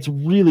 It's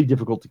really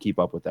difficult to keep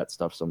up with that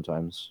stuff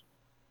sometimes.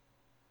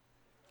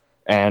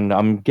 And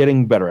I'm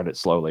getting better at it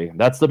slowly.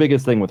 That's the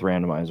biggest thing with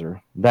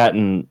randomizer. That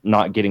and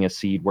not getting a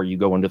seed where you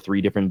go into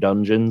 3 different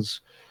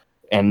dungeons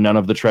and none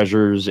of the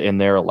treasures in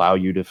there allow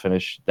you to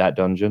finish that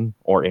dungeon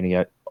or any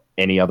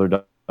other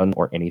dungeon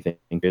or anything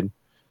good.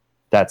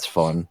 That's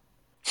fun.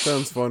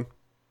 Sounds fun.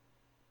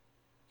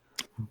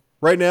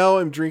 Right now,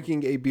 I'm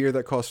drinking a beer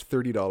that costs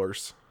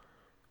 $30.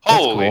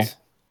 Holy!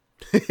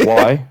 Cool.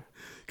 Why?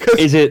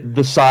 Is it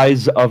the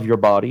size of your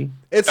body?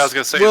 I was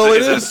gonna say,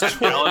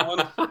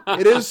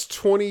 it is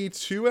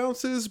 22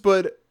 ounces,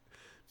 but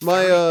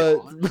my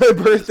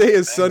birthday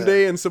is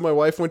Sunday, and so my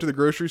wife went to the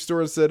grocery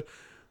store and said,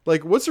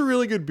 like, what's a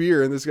really good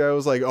beer? And this guy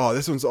was like, oh,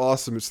 this one's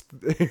awesome. It's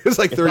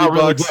like $30.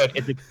 Really good.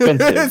 It's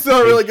expensive. It's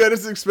not really good.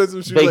 It's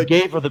expensive. She was like,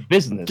 gave her the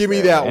business. Give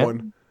me that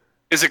one.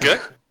 Is it good?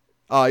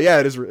 Yeah,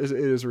 it is. It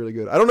is really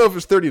good. I don't know if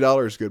it's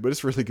 $30 good, but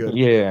it's really good.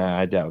 Yeah,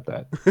 I doubt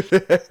that.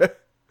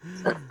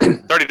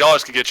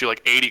 $30 could get you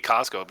like 80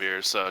 Costco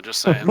beers. So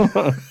just saying,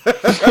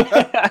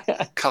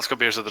 Costco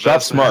beers are the Shop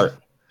best. Smart.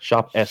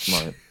 Shop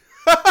S-Mart.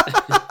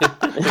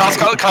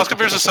 Costco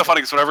beers are so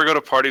funny because whenever I go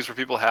to parties where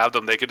people have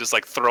them, they could just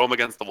like throw them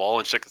against the wall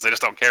and shit because they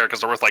just don't care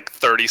because they're worth like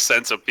 30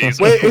 cents a piece.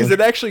 Wait, is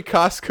it actually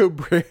Costco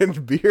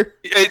brand beer?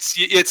 It's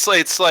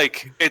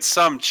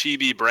some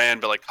chibi brand,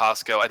 but like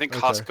Costco. I think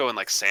Costco and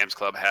like Sam's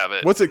Club have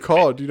it. What's it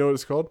called? Do you know what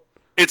it's called?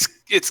 It's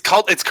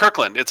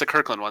Kirkland. It's a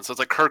Kirkland one, so it's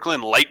like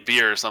Kirkland light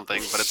beer or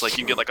something. But it's like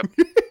you can get like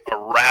a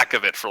rack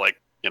of it for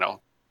like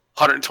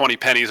 120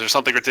 pennies or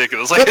something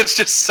ridiculous. Like it's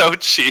just so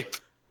cheap.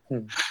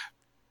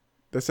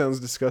 That sounds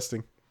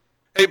disgusting.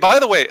 Hey, by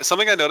the way,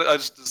 something I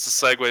noticed,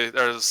 just a segue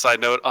or a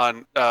side note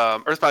on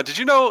Earthbound. Did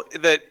you know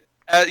that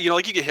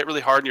like you get hit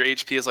really hard and your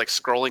HP is like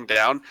scrolling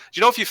down. Do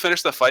you know if you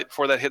finish the fight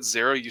before that hits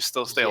 0, you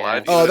still stay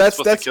alive? Oh, that's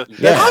How cool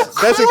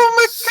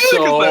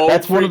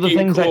That's one of the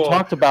things I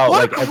talked about.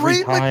 What like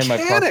every great time I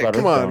talked about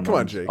mechanic!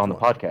 Earthbound Jay, on the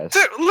podcast.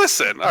 Dude,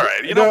 listen, all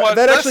right, you know what?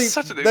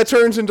 That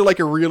turns into like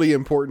a really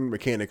important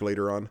mechanic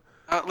later on.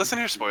 Listen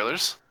here,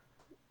 spoilers.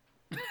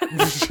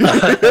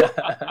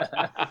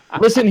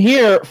 Listen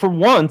here, for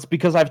once,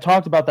 because I've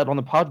talked about that on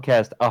the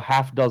podcast a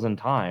half dozen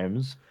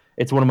times.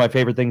 It's one of my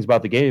favorite things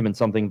about the game, and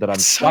something that I'm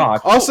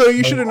shocked. Also,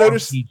 you should have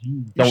noticed.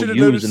 Don't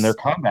use in their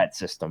combat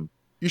system.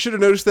 You should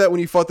have noticed that when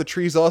you fought the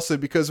trees, also,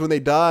 because when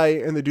they die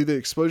and they do the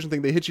explosion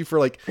thing, they hit you for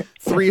like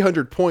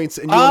 300 points,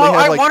 and you only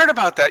have like. I wondered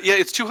about that. Yeah,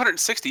 it's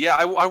 260. Yeah,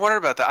 I wondered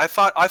about that. I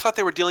thought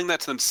they were dealing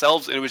that to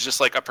themselves, and it was just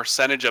like a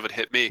percentage of it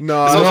hit me.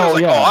 No,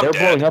 they're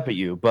blowing up at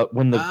you, but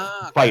when the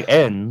fight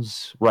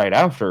ends right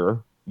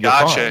after, you're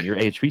fine. Your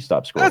HP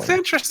stops scrolling. That's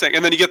interesting.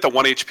 And then you get the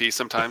 1 HP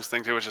sometimes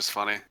thing too, which is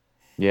funny.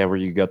 Yeah, where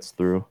you guts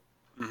through.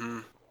 Mm-hmm.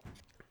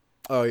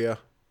 Oh yeah.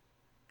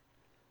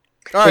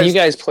 All right. When you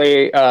guys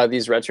play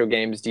these retro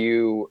games, do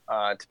you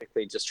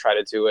typically just try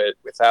to do it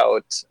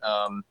without?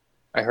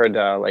 I heard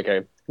like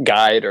a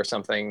guide or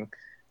something,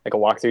 like a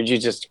walkthrough. Do you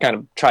just kind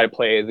of try to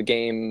play the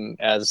game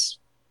as,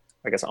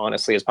 I guess,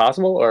 honestly as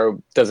possible, or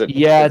does it?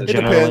 Yeah, it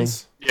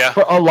depends. Yeah.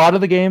 For a lot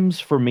of the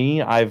games, for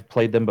me, I've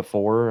played them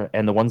before,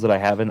 and the ones that I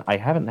haven't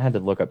had to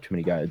look up too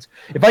many guides.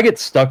 If I get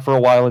stuck for a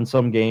while in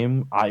some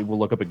game, I will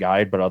look up a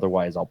guide, but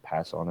otherwise, I'll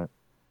pass on it.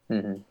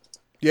 Mm-hmm.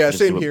 Yeah,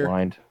 same here.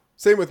 Blind.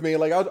 Same with me.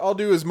 Like I'll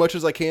do as much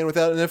as I can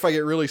without it, and if I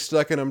get really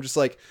stuck and I'm just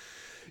like,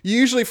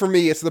 usually for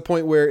me, it's the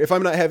point where if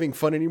I'm not having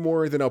fun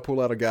anymore, then I'll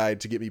pull out a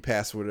guide to get me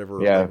past whatever.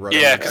 Yeah,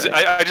 yeah, because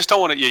I just don't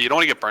want to. Yeah, you don't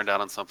want to get burned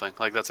out on something.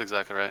 Like that's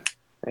exactly right.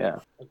 Yeah,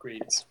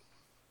 agreed.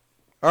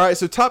 All right,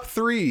 so top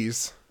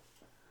threes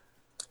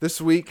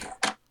this week.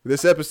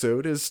 This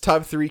episode is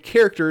top 3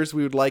 characters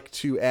we would like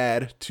to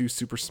add to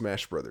Super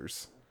Smash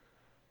Brothers.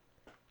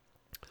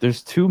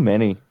 There's too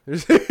many.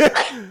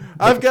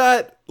 I've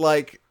got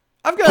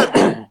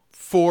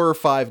 4 or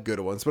 5 good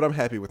ones, but I'm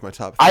happy with my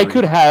top 3. I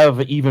could have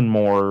even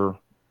more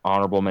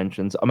honorable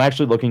mentions. I'm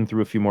actually looking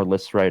through a few more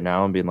lists right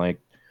now and being like,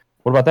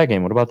 what about that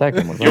game? What about that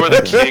game? You're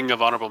the king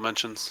of honorable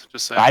mentions.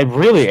 Just saying. I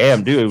really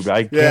am, dude.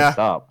 I can't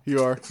stop.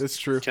 You are. That's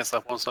true. Can't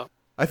stop, won't stop.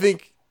 I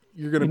think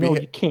you're going to be... No,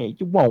 you can't.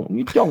 You won't.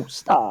 You don't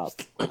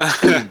stop.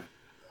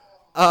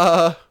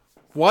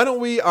 Why don't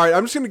we... All right,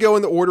 I'm just going to go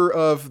in the order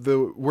of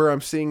where I'm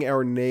seeing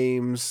our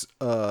names...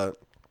 in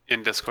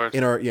Discord.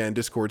 In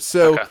Discord.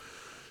 So... Okay.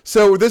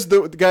 So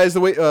guys,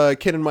 the way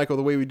Ken and Michael,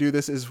 the way we do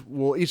this is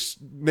we'll each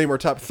name our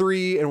top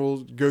 3, and we'll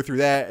go through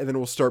that, and then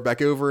we'll start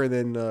back over, and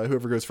then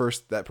whoever goes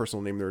first, that person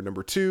will name their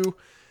number 2,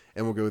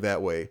 and we'll go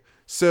that way.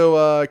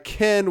 So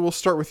Ken, we'll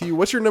start with you.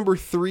 What's your number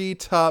 3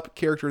 top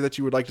character that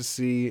you would like to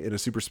see in a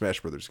Super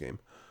Smash Brothers game?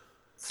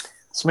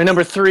 So my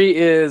number 3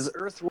 is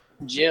Earthbound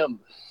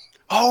Jim.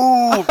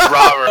 Oh,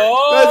 Robert,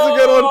 that's a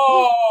good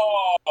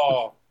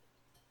one.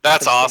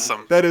 That's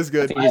awesome. That is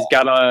good. He's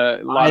got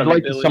a lot I'd of like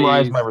abilities. to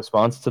summarize my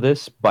response to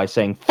this by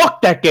saying,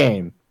 "Fuck that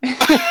game."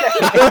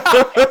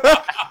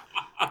 I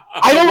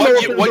don't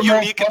know what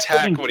unique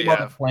attack would he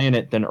have playing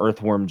it than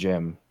Earthworm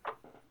Jim.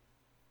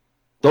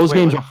 Those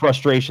games are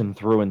frustration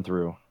through and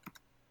through.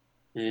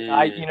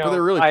 But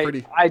they're really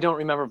pretty. I don't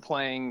remember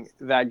playing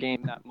that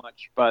game that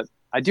much, but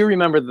I do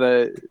remember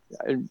the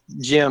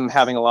Jim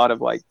having a lot of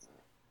like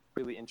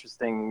really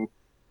interesting.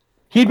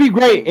 He'd be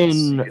great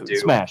in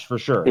Smash for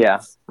sure.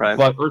 Yeah, right.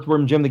 But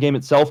Earthworm Jim, the game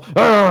itself.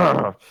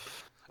 The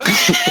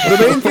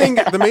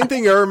main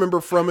thing I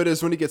remember from it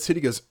is when he gets hit,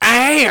 he goes,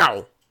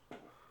 "Ow!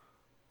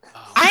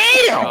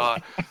 Ow!"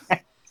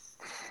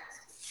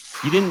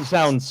 You didn't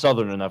sound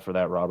Southern enough for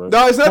that, Robert.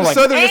 No, it's not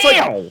Southern.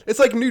 Ow! It's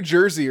like New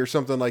Jersey or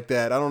something like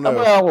that. I don't know.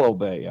 Well, a little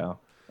bit, yeah.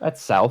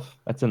 That's South.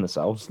 That's in the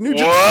South. New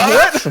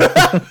Jersey.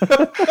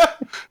 What?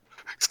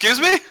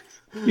 Excuse me?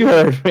 You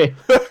heard me.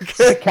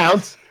 Okay. It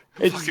counts.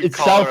 It's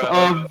south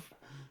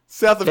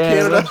of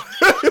Canada.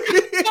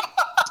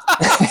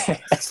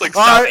 It's like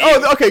all right.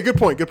 Oh, okay. Good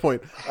point.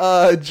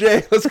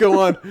 Jay, let's go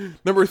on.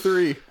 Number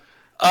 3.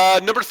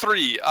 Number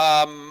 3.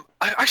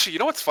 Actually, you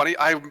know what's funny?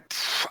 I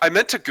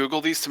meant to Google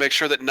these to make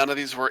sure that none of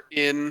these were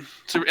in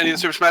any of the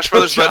Super Smash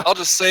Brothers, but I'll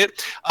just say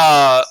it.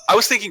 I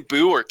was thinking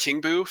Boo or King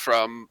Boo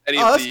from any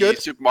of the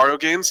Super Mario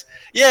games.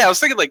 Yeah, I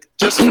was thinking like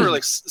just for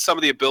like some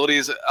of the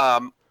abilities.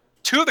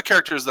 2 of the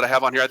characters that I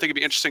have on here, I think it'd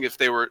be interesting if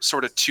they were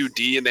sort of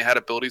 2D and they had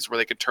abilities where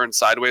they could turn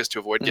sideways to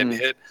avoid getting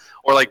hit.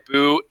 Or like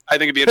Boo, I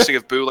think it'd be interesting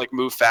if Boo like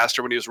moved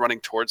faster when he was running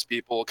towards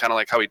people, kind of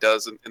like how he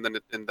does in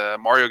the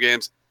Mario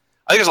games.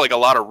 I think there's like a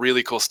lot of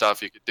really cool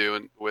stuff you could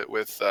do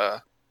with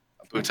a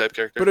Boo type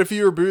character. But if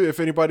you were Boo,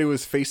 if anybody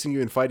was facing you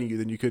and fighting you,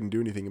 then you couldn't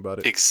do anything about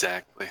it.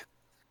 Exactly.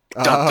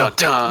 Dun dun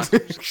dun.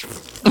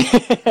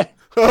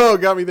 Oh,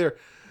 got me there.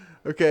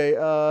 Okay,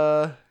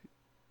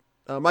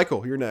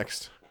 Michael, you're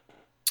next.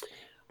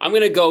 I'm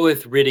going to go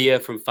with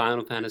Rydia from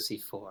Final Fantasy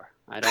IV.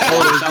 I don't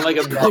want to sound like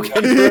a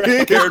broken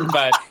record,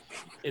 but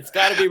it's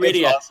got to be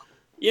Rydia. Awesome.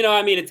 You know,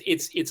 I mean,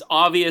 it's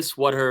obvious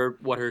what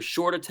her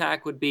short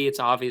attack would be. It's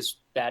obvious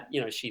that, you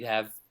know, she'd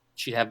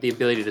She'd have the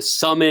ability to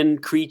summon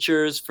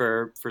creatures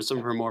for some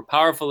of her more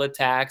powerful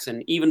attacks,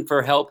 and even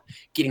for help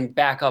getting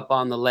back up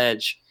on the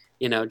ledge.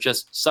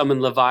 Just summon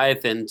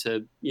Leviathan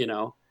to,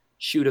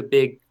 shoot a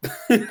big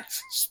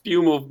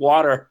spume of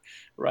water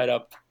right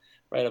up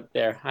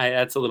there.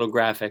 That's a little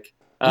graphic.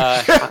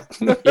 Yeah,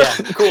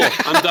 cool.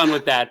 I'm done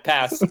with that.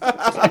 Pass.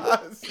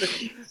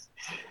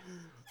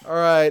 All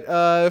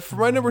right. For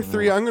my number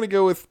 3, I'm going to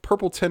go with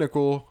Purple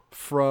Tentacle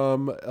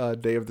from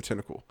Day of the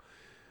Tentacle.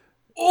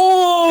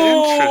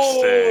 Oh,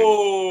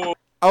 interesting.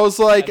 I was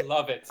like, I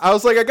love it.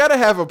 I gotta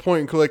have a point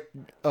and click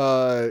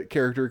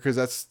character because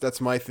that's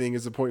my thing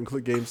is the point and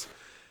click games.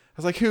 I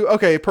was like, who?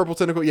 Okay, Purple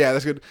Tentacle. Yeah,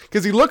 that's good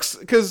because he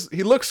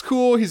looks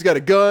cool. He's got a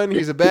gun.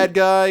 He's a bad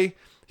guy.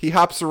 He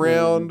hops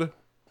around.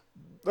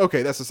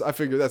 Okay, I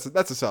figure that's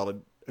a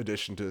solid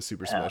addition to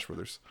Super Smash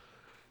Brothers.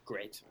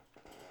 Great.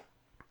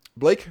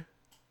 Blake.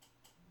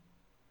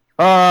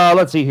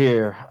 Let's see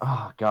here.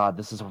 Oh God,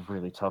 this is a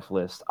really tough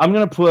list. I'm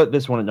gonna put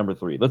this one at number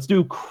 3. Let's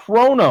do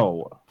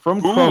Chrono from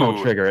Chrono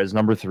Trigger as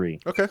number 3.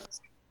 Okay.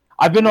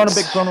 I've been on a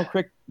big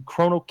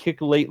Chrono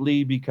kick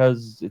lately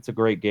because it's a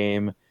great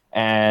game,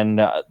 and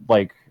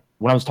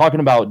when I was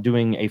talking about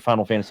doing a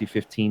Final Fantasy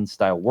 15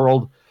 style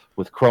world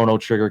with Chrono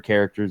Trigger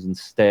characters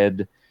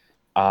instead,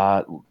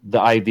 the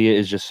idea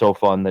is just so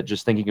fun that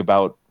just thinking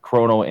about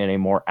Chrono in a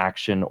more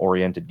action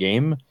oriented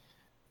game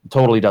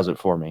totally does it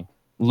for me.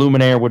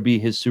 Luminaire would be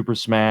his Super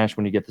Smash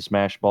when you get the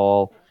Smash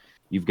Ball.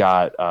 You've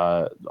got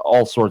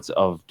all sorts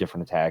of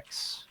different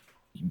attacks.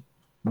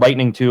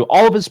 Lightning too.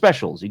 All of his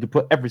specials. You could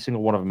put every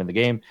single one of them in the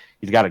game.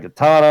 He's got a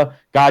katana.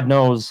 God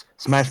knows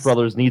Smash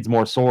Brothers needs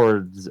more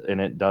swords in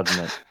it,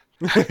 doesn't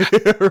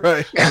it?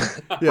 Right.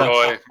 Yeah.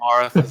 Roy,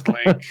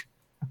 Marth, Link.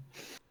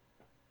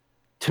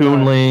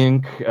 Toon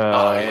Link.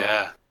 Oh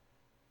yeah.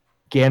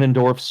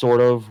 Ganondorf,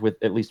 sort of,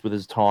 at least with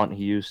his taunt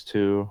he used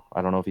to.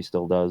 I don't know if he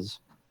still does.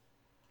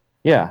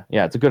 Yeah,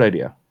 it's a good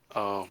idea.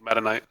 Oh,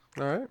 Meta Knight.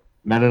 All right.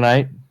 Meta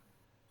Knight.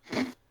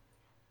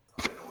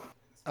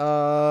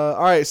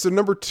 All right. So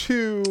number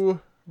 2,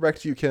 back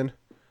to you, Ken.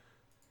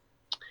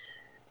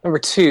 Number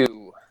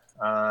 2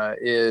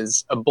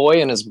 is A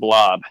Boy and His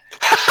Blob.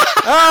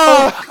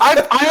 Oh,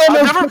 I've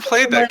never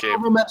played that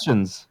game.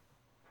 Mentions.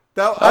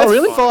 I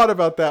really thought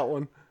about that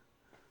one.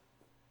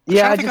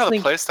 Yeah, I think how the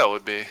playstyle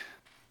would be.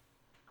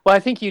 Well, I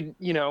think I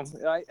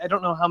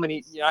don't know how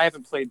many. I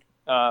haven't played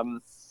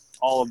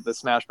all of the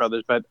Smash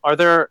Brothers, but are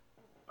there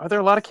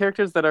a lot of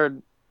characters that are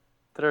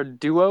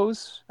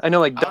duos? I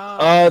know, like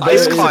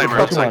Ice Climber.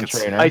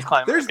 Ice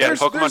Climber. There's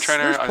Pokemon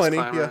Trainer. There's plenty.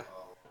 Ice Climber. Yeah.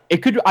 It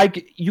could.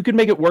 You could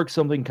make it work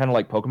something kind of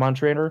like Pokemon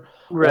Trainer,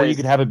 or you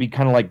could have it be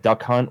kind of like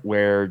Duck Hunt,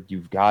 where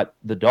you've got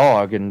the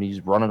dog and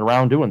he's running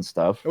around doing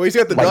stuff. Oh, he's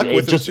got the duck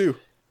with him too.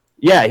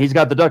 Yeah, he's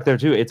got the duck there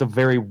too. It's a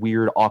very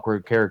weird,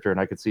 awkward character, and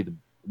I could see the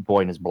Boy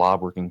and His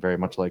Blob working very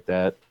much like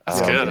that.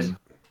 That's good.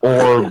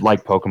 Or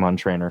like Pokemon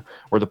Trainer,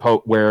 where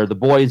the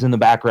boy's in the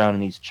background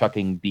and he's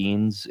chucking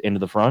beans into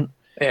the front.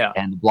 Yeah.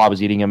 And the Blob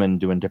is eating them and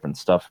doing different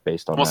stuff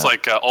based on almost that.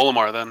 like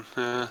Olimar then.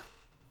 A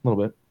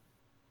little bit.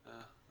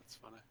 That's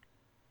funny.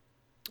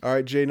 All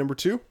right, Jay, number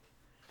 2.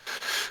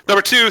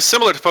 Number 2,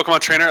 similar to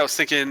Pokemon Trainer, I was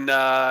thinking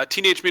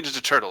Teenage Mutant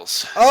Ninja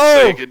Turtles. Oh!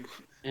 So you could,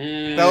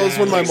 that was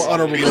one of my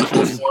honorable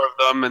mentions. 4 of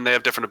them, and they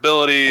have different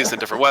abilities and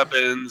different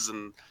weapons,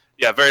 and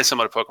yeah, very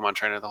similar to Pokemon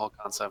Trainer, the whole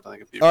concept. I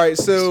think it'd be all right,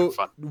 so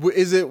fun.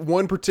 Is it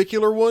one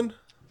particular one?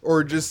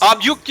 Or just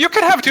you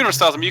could have 2 different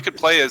styles. I mean, you could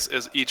play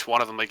as each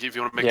one of them. Like if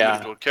you want to make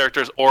individual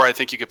characters, or I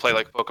think you could play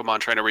like Pokemon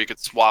Trainer, where you could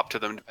swap to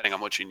them depending on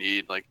what you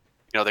need. Like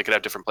they could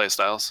have different play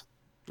styles.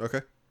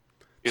 Okay.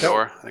 Either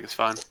or, I think it's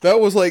fine. That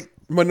was like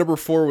my number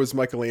 4 was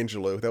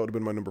Michelangelo. That would have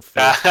been my number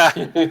 5.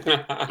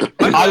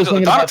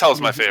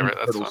 Donatello's my favorite.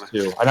 That's funny.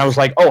 Too. And I was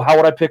like, oh, how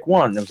would I pick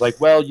one? And it was like,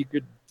 well, you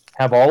could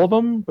have all of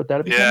them, but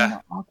that'd be kind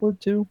of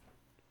awkward too.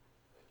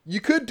 You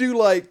could do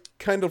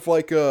kind of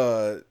like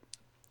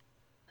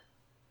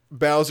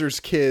Bowser's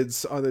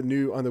Kids on the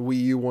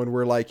Wii U one,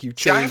 where you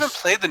change. I haven't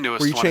played the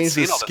newest one. Where you change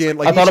the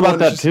skin. I thought about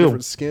that too.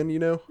 Different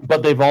skin,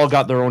 But they've all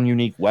got their own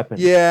unique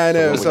weapons. Yeah, I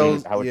know.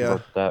 How would you work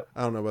with that?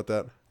 I don't know about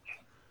that.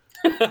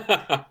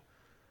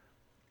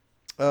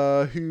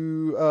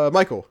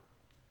 Michael.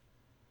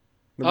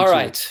 All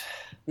right.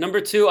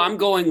 Number 2, I'm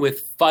going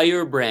with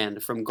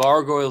Firebrand from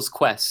Gargoyle's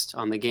Quest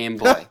on the Game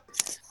Boy.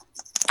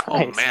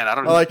 Oh man,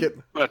 I like it.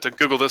 I have to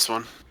Google this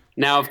one.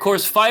 Now, of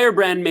course,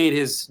 Firebrand made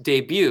his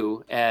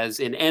debut as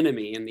an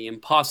enemy in the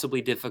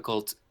impossibly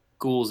difficult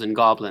Ghouls and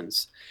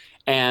Goblins.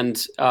 And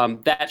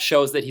that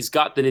shows that he's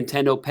got the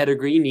Nintendo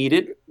pedigree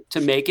needed to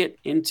make it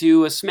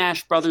into a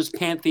Smash Brothers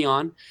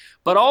pantheon.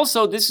 But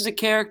also, this is a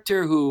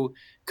character who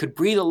could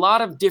breathe a lot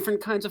of different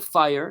kinds of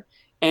fire.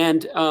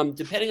 And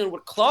depending on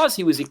what claws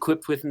he was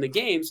equipped with in the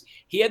games,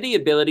 he had the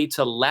ability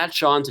to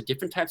latch on to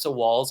different types of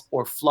walls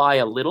or fly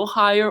a little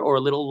higher or a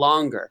little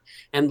longer.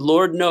 And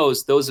Lord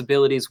knows those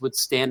abilities would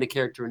stand a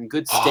character in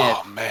good stead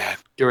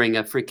during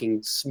a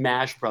freaking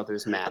Smash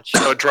Brothers match.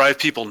 It would drive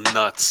people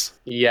nuts.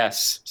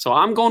 Yes. So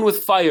I'm going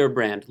with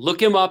Firebrand.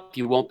 Look him up.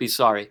 You won't be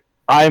sorry.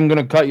 I'm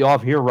gonna cut you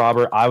off here,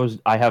 Robert.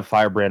 I have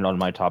Firebrand on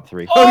my top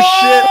 3. Oh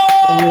shit!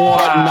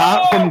 But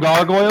not from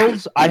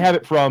Gargoyles. I have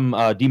it from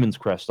Demon's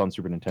Crest on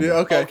Super Nintendo. Yeah,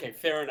 okay. Okay,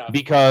 fair enough.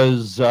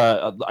 Because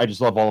I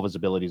just love all of his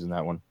abilities in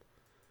that one.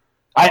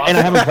 And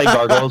I haven't played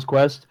Gargoyles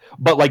Quest,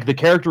 but like the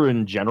character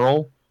in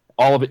general,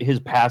 all of it, his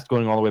past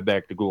going all the way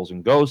back to Ghouls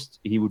and Ghosts,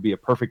 he would be a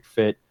perfect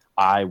fit.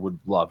 I would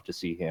love to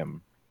see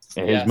him.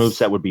 And his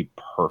moveset would be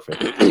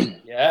perfect.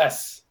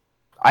 Yes.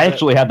 I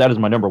actually had that as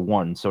my number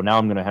 1, so now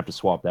I'm going to have to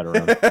swap that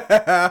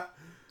around.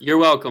 You're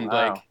welcome,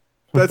 Blake.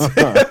 That's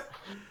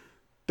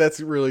that's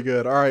really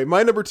good. All right,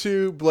 my number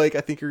 2, Blake.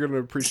 I think you're going to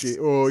appreciate.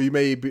 Oh, you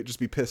may just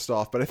be pissed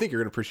off, but I think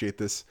you're going to appreciate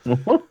this.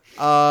 I'm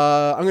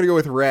going to go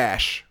with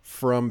Rash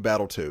from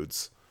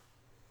Battletoads.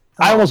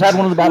 I almost had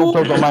one of the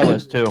Battletoads on my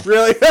list too.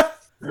 Really?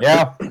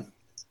 Yeah.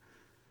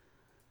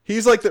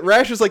 He's like the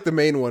Rash is like the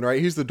main one,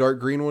 right? He's the dark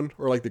green one,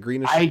 or like the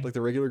greenish, like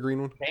the regular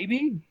green one.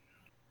 Maybe.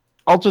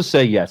 I'll just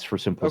say yes for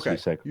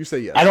simplicity's sake. You say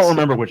yes. I don't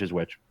remember which is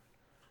which.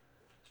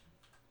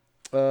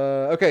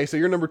 Okay, so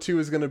your number 2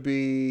 is going to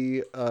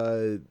be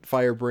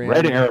Firebrand.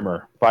 Red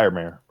Armor.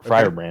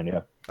 Firebrand,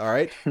 yeah. All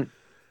right.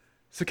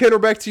 So Ken, we're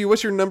back to you.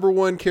 What's your number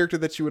 1 character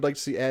that you would like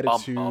to see added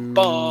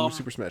to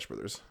Super Smash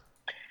Brothers?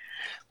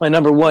 My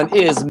number 1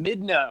 is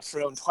Midna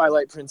from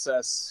Twilight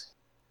Princess.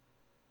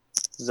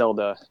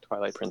 Zelda,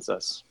 Twilight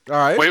Princess. All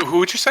right. Wait, who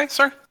would you say,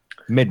 sir?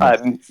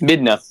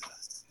 Midna.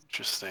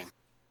 Interesting.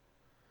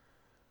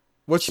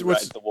 She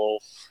rides the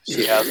wolf.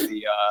 She has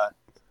the.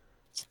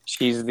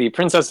 She's the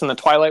princess in the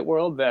Twilight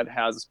world that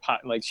has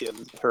she has,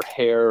 her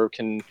hair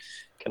can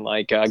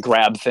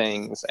grab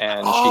things,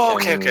 and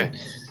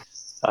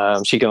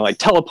she can like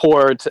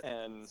teleport,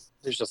 and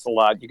there's just a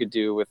lot you could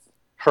do with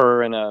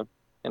her in a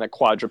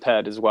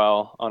quadruped as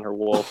well on her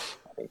wolf.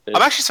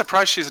 I'm actually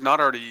surprised she's not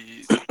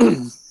already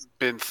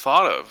been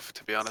thought of,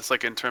 to be honest,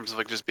 like in terms of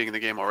like just being in the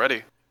game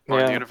already or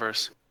in the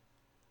universe.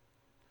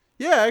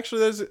 Yeah,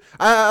 actually,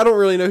 I don't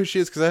really know who she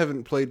is because I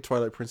haven't played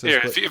Twilight Princess.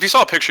 Here, if you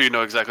saw a picture, you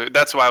know exactly.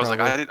 That's why I was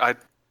like, here, I'll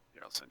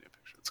send you a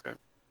picture. It's good.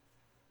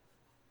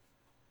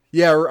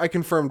 Yeah, I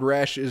confirmed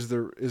Rash is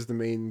the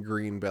main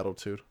green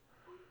Battletoad.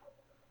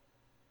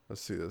 Let's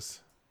see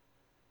this.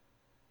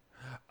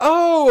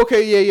 Oh,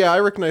 okay, yeah, I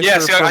recognize her. Yeah,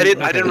 see, I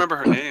didn't remember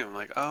her name. I'm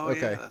like, oh,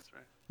 okay. Yeah, that's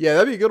right. Yeah,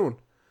 that'd be a good one.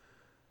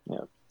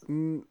 Yeah.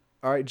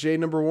 All right, Jay,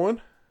 number 1.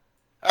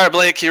 All right,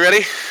 Blake, you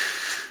ready?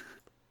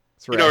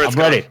 That's right. You know where it's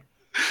I'm ready.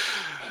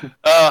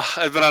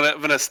 I've been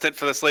on a stint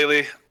for this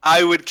lately.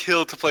 I would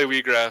kill to play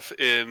Weegraph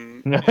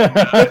in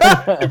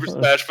Super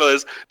Smash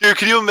Bros. Dude,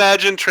 can you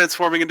imagine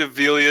transforming into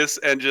Velius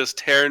and just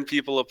tearing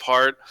people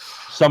apart?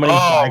 Summoning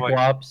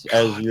Cyclops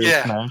as your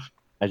Smash,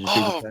 as your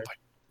Oh,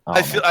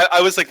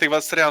 I was like thinking about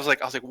this today. I was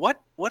like, what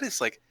is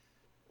like,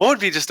 what would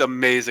be just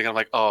amazing? I'm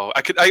like, I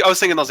was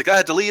thinking, I was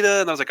like,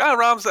 Delita, and I was like,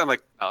 Rams. I'm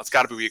like, no, it's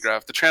got to be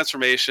Weegraph. The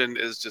transformation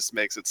just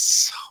makes it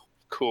so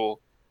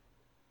cool.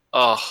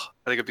 Oh,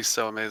 I think it'd be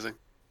so amazing.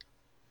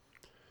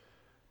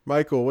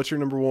 Michael, what's your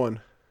number 1?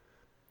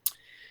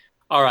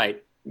 All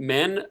right,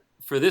 men,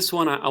 for this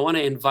one, I want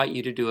to invite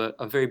you to do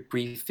a very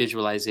brief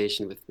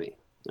visualization with me,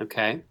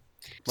 okay?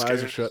 My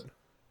eyes are shut.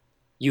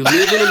 You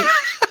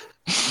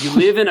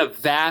live in a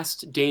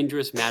vast,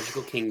 dangerous,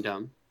 magical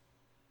kingdom.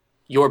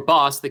 Your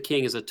boss, the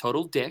king, is a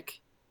total dick,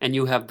 and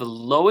you have the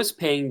lowest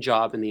paying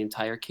job in the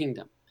entire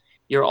kingdom.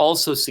 You're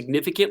also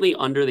significantly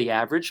under the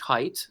average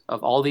height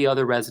of all the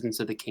other residents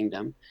of the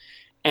kingdom.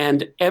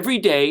 And every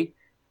day,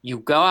 you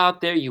go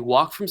out there, you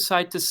walk from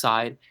side to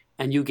side,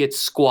 and you get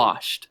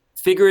squashed,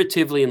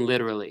 figuratively and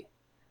literally.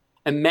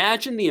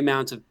 Imagine the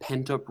amount of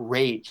pent-up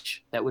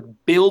rage that would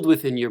build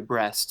within your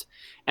breast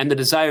and the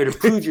desire to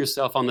prove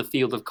yourself on the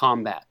field of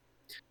combat.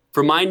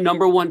 For my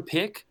number 1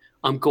 pick,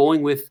 I'm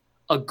going with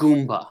a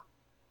Goomba.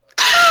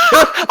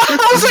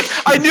 I was like,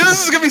 I knew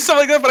this was going to be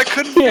something like that, but I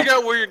couldn't figure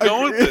out where you're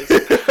going with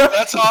this.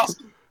 That's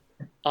awesome.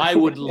 I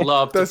would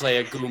love to play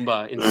a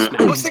Goomba in Smash.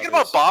 I was thinking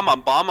about Bomb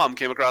Mom. Bomb Mom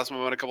came across my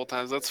mind a couple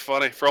times. That's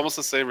funny. For almost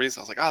the same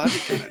reason. I was like, that'd be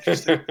kind of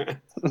interesting.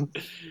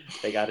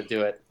 They got to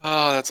do it.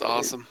 Oh, that's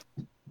awesome.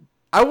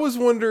 I was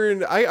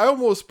wondering. I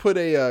almost put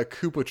a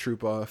Koopa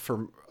Troopa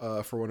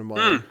for one of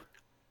mine.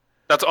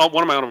 That's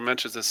one of my honorable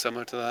mentions is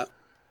similar to that.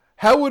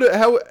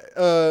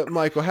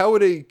 Michael? How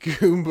would a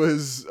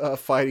Goomba's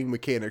fighting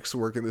mechanics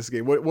work in this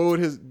game? How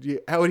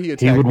would he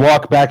attack? He would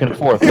walk back and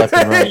forth left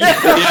and right. Yeah,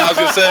 I was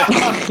gonna say,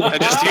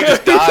 and he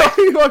just die.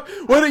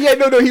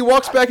 No. He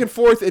walks back and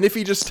forth, and if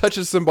he just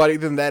touches somebody,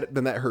 then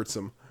that hurts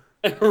him.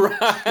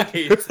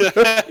 Right.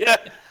 Yeah.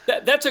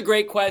 That's a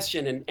great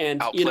question,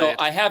 and you know,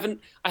 I haven't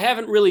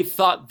really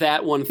thought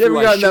that one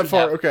through. You haven't gotten that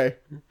far, okay.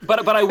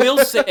 But I will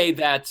say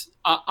that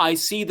I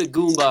see the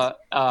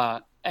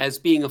Goomba as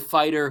being a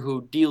fighter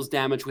who deals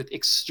damage with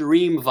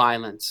extreme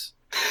violence.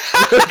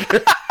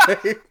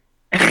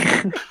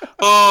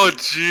 Oh,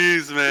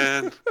 jeez,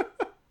 man.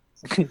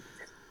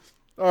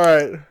 All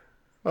right,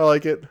 I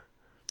like it.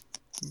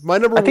 My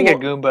number. I think a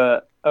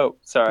Goomba. Oh,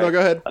 sorry. No, go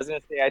ahead. I was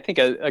gonna say I think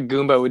a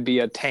Goomba would be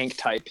a tank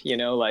type. You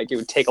know, like it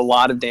would take a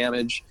lot of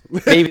damage.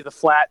 Maybe the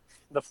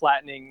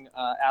flattening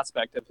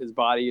aspect of his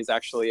body is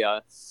actually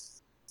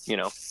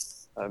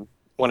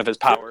more one of his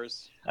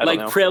powers. I don't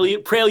know.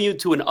 prelude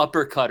to an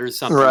uppercut or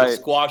something. Right. It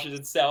squashes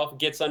itself,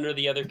 gets under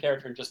the other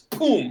character, and just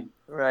boom.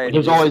 Right.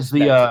 There's always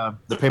the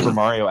Paper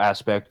Mario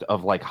aspect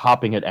of like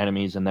hopping at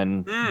enemies and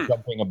then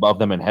jumping above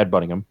them and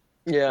headbutting them.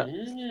 Yeah.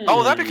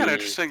 Oh, that'd be kind of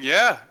interesting.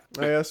 Yeah.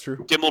 Yeah, that's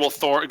true. Give him a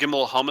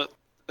little helmet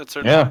at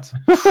certain Yeah.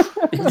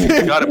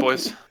 points. Got it,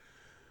 boys.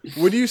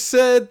 When you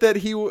said that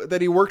he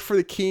worked for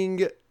the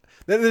king,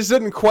 that this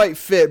didn't quite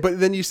fit. But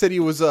then you said he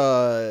was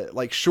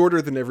like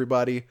shorter than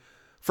everybody.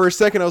 For a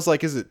second, I was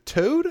like, "Is it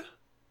Toad?"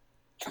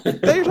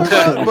 That you're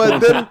talking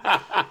about?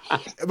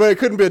 But it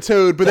couldn't be a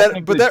Toad.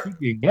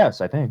 Yes,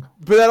 I think.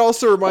 But that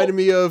also reminded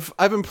me of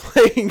I've been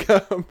playing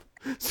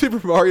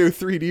Super Mario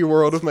 3D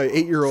World with my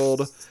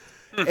 8-year-old,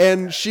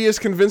 and she has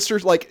convinced her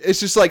like it's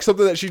just like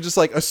something that she just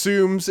like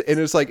assumes, and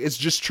it's like it's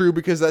just true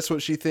because that's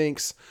what she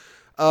thinks.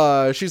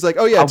 She's like,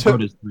 "Oh yeah,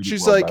 Toad."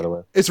 She's World, like, by the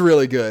way? "It's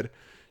really good."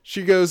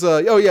 She goes,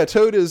 "Oh yeah,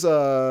 Toad is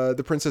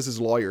the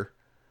princess's lawyer."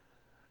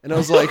 And I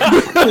was like,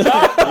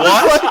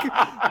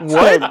 what?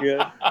 So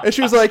good. And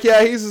she was like,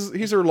 "Yeah,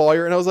 he's her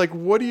lawyer." And I was like,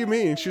 "What do you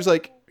mean?" She was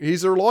like,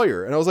 "He's her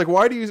lawyer." And I was like,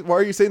 "Why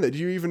are you saying that? Do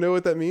you even know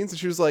what that means?" And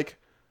she was like,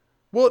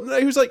 "Well," no.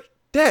 He was like,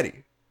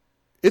 "Daddy,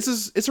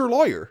 it's her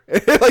lawyer."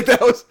 Like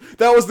that was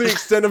the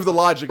extent of the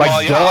logic. Like,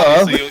 Well, yeah,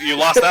 obviously you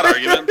lost that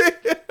argument.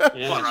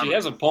 Yeah, she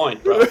has a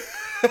point, bro.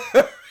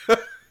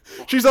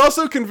 She's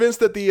also convinced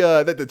that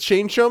the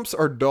chain chumps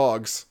are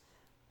dogs.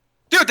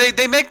 Dude,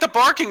 they make the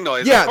barking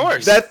noise, Yeah, of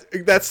course. that's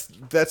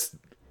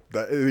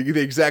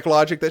the exact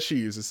logic that she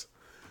uses.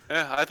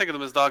 Yeah, I think of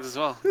them as dogs as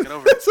well. Get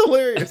over it. That's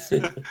hilarious.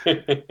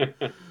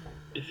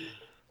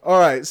 All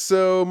right,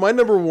 so my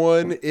number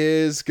one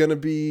is gonna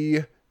be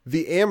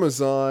the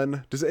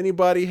Amazon. Does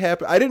anybody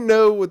happen? I didn't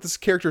know what this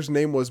character's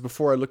name was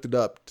before I looked it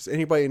up. Does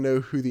anybody know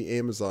who the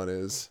Amazon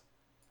is?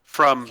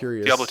 From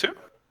Curious. Diablo 2?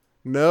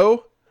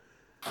 No,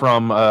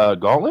 From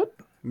Gauntlet?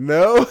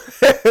 no.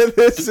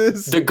 This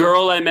is The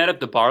girl I met at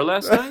the bar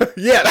last night?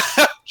 yes,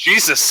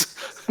 Jesus.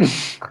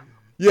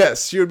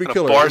 yes. She would be What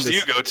killer. bars in do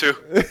you this. go to?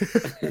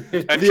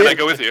 And can I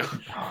go with you?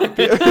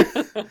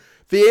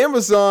 The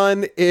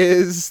Amazon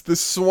is the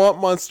swamp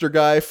monster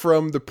guy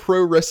from the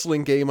pro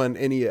wrestling game on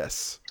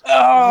NES.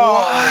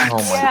 Oh, Oh my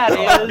yeah,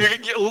 God.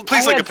 it is.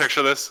 Please I link a had- picture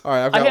of this. All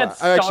right, I had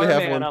I actually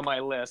have Starman one. on my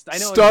list. I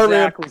know Starman.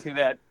 exactly who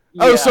that.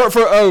 Oh, yeah.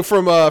 sorry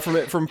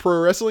from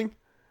pro wrestling.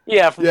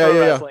 Yeah, from Yeah, pro yeah,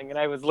 yeah. wrestling, and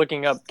I was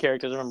looking up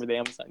characters. I remember the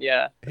Amazon.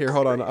 Yeah. Here,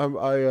 hold on.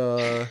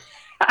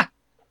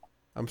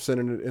 I'm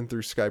sending it in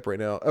through Skype right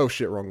now. Oh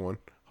shit, wrong one.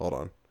 Hold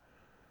on.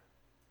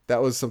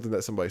 That was something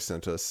that somebody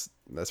sent us.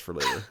 That's for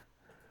later.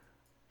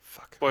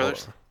 Fuck. hold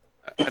Spoilers.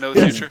 I know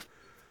the future.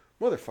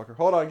 on. Motherfucker.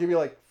 Hold on. Give me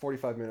like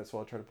 45 minutes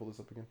while I try to pull this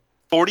up again.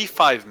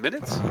 45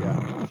 minutes?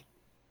 Yeah. I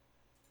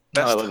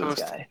Best love this host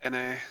guy. in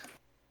a...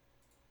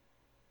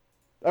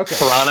 Okay.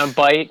 Piranha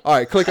Bite. All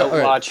right. Click on. All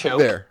Outlaw right, Choke.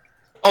 there.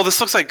 Oh, this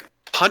looks like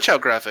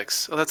Punch-Out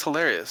graphics. Oh, that's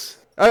hilarious.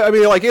 I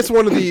mean, like it's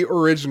one of the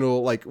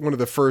original, like one of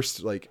the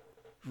first, like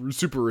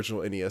super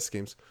original NES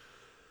games.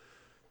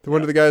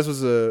 One of the guys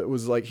was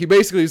like he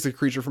basically is the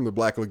creature from the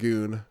Black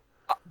Lagoon.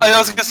 I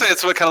was gonna say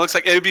it's what it kind of looks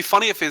like. It would be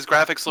funny if his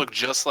graphics looked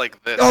just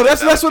like this. Oh,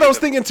 that's That what would I be was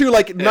thinking too.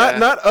 Like Yeah.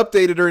 not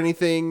updated or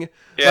anything.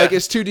 Yeah. Like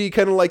it's 2D,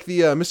 kind of like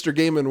the Mr.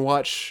 Game and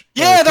Watch.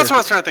 Yeah, that's what I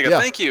was trying to think of. Yeah.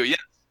 Thank you. Yeah,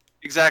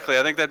 exactly.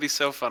 I think that'd be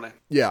so funny.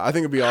 Yeah, I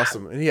think it'd be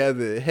awesome. And he had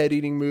the head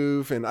eating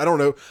move, and I don't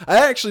know.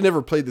 I actually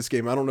never played this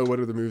game. I don't know what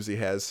other moves he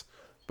has,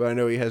 but I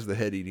know he has the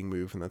head eating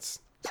move, and that's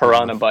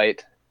Piranha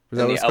Bite. Is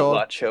that And what the it's called?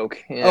 Outlaw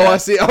Choke. Oh, Yeah. I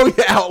see. Oh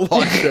yeah,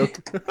 Outlaw Choke.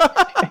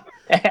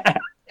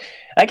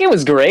 That game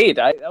was great.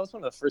 That was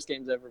one of the first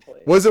games I ever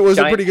played. Was it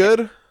Giant- pretty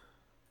good?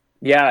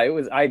 Yeah, it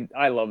was.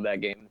 I love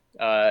that game.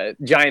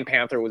 Giant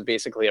Panther was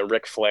basically a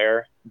Ric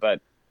Flair, but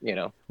you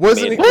know,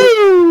 Wasn't made-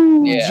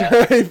 he?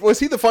 Yeah. Was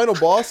he the final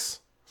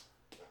boss?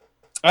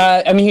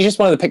 I mean, he's just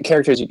one of the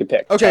characters you could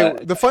pick. Okay,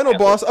 the final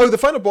Panther. boss. Oh, the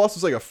final boss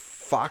was like a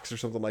fox or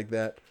something like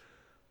that,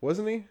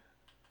 wasn't he?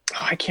 Oh,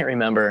 I can't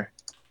remember.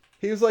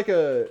 He was like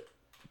it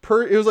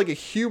was like a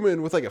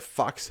human with like a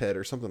fox head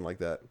or something like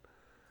that.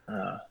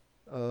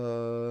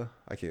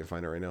 I can't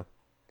find it right now.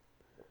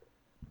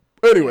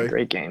 Anyway,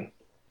 Great game.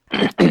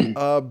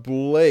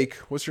 Blake,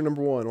 what's your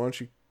number one? Why don't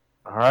you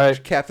All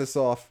right. cap this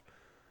off?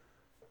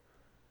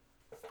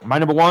 My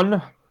number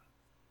one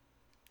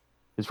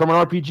is from an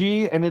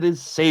RPG, and it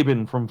is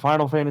Sabin from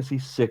Final Fantasy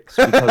VI because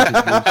his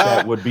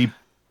moveset would be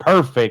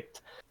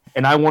perfect,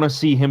 and I want to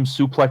see him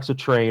suplex a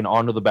train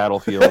onto the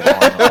battlefield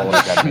on all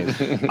of his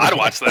enemies. I'd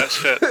watch that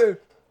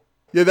shit.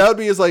 Yeah, that would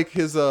be his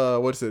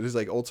what's it? His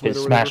like ultimate His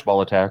or smash whatever.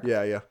 ball attack.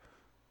 Yeah.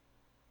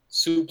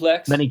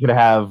 Suplex. Then he could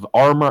have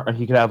armor.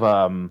 He could have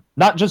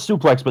not just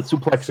suplex, but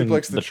suplexing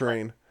Suplex the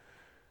train.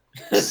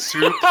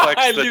 Suplex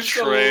I the used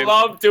to train.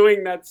 love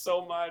doing that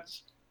so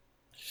much.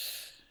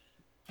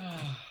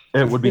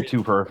 It would be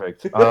too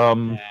perfect.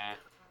 Nah.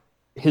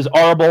 His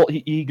R-Bolt,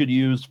 he could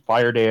use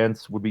Fire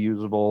Dance, would be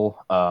usable.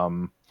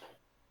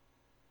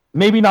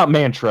 Maybe not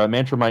Mantra.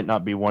 Mantra might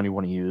not be one you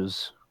want to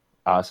use,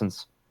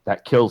 since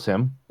that kills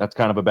him. That's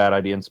kind of a bad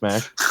idea in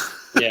Smash.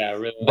 Yeah,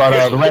 really.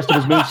 But the rest of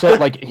his moveset,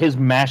 like his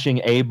mashing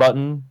A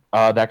button,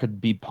 that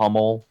could be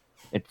pummel.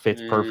 It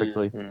fits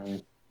perfectly.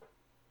 I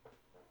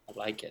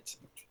like it.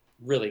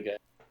 Really good.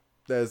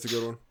 That is a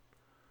good one.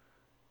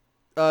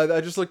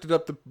 I just looked it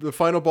up. The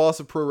final boss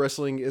of pro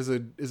wrestling is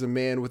a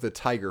man with a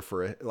tiger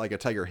a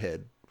tiger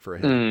head for a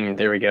head.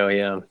 There we go.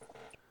 Yeah.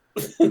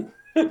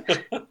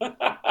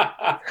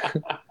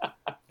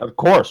 Of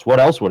course. What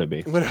else would it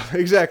be?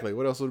 Exactly.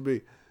 What else would it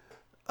be?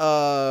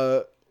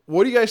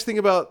 What do you guys think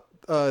about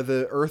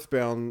the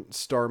Earthbound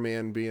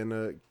Starman being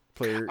a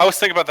player? I was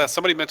thinking about that.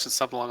 Somebody mentioned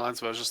something along the lines,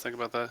 but I was just thinking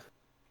about that.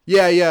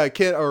 Yeah.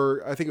 Ken,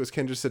 or I think it was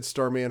Ken, just said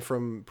Starman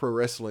from pro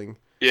wrestling.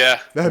 Yeah.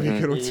 That'd be a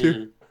good one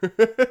too.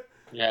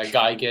 Yeah,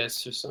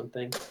 Gygus or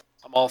something.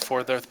 I'm all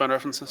for the Earthbound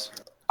references.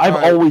 I've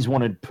always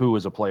wanted Pooh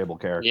as a playable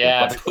character.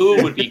 Yeah, but-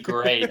 Pooh would be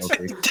great.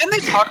 Okay. Didn't they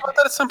talk about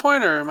that at some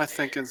point, or am I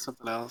thinking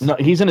something else? No,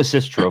 he's an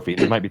assist trophy.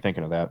 You might be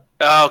thinking of that.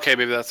 Oh, okay,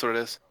 maybe that's what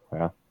it is.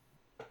 Yeah.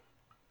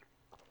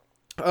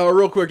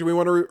 Real quick, do we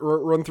want to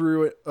run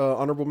through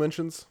honorable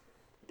mentions?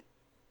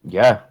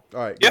 Yeah. All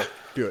right. Yeah.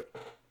 Do it.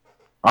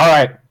 All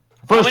right.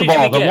 First of many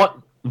all, did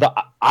we get?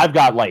 I've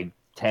got like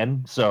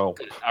 10. So,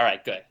 All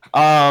right, good.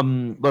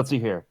 let's see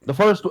here. The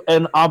first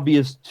and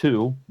obvious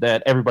two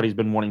that everybody's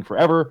been wanting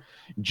forever: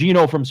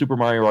 Gino from Super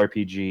Mario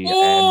RPG, and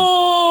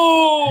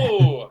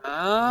Oh!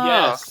 Oh,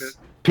 Yes. okay.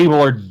 people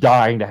are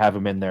dying to have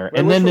him in there. Wait,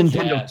 And then which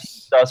Nintendo Yes.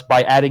 teased us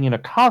by adding in a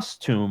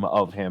costume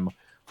of him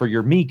for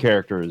your Mii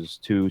characters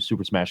to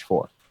Super Smash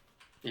 4.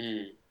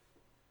 Mm.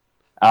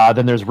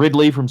 Then there's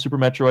Ridley from Super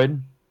Metroid.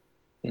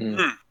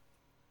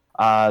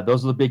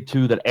 Those are the big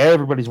two that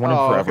everybody's wanted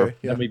forever. Okay.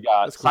 Yeah. Then we've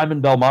got That's cool. Simon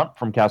Belmont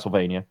from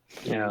Castlevania.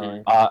 Yeah.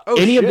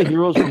 Any of the shit.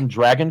 heroes from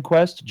Dragon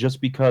Quest, just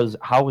because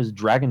how is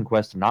Dragon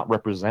Quest not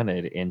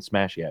represented in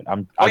Smash yet? I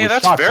was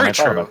that's shocked when very I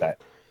thought true. about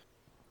that.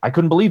 I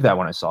couldn't believe that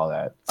when I saw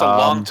that. It's a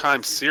long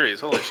time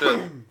series. Holy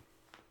shit.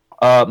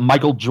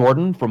 Michael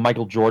Jordan from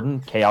Michael Jordan,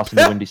 Chaos in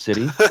the Windy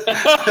City.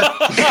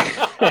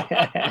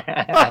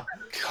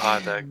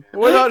 God, that.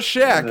 What about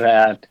Shaq?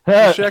 That.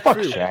 Shaq Fuck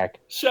Fu. Shaq.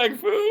 Shaq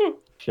Fu.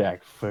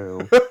 Shaq Fu.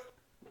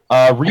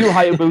 Ryu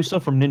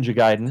Hayabusa from Ninja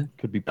Gaiden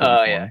could be pretty Oh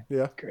fun. yeah.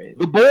 Yeah. Great.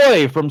 The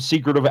boy from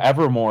Secret of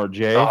Evermore,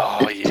 Jay.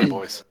 Oh, yeah,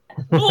 boys.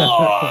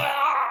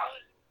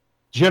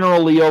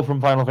 General Leo from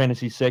Final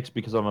Fantasy VI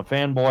because I'm a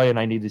fanboy and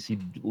I need to see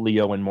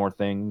Leo in more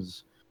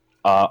things.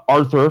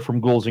 Arthur from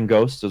Ghouls and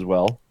Ghosts as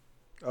well.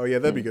 Oh yeah,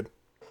 that'd be good.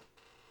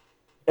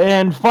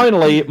 And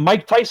finally,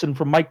 Mike Tyson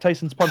from Mike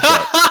Tyson's Punch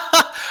Out.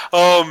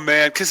 Oh,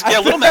 man. Because, yeah,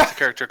 Little Mac's a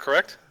character,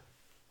 correct?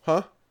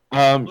 Huh?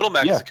 Little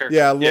Mac's yeah. a character.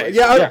 Yeah, he's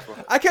yeah. wonderful.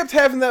 I kept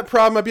having that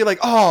problem. I'd be like,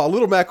 oh,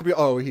 Little Mac would be.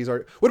 Oh, he's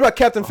already. What about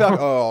Captain Falcon?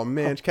 Oh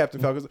man,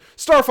 Captain Falcon.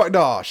 Starfighter.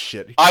 Oh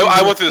shit.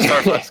 I went through the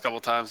Starflex a couple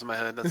times in my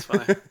head. That's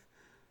funny.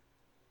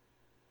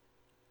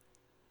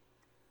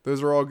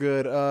 Those are all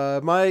good.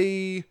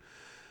 My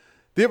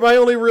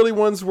only really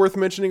ones worth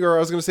mentioning are I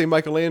was going to say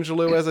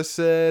Michelangelo, as I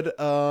said.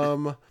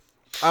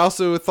 I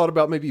also thought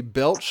about maybe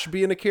Belch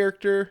being a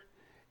character,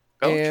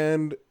 Belch?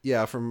 and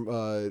yeah,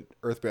 from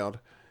Earthbound,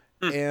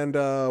 and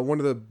one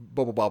of the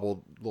Bubble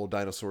Bobble little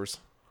dinosaurs.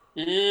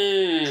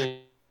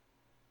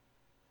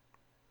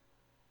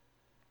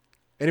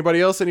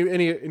 Anybody else?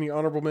 Any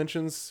honorable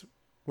mentions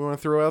we want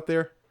to throw out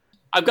there?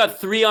 I've got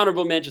 3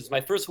 honorable mentions.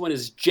 My first one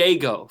is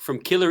Jago from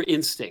Killer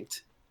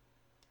Instinct.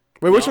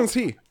 Wait, which No. one's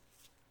he?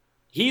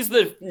 He's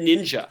the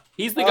ninja.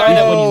 He's the guy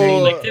that when you Oh.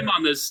 select him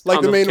on this, Like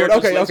on the those main one?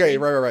 characters Okay, list, okay,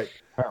 right.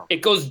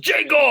 It goes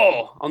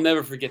Jago. I'll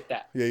never forget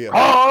that. Yeah.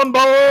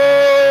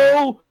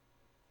 Combo!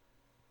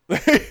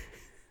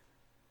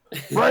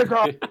 Break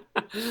up!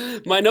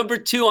 My number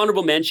 2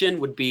 honorable mention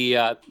would be,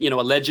 a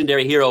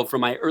legendary hero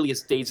from my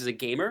earliest days as a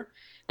gamer.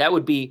 That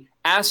would be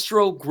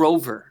Astro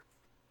Grover,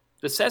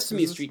 the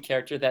Sesame Street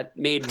character that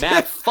made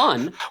math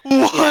fun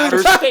in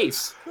outer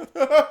space.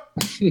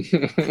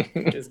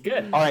 It's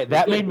good. All right,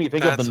 that made me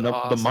think of That's the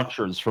awesome.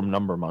 Munchers from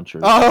Number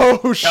Munchers.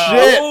 Oh shit!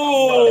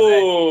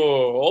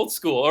 Oh, old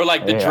school, or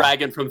like the Yeah.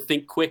 dragon from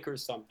Think Quick or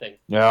something.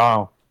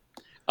 Yeah.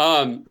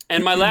 And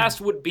my last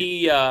would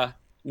be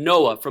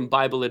Noah from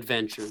Bible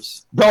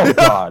Adventures. Oh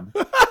God.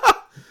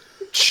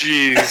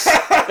 Jeez.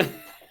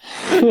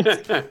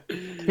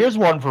 Here's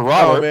one for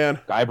Robert. Oh man,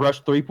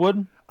 Guybrush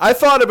Threepwood. I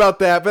thought about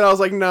that, but I was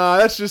like, nah,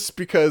 that's just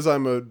because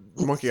I'm a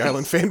Monkey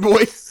Island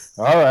fanboy.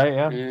 All right,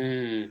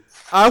 yeah.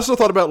 I also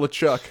thought about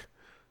LeChuck.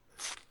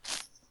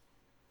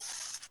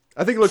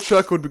 I think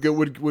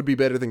LeChuck would be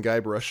better than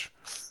Guybrush.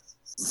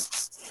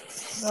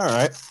 All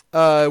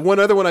right. One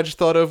other one I just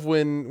thought of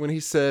when he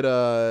said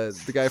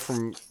the guy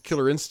from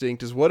Killer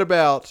Instinct is what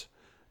about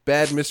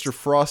Bad Mr.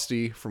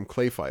 Frosty from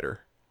Clay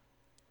Fighter?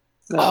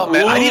 Oh,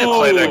 man, I need to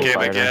play that game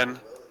Fighter. again.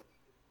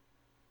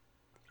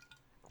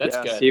 That's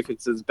Yeah, good. see if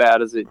it's as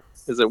bad as it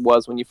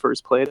was when you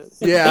first played it.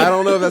 Yeah, I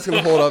don't know if that's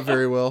going to hold up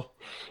very well.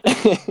 Yeah,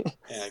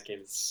 that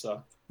game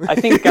sucked. I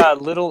think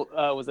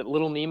was it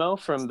Little Nemo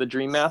from the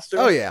Dream Master?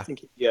 Oh, yeah. I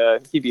think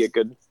he'd be a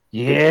good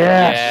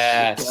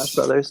Yeah. Smash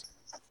Brothers.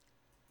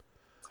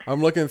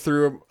 I'm looking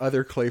through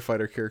other Clay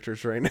Fighter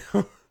characters right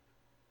now.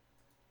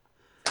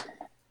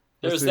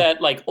 There's see.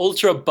 that like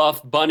ultra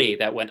buff bunny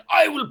that went,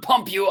 "I will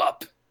pump you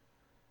up."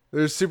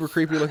 There's super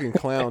creepy looking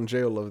clown.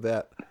 Jay will love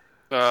that.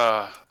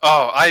 Yeah.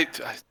 I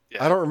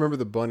don't remember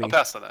the bunny. I'll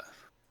pass on that.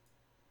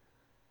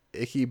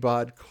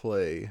 Ichabod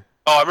Clay.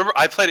 Oh, I remember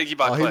I played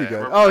Ichabod Oh, Clay. he'd be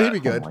good. Oh, he'd be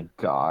good. Oh my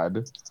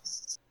god.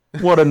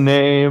 What a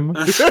name.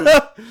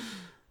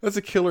 That's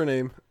a killer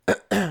name.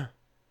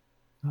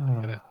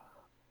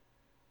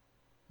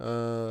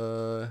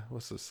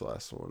 What's this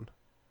last one?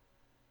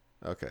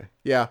 Okay.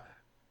 Yeah.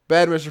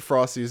 Bad Mr.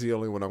 Frosty is the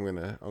only one I'm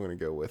gonna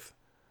go with.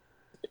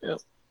 Yep.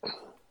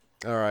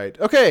 All right.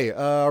 Okay.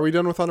 Are we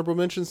done with honorable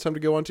mentions? Time to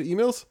go on to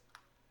emails?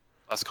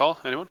 Last call.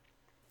 Anyone?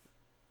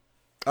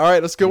 All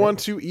right, let's go on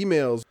to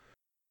emails.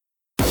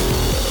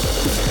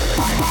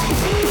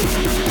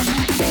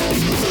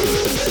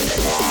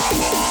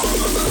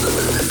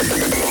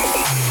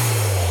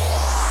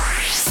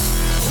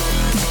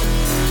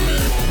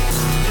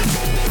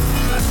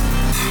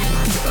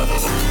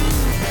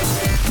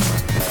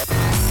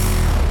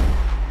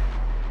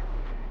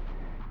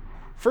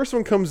 First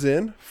one comes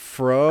in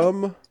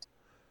from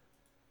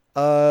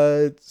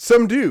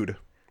some dude.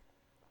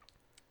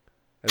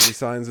 As he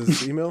signs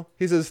his email,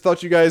 he says,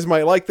 "Thought you guys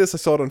might like this. I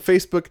saw it on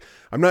Facebook.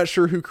 I'm not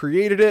sure who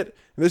created it.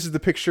 And this is the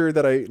picture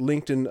that I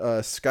linked in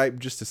Skype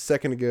just a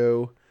second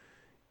ago.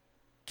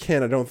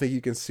 Ken, I don't think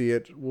you can see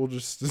it. We'll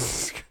just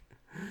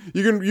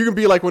you can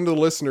be like one of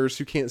the listeners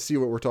who can't see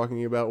what we're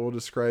talking about. We'll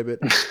describe it.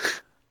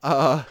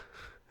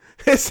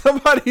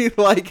 Somebody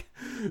like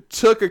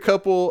took a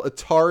couple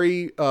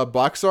Atari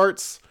box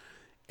arts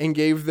and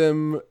gave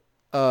them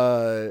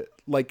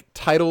like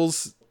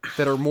titles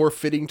that are more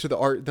fitting to the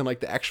art than like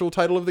the actual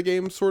title of the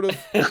game, sort of.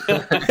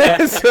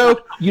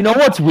 So you know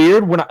what's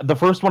weird? When the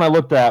first one I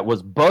looked at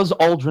was Buzz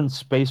Aldrin's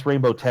Space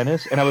Rainbow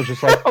Tennis, and I was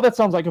just like, "Oh, that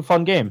sounds like a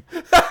fun game."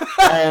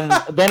 And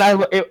then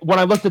when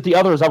I looked at the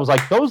others, I was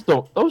like, "Those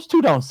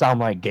two don't sound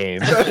like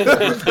games."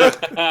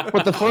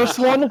 But the first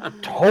one,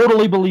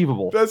 totally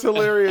believable. That's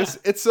hilarious.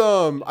 It's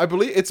I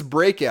believe it's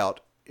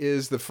Breakout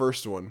is the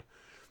first one,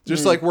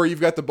 just like where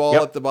you've got the ball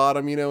at the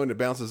bottom, and it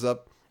bounces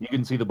up. You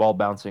can see the ball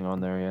bouncing on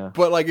there, yeah.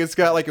 But like it's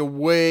got like a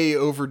way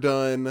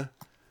overdone.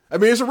 I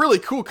mean, it's a really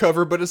cool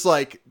cover, but it's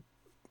like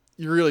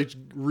you're really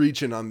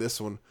reaching on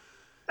this one.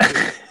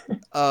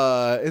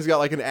 It's got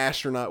like an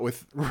astronaut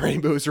with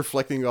rainbows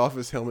reflecting off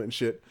his helmet and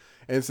shit.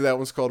 And so that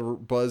one's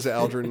called Buzz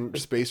Aldrin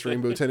Space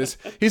Rainbow Tennis.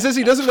 He says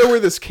he doesn't know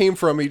where this came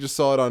from. He just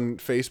saw it on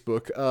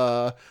Facebook.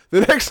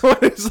 The next one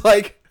is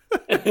like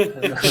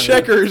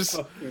checkers.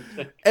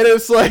 And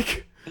it's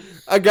like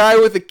a guy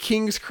with a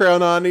king's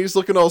crown on. And he's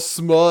looking all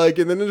smug.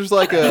 And then there's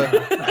like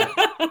a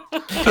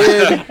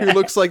kid who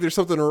looks like there's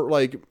something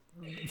like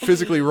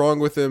physically wrong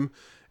with him.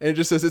 And it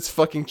just says it's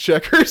fucking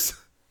checkers.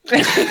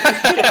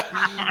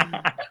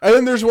 And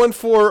then there's one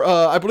for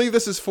I believe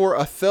this is for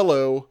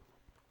Othello,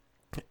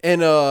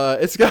 and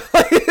it's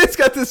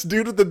got this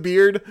dude with the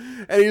beard,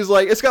 and he's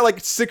like, it's got like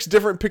 6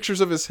 different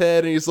pictures of his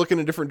head, and he's looking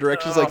in different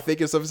directions, like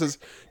thinking stuff. It says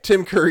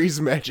Tim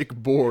Curry's magic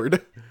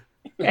board.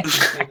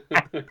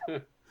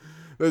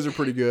 Those are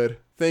pretty good.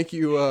 Thank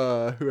you,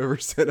 whoever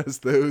sent us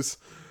those.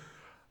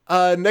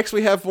 Next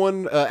we have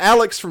one,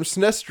 Alex from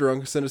SNES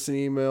Drunk sent us an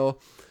email.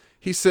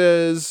 He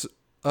says,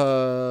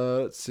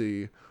 let's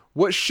see.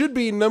 What should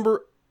be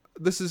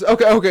this is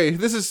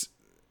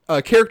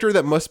a character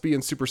that must be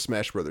in Super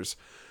Smash Brothers.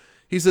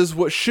 He says,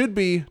 what should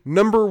be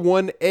number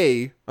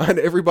 1A on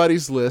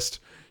everybody's list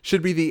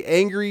should be the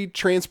angry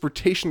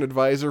transportation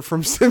advisor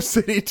from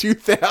SimCity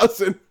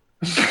 2000.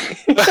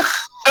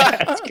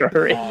 That's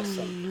great.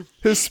 Awesome.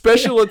 His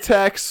special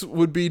attacks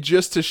would be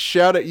just to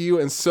shout at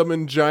you and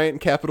summon giant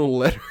capital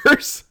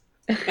letters.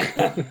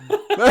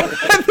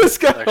 This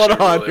guy, hold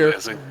on really here.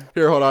 Amazing.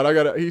 Here, hold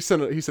on. He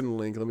sent a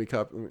link. Let me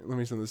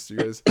send this to you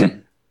guys.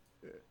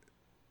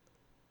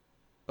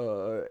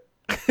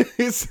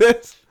 He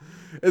says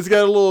it's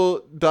got a little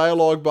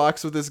dialogue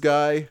box with this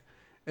guy,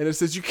 and it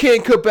says, "You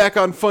can't cut back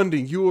on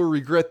funding. You will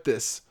regret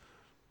this."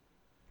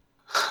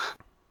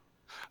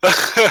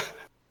 That's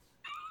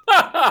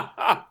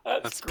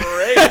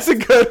great. That's a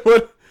good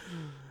one.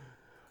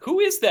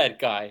 Who is that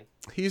guy?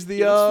 He's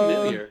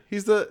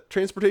the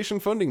transportation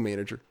funding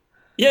manager.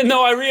 Yeah,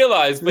 no, I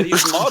realize, but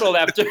he's modeled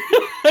after.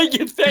 Thank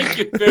you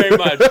very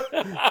much.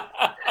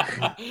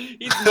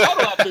 He's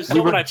modeled after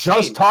someone we were I've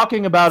just seen.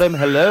 Talking about him.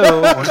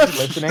 Hello, aren't you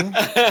listening?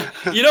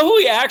 You know who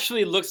he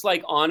actually looks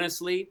like?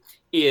 Honestly,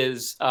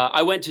 is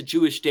I went to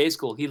Jewish day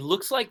school. He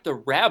looks like the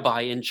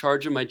rabbi in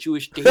charge of my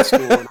Jewish day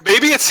school.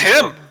 Maybe it's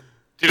him.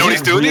 Do you know what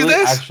he's doing these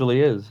days?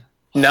 Actually, is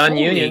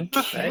non-union.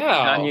 Right?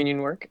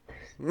 Non-union work.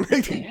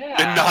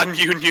 The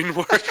non-union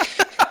work.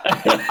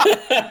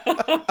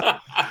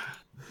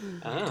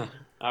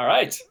 All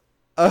right.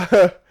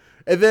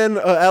 And then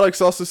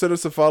Alex also sent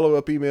us a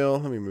follow-up email.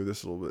 Let me move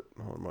this a little bit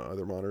on my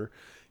other monitor.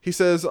 He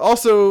says,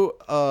 also,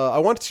 I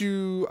want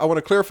to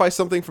clarify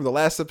something from the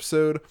last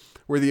episode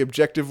where the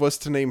objective was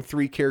to name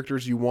 3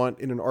 characters you want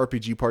in an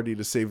RPG party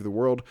to save the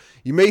world.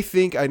 You may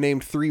think I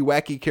named 3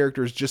 wacky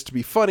characters just to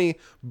be funny,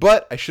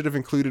 but I should have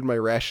included my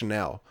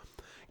rationale.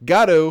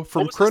 Gato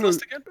from Chrono...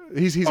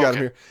 He's got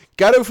him here.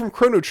 Gato from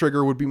Chrono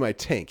Trigger would be my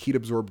tank. He'd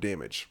absorb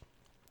damage.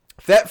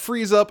 That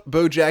frees up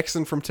Bo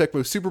Jackson from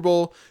Tecmo Super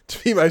Bowl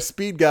to be my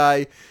speed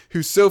guy,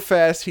 who's so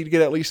fast he'd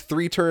get at least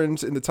 3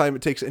 turns in the time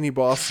it takes any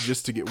boss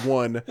just to get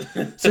 1.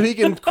 So he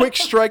can quick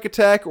strike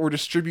attack or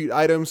distribute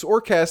items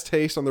or cast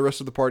haste on the rest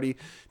of the party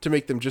to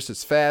make them just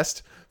as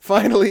fast.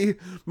 Finally,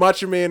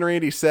 Macho Man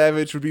Randy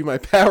Savage would be my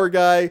power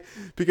guy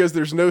because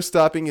there's no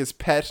stopping his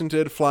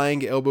patented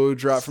flying elbow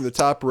drop from the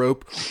top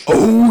rope.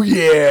 Oh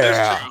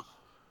yeah!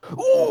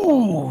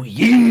 Ooh,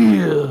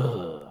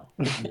 yeah!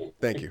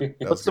 Thank you. That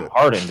Put was some good.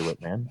 heart into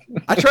it, man.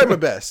 I tried my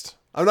best.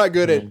 I'm not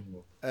good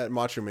at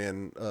Macho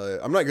Man.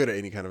 I'm not good at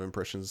any kind of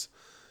impressions.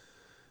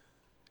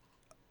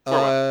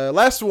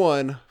 Last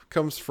one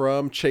comes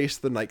from Chase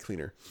the Night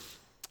Cleaner.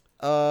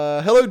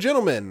 Hello,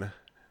 gentlemen.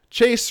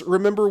 Chase,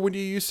 remember when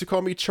you used to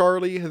call me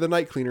Charlie the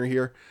Night Cleaner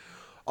here?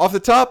 Off the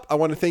top, I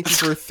want to thank you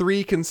for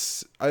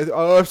I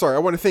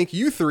want to thank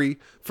you 3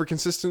 for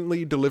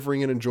consistently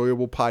delivering an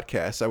enjoyable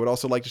podcast. I would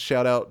also like to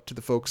shout out to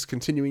the folks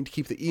continuing to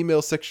keep the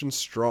email section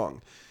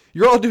strong.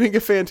 You're all doing a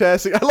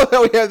fantastic... I love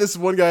how we have this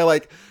one guy,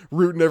 like,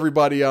 rooting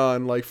everybody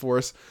on, like, for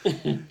us.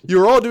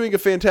 You're all doing a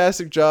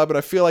fantastic job, and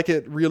I feel like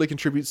it really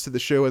contributes to the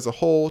show as a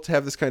whole to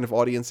have this kind of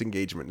audience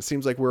engagement. It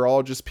seems like we're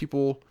all just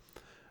people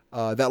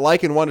that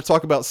like and want to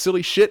talk about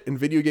silly shit and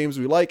video games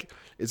we like.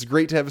 It's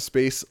great to have a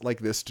space like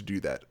this to do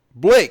that.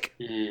 Blake,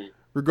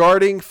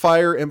 regarding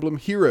Fire Emblem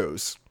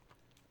Heroes,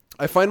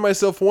 I find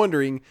myself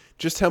wondering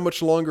just how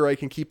much longer I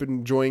can keep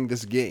enjoying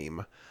this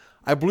game.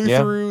 I blew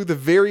through the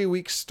very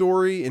weak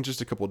story in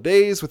just a couple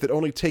days, with it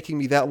only taking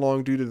me that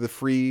long due to the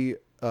free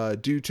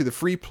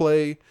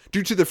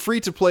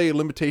to play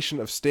limitation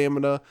of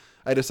stamina.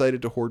 I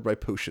decided to hoard my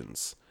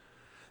potions.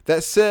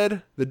 That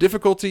said, the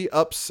difficulty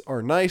ups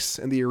are nice,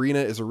 and the arena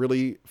is a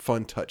really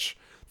fun touch.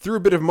 Threw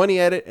a bit of money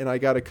at it, and I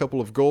got a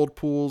couple of gold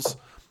pools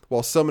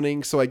while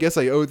summoning, so I guess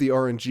I owe the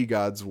RNG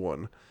gods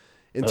one.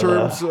 I'm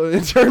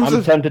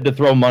tempted to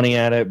throw money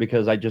at it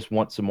because I just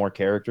want some more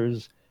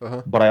characters,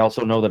 but I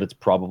also know that it's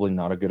probably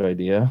not a good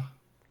idea.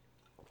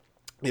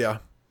 Yeah.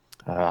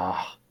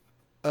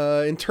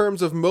 In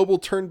terms of mobile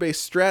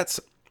turn-based strats,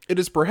 it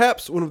is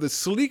perhaps one of the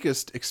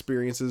sleekest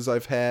experiences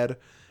I've had,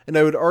 and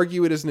I would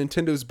argue it is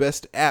Nintendo's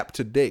best app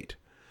to date.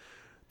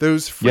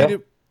 Those free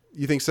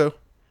You think so?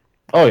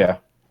 Oh, yeah.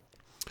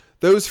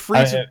 Those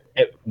free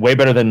way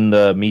better than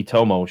the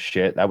Miitomo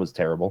shit. That was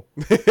terrible.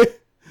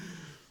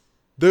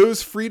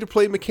 Those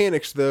free-to-play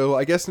mechanics, though,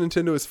 I guess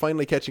Nintendo is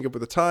finally catching up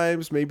with the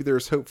times. Maybe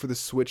there's hope for the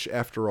Switch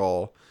after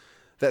all.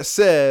 That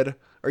said,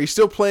 are you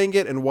still playing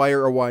it, and why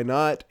or why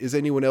not? Is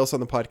anyone else on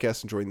the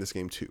podcast enjoying this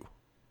game too?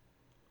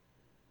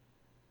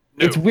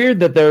 No. It's weird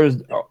that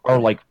are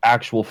like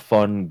actual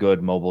fun,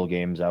 good mobile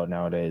games out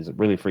nowadays. It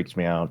really freaks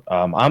me out.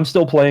 I'm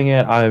still playing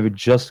it. I've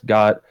just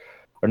got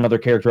another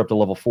character up to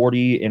level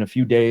 40. In a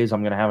few days,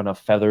 I'm going to have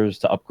enough feathers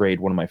to upgrade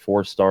one of my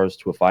 4 stars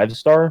to a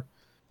 5-star.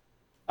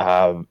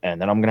 And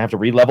then I'm going to have to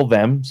re-level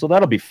them, so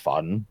that'll be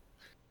fun.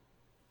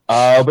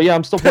 But yeah,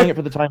 I'm still playing it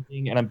for the time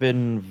being, and I've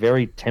been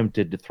very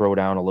tempted to throw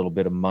down a little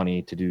bit of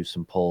money to do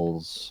some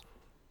pulls.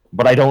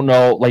 But I don't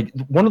know, like,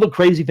 one of the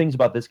crazy things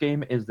about this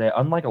game is that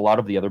unlike a lot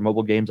of the other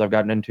mobile games I've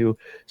gotten into,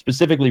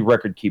 specifically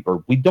Record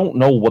Keeper, we don't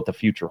know what the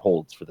future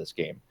holds for this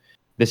game.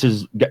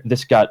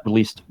 This got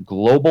released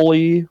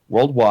globally,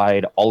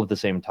 worldwide, all at the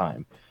same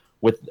time.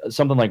 With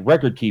something like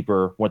Record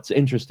Keeper, what's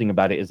interesting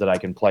about it is that I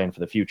can plan for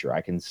the future.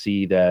 I can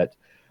see that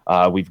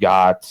we've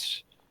got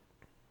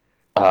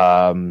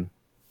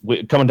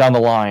coming down the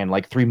line,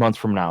 like 3 months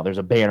from now, there's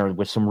a banner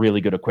with some really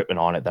good equipment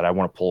on it that I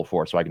want to pull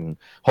for, so I can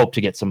hope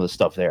to get some of the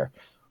stuff there.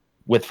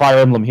 With Fire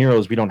Emblem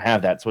Heroes, we don't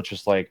have that, so it's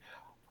just like,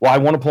 well, I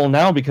want to pull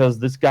now because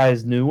this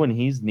guy's new and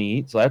he's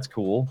neat, so that's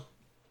cool.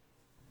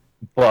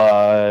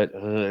 But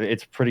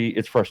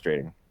it's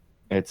frustrating.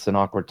 It's an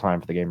awkward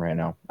time for the game right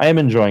now. I am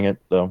enjoying it,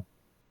 though.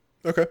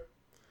 Okay.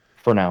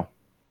 For now.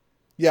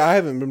 Yeah, I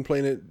haven't been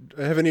playing it.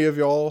 Have any of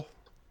y'all?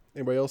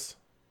 Anybody else?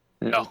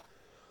 No.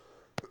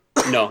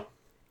 No.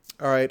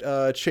 All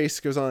right, Chase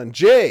goes on.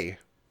 Jay!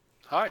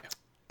 Hi.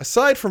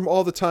 Aside from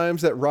all the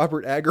times that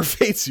Robert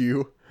aggravates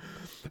you,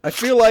 I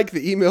feel like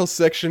the email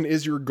section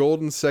is your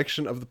golden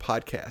section of the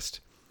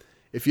podcast.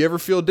 If you ever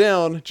feel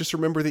down, just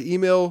remember the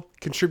email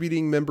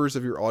contributing members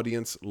of your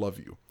audience love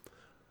you.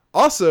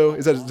 Also,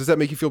 does that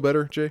make you feel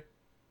better, Jay?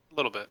 A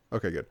little bit.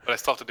 Okay, good. But I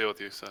still have to deal with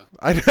you, so.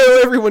 I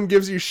know everyone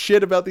gives you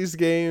shit about these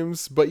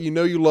games, but you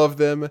know you love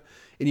them,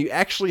 and you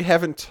actually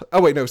haven't...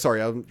 Oh, wait, no,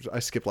 sorry. I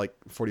skipped like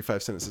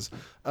 45 sentences.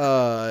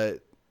 Blah,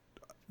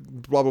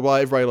 blah, blah.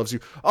 Everybody loves you.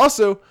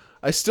 Also,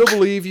 I still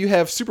believe you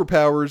have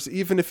superpowers,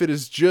 even if it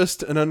is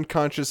just an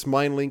unconscious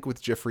mind link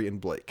with Jeffrey and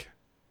Blake.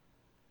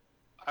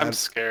 I'm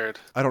scared.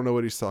 I don't know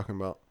what he's talking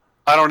about.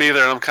 I don't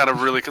either, and I'm kind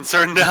of really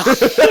concerned now.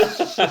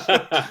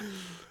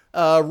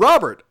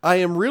 Robert, I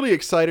am really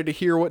excited to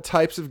hear what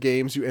types of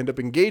games you end up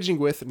engaging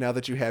with now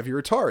that you have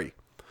your Atari.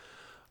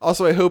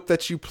 Also, I hope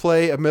that you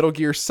play a Metal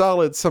Gear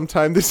Solid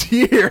sometime this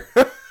year.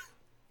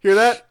 Hear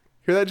that?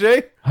 Hear that,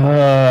 Jay?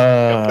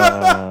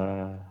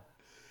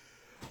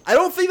 I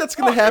don't think that's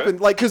going to happen.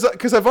 Like,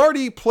 because I've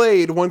already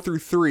played 1 through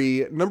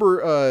 3.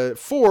 Number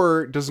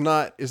 4 is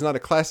not a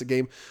classic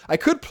game. I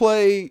could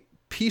play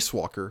Peace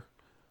Walker,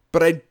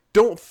 but I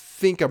don't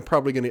think I'm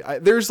probably gonna.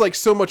 There's like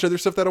so much other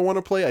stuff that I want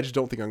to play. I just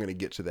don't think I'm gonna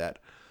get to that.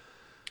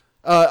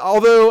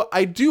 Although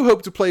I do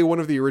hope to play one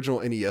of the original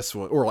NES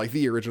one, or like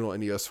the original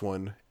NES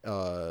one,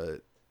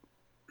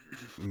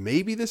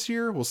 maybe this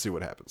year. We'll see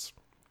what happens.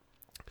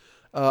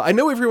 I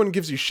know everyone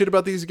gives you shit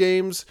about these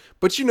games,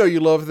 but you know you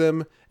love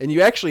them, and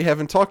you actually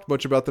haven't talked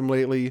much about them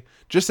lately.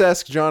 Just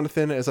ask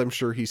Jonathan, as I'm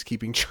sure he's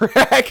keeping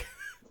track.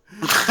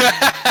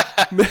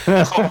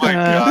 Oh my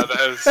god,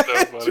 that is so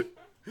funny.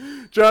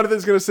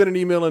 Jonathan's going to send an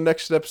email in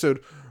next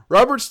episode.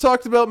 Robert's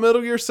talked about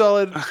Metal Gear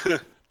Solid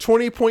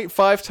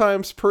 20.5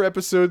 times per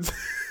episode.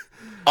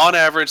 On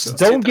average.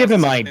 Don't give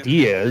him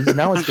ideas.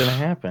 Now it's going to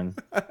happen.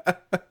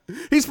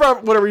 He's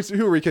probably,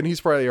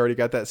 he's probably already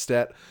got that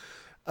stat.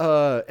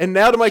 And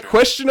now to my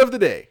question of the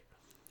day.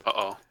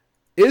 Uh-oh.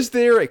 Is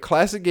there a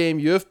classic game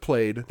you have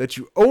played that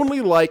you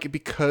only like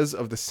because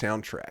of the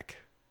soundtrack?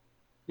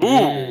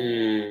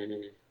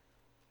 Ooh.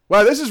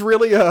 Wow, this is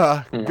really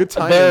good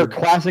time. There are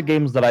classic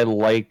games that I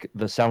like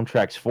the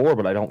soundtracks for,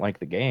 but I don't like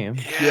the game.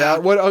 Yeah.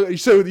 What?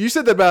 So you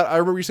said that about? I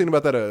remember you saying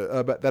about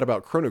that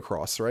about Chrono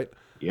Cross, right?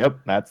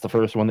 Yep, that's the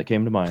first one that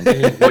came to mind.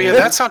 Oh yeah,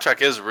 that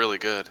soundtrack is really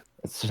good.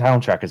 The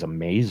soundtrack is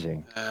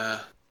amazing.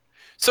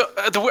 So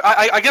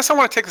I guess I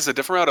want to take this a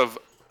different route of.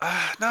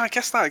 No, I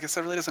guess not. I guess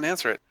that really doesn't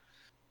answer it.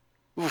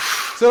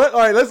 Oof. So all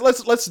right,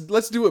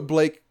 let's do what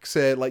Blake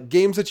said. Like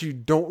games that you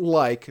don't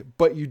like,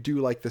 but you do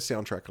like the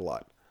soundtrack a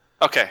lot.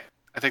 Okay,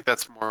 I think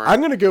that's more.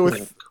 I'm gonna go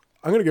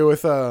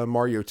with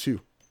Mario 2.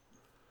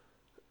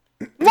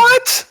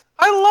 What?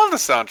 I love the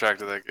soundtrack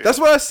to that game. That's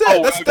what I said.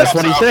 Oh, that's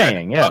what he's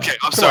saying. Yeah. Okay,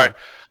 I'm sorry.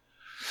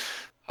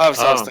 I was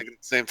thinking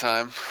at the same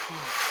time.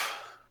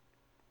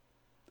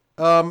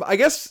 I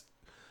guess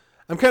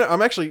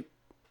I'm actually.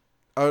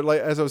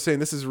 Like as I was saying,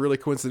 this is really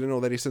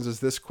coincidental that he sends us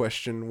this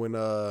question when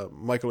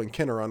Michael and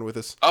Ken are on with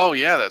us. Oh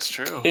yeah, that's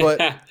true.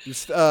 But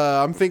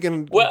I'm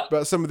thinking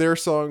about some of their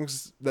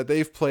songs that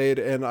they've played,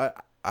 and I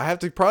have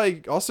to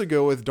probably also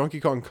go with Donkey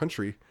Kong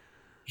Country.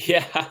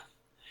 Yeah,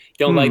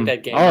 don't like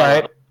that game. All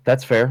right,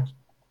 that's fair.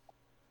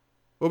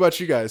 What about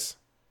you guys?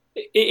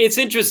 It's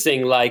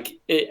interesting. Like,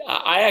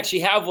 I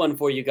actually have one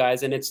for you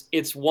guys, and it's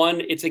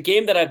a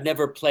game that I've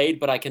never played,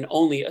 but I can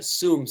only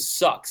assume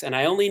sucks, and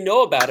I only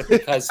know about it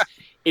because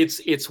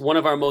it's one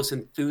of our most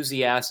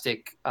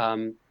enthusiastic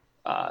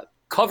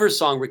cover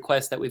song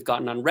requests that we've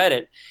gotten on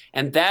Reddit,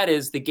 and that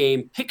is the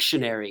game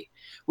Pictionary,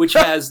 which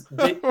has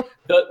the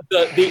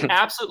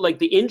absolute, like,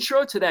 the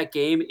intro to that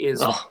game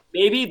is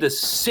maybe the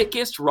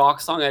sickest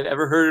rock song I've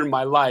ever heard in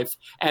my life,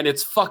 and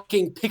it's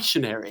fucking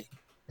Pictionary.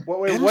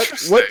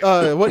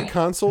 What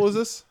console is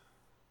this?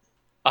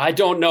 I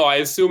don't know. I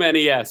assume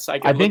NES. I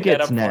think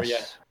it's up NES. for you.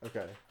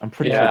 Okay, I'm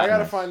pretty Yeah. sure. I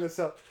gotta find this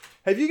out.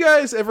 Have you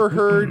guys ever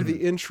heard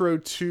the intro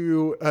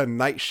to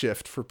Night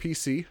Shift for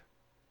PC?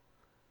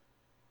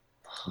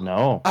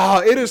 No.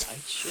 Oh, it is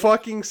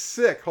fucking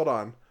sick. Hold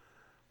on.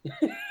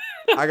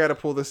 I gotta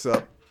pull this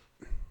up.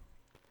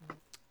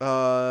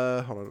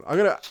 Hold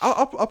on.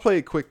 I'll play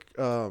a quick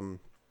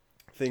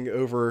thing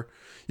over.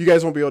 You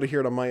guys won't be able to hear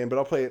it on my end, but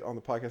I'll play it on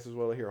the podcast as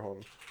well. Here, hold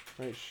on.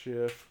 Night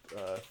Shift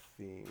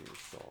theme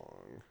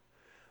song.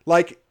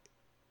 Like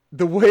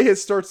the way it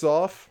starts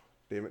off.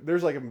 Damn it.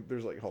 There's like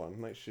hold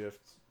on. Night Shift.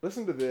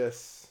 Listen to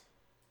this.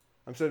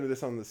 I'm sending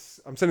this on the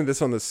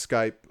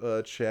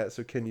Skype chat,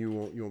 so Ken, you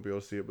won't be able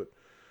to see it, but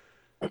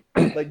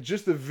like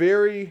just the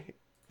very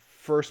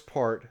first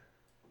part.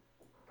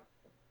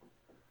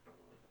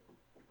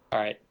 All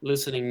right,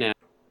 listening now.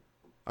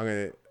 I'm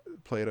gonna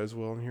play it as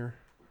well in here.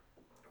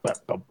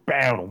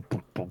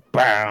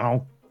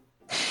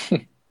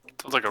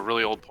 Sounds like a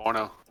really old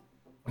porno.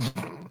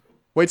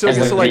 Wait till it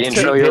gets to like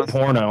 10.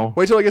 Porno.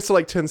 Wait till it gets to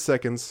like 10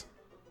 seconds.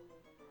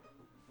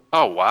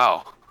 Oh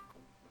wow.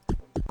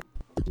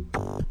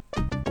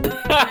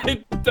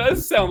 It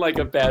does sound like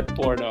a bad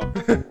porno.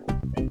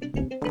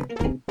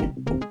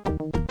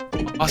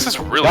 Oh, this is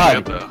really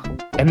God. good though.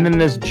 And then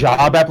this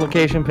job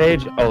application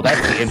page. Oh,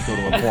 that's the intro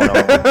to a porno.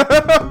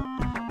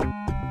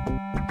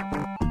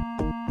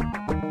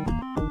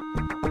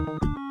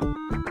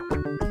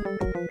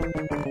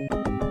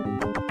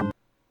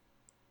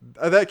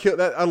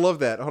 That I love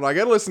that. Hold on, I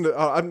gotta listen to.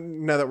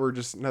 Now that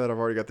I've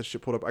already got this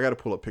shit pulled up, I gotta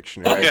pull up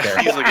Pictionary. Right Yeah, there.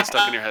 easily get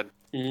stuck in your head.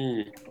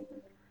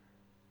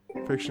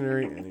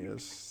 Pictionary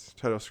NES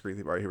title screen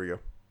theme. All right, here we go.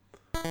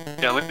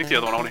 Yeah, let me think the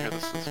other one. I want to hear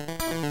this.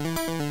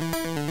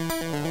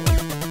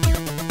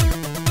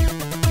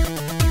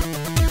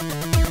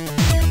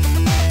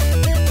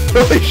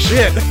 Holy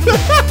shit!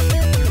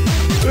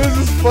 This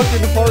is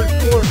fucking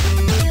hardcore.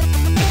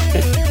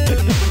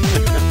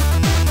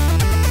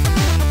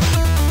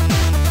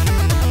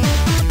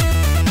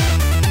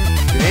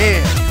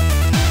 Damn!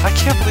 I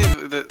can't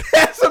believe that.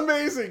 That's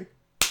amazing.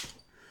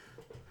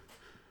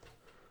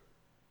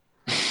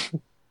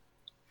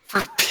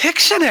 For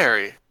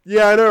Pictionary.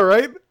 Yeah, I know,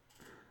 right?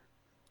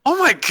 Oh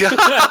my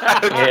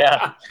god.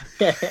 Yeah.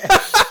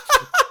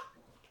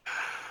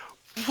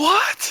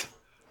 What?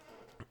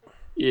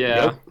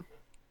 Yeah.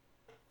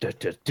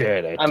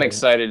 I'm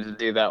excited to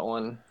do that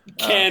one.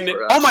 Ken,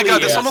 for us. Oh my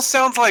god, this Yes. almost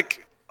sounds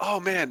like Oh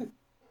man,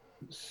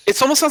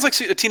 it almost sounds like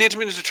a Teenage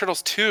Mutant Ninja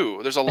Turtles 2.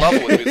 There's a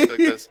level with music like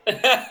this.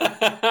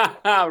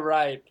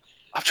 Right.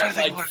 I'm trying to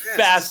think Like what it is.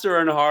 faster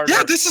and harder.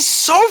 Yeah, this is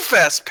so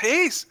fast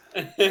paced.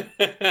 Pictionary.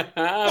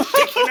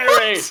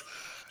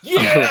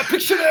 Yeah,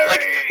 Pictionary.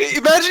 Like,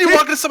 imagine you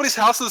walk into somebody's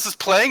house and this is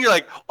playing. You're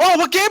like, oh,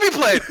 what game you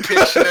playing?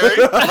 Pictionary.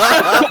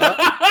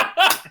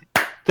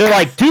 They're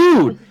like,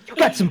 dude, you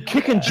got some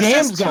kicking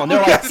jams going.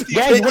 They're like,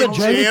 yeah, you want to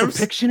join me for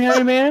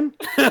Pictionary, man?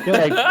 You're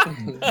like,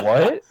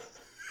 what?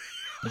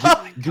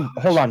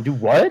 Hold on, do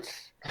what?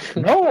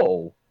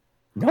 No,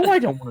 I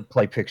don't want to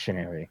play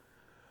Pictionary.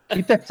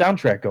 Keep that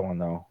soundtrack going,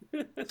 though.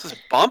 This is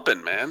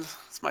bumping, man.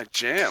 It's my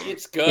jam.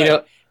 It's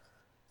good.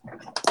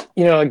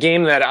 A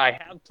game that I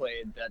have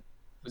played that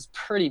was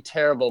pretty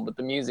terrible, but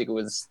the music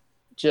was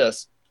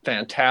just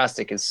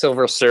fantastic is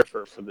Silver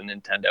Surfer for the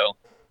Nintendo.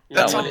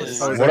 That's that one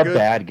is. What a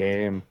bad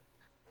game.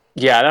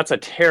 Yeah, that's a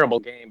terrible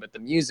game, but the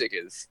music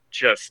is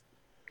just,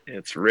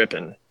 it's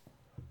ripping.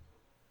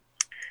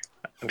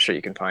 I'm sure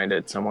you can find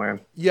it somewhere.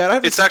 Yeah,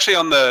 it's actually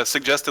on the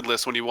suggested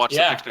list when you watch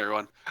the Pictionary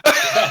one.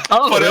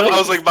 But really? I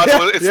was like,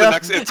 it's the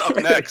next. It's up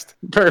next.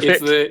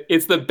 Perfect.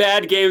 It's the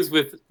bad games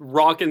with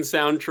rockin'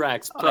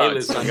 soundtracks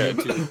playlist on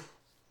YouTube.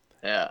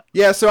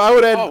 Yeah. So I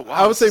would add. Oh, wow,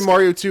 I would say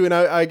Mario 2, and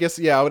I guess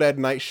I would add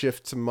Night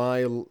Shift to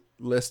my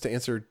list to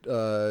answer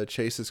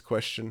Chase's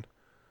question.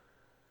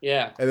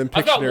 Yeah, and then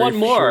I've got one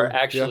more sure.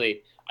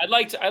 actually. Yeah.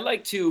 I'd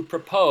like to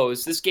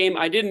propose this game.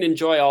 I didn't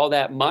enjoy all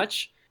that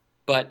much,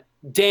 but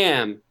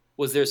damn,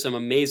 was there some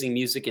amazing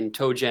music in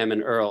Toe Jam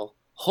and Earl?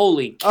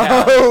 Holy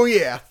cow! Oh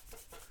yeah,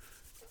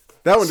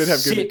 that one did have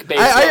Sick good. bass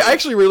line. I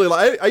actually really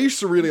I used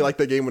to really like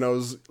that game when I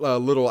was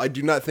little. I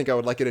do not think I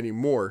would like it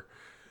anymore.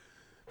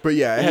 But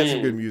yeah, it has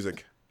some good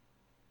music.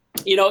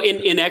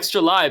 In Extra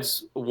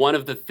Lives, one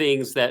of the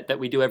things that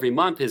we do every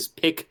month is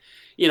pick,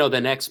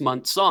 the next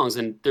month's songs.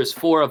 And there's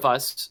 4 of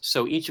us,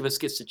 so each of us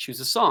gets to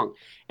choose a song.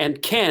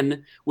 And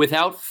Ken,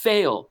 without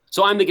fail,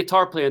 so I'm the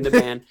guitar player in the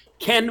band,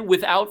 Ken,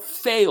 without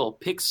fail,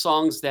 picks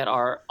songs that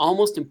are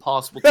almost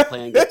impossible to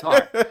play on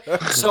guitar.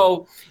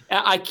 So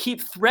I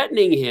keep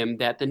threatening him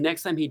that the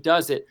next time he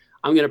does it,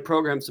 I'm going to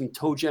program some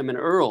Toe Jam and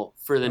Earl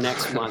for the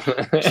next month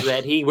so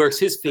that he works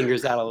his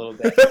fingers out a little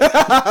bit.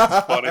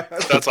 That's funny.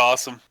 That's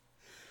awesome.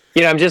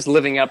 I'm just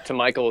living up to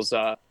Michael's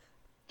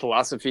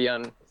philosophy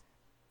on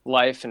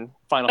life and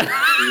Final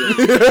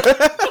Fantasy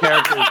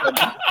characters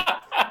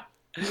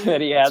that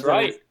he has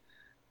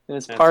in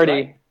his party.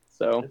 Right.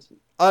 So,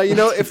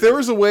 if there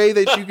was a way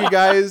that you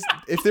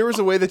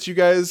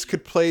guys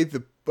could play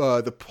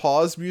the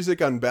pause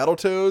music on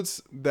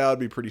Battletoads, that would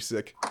be pretty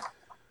sick.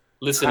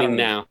 Listening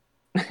now.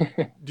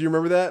 Do you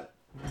remember that?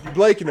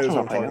 Blake knows what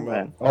I'm talking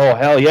about. Oh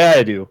hell yeah,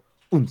 I do.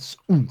 I'll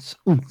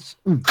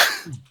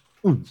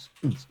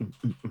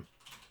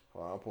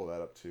pull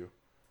that up too.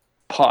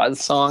 Pause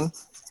song.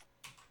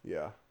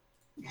 Yeah,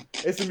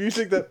 it's the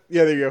music that.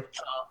 Yeah, there you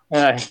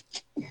go.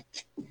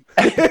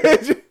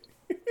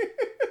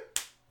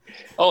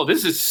 Oh,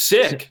 this is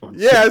sick.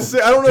 Yeah,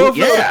 I don't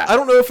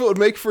know if it would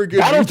make for a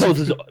good. Battletoads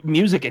is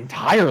music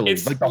entirely.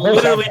 It's like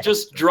literally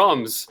just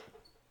drums.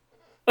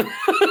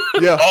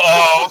 Yeah.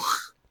 Uh-oh.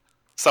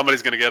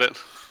 Somebody's gonna get it.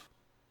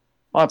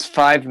 Well, it's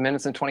 5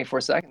 minutes and 24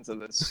 seconds of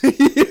this.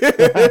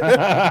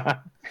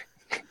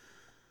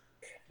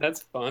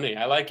 That's funny.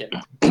 I like it.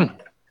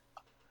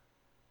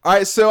 All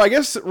right, so I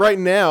guess right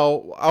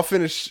now I'll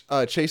finish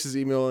Chase's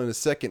email in a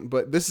second,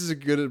 but this is a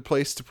good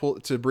place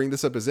to bring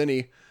this up as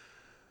any.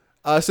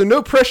 So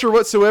no pressure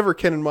whatsoever,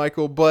 Ken and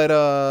Michael, but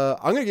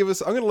I'm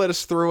gonna let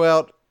us throw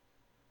out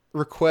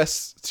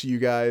requests to you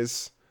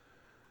guys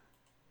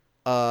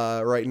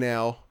right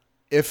now,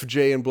 if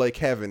Jay and Blake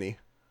have any.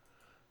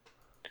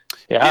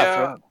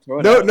 Yeah. Throw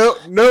it out.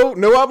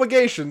 No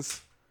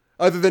obligations,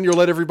 other than you'll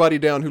let everybody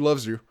down who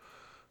loves you.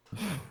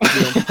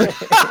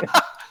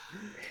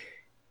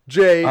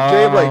 Jay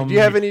and Blake, do you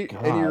have any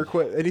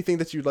request, anything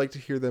that you'd like to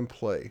hear them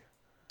play?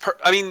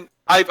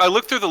 I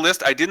looked through the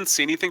list. I didn't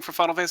see anything for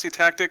Final Fantasy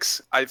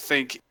Tactics. I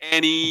think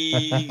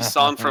any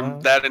song from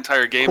that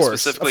entire game,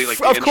 specifically like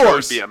the intro,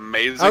 would be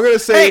amazing. I'm gonna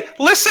say, hey,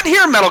 listen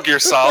here, Metal Gear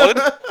Solid.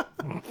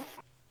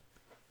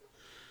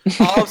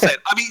 All I'm saying.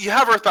 You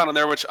have Earthbound on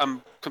there, which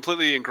I'm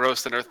completely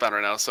engrossed in Earthbound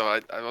right now. So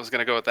I was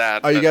gonna go with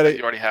that. Oh, you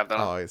already have that.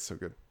 Oh, it's so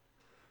good.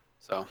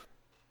 So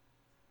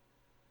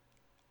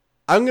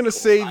I'm gonna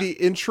say the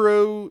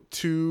intro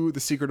to The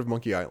Secret of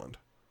Monkey Island.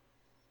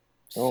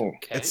 Oh,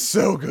 okay. It's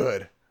so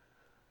good.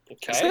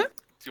 Okay. Do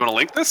you want to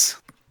link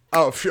this?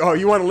 Oh,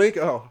 you want a link?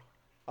 Oh,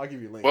 I'll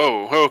give you a link.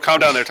 Whoa,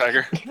 calm down there,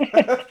 Tiger.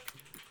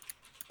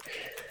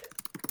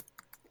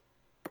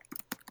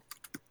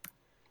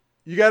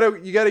 You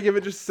gotta give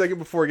it just a second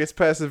before it gets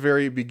past the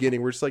very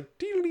beginning. We're just like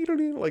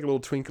like little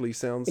twinkly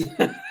sounds.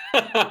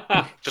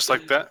 Just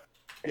like that.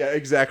 Yeah,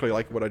 exactly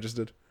like what I just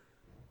did.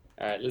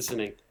 All right,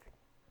 listening.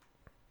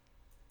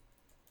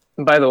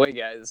 And by the way,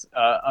 guys,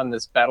 on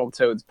this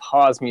Battletoads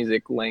pause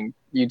music link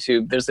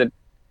YouTube, there's a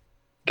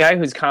guy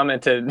who's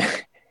commented.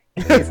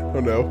 Oh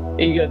no!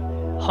 He goes,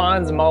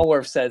 Hans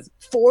Malwerf says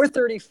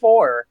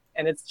 434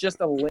 and it's just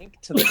a link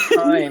to the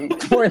time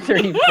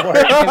 4:34.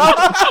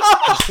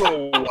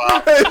 Oh,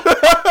 wow.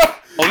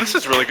 Well, this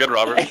is really good,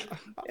 Robert.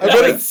 I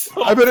bet it's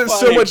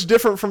so much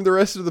different from the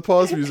rest of the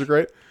pause music,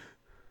 right?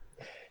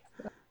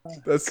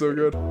 That's so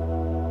good.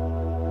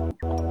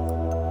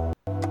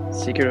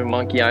 Secret of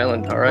Monkey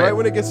Island. All Right right.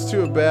 when it gets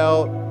to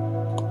about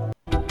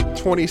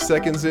 20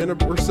 seconds in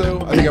or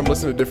so, I think I'm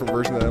listening to a different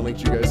version that I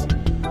linked you guys.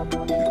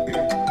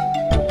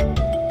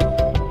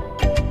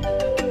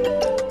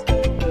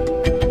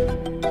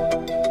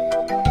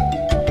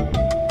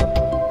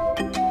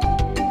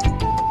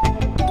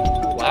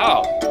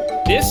 Wow,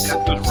 this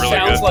That's really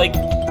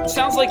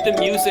sounds like the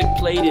music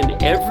played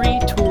in every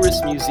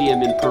tourist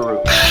museum in Peru.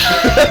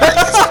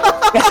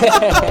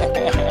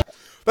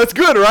 That's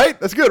good, right?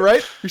 That's good,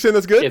 right? You're saying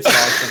that's good? It's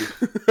awesome.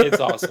 It's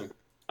awesome.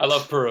 I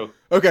love Peru.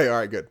 Okay, all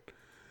right, good.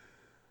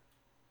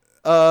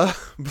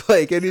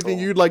 Blake, anything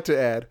you'd like to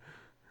add?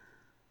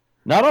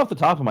 Not off the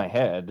top of my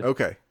head.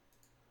 Okay.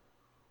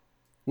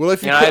 Well,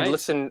 if you Yeah, could,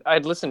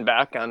 I'd listened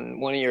back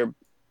on one of your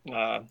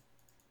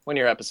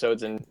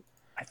episodes, and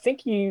I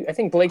think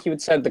Blake, you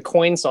had said the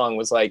coin song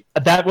was like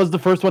That was the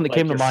first one that Like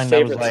came to your mind. And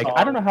I was favorite like, song?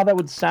 I don't know how that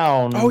would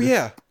sound. oh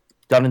yeah,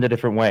 Done in a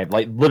different way.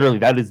 Like literally,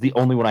 that is the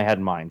only one I had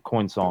in mind.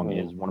 Coin Song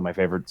is one of my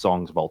favorite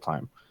songs of all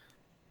time.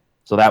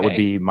 So that would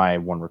Okay. be my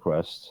one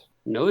request.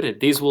 Noted.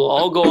 These will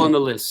all go on the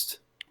list.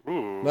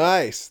 Ooh.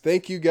 nice.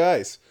 Thank you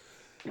guys.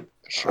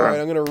 sure. All right,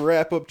 I'm gonna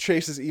wrap up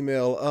Chase's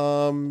email.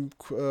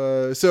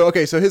 So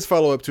his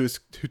follow up to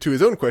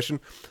his own question.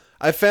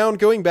 I found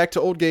going back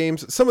to old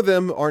games, some of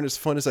them aren't as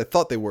fun as I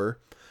thought they were,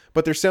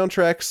 but their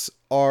soundtracks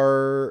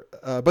are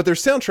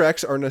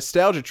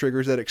nostalgia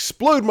triggers that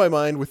explode my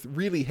mind with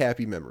really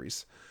happy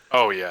memories.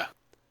 Oh, yeah.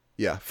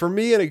 Yeah, for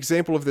me, an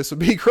example of this would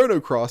be Chrono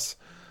Cross.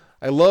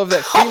 I love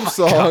that theme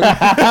song.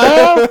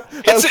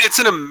 It's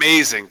an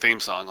amazing theme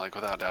song, like,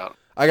 without doubt.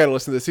 I gotta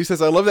listen to this. He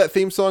says, I love that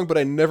theme song, but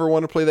I never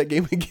want to play that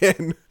game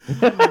again.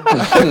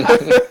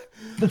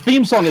 The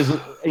theme song is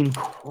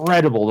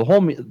incredible.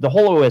 The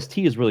whole OST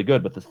is really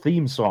good, but the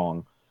theme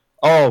song,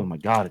 oh my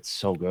god, it's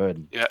so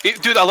good. Yeah.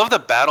 Dude, I love the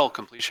battle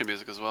completion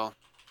music as well.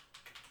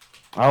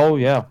 Oh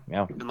yeah.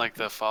 And, like,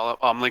 the follow-up.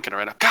 Oh, I'm linking it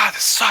right now. God,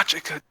 it's such a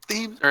good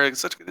theme, or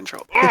such a good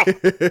intro.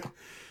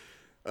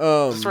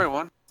 Oh, is this the right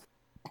one?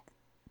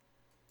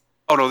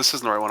 Oh, no, this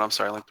isn't the right one. I'm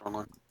sorry, I linked the wrong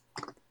one.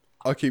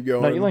 I'll keep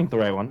going. No, you linked the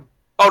right one.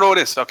 Oh, no, it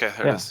is. Okay,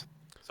 there Yeah. it is.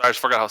 Sorry, I just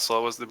forgot how slow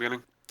it was at the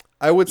beginning.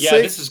 I would Yeah,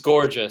 say this is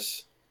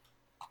gorgeous.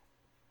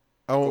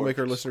 I won't make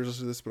our listeners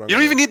listen to this, but I'm You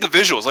don't even need the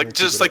visuals. gonna Like, keep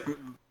just, it like,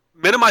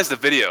 minimize the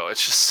video.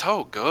 It's just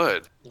so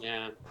good.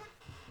 Yeah.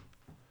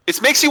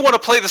 It makes you want to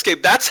play this game.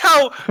 That's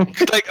how, like,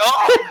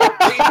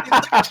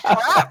 it's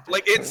crap.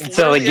 Like, it's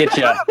So they literally get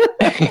a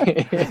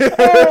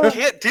crap. You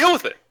can't deal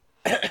with it.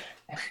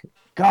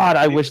 God,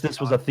 I wish this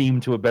was a theme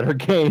to a better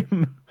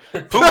game.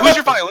 Who's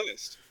your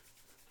violinist?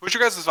 Who's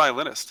your guys'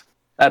 violinist?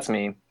 That's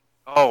me.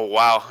 Oh,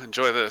 wow.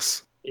 Enjoy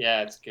this.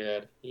 Yeah, it's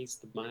good. He's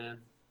the man.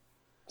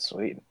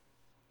 Sweet.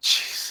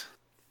 Jeez.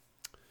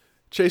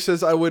 Chase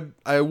says, I would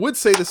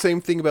say the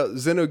same thing about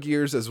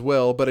Xenogears as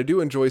well, but I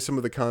do enjoy some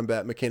of the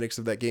combat mechanics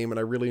of that game, and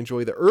I really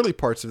enjoy the early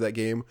parts of that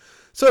game,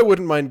 so I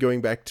wouldn't mind going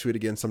back to it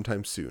again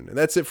sometime soon. And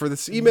that's it for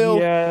this email.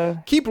 Yeah.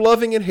 Keep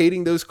loving and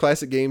hating those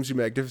classic games, you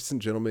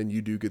magnificent gentlemen.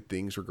 You do good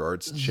things.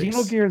 Regards, Chase.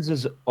 Xenogears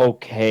is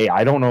okay.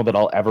 I don't know that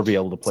I'll ever be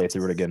able to play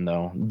through it again,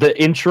 though. The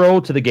intro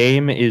to the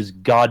game is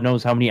God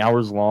knows how many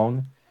hours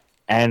long,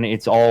 and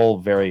it's all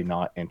very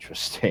not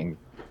interesting.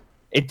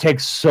 It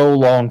takes so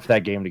long for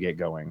that game to get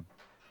going.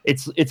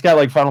 It's got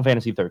like Final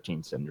Fantasy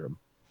 13 syndrome.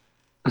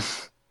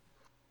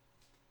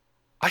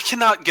 I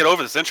cannot get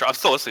over this intro. I'm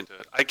still listening to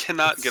it. I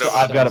cannot get over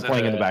I've got this it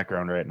playing in intro. the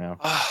background right now.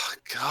 Oh,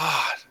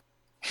 God.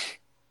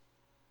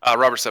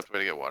 Robert stepped away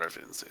to get water if he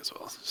didn't say as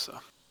well. So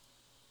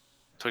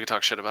we can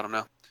talk shit about him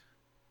now.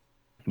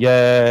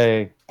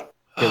 Yay!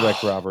 Get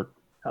wrecked, Robert.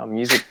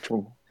 Music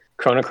from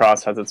Chrono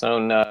Cross has its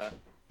own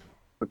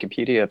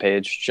Wikipedia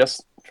page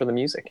just for the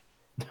music.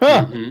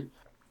 Huh.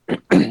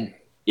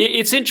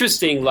 It's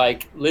interesting,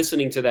 like,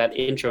 listening to that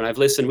intro,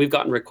 and we've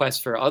gotten requests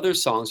for other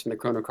songs from the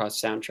Chrono Cross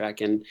soundtrack,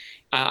 and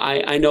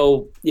I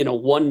know,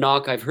 one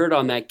knock I've heard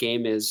on that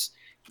game is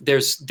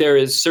there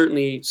is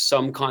certainly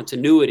some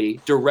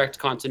direct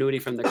continuity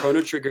from the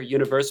Chrono Trigger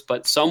universe,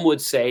 but some would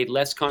say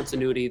less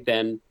continuity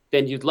than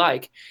you'd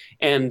like.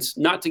 And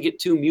not to get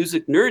too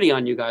music nerdy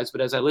on you guys, but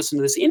as I listen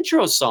to this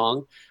intro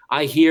song,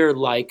 I hear,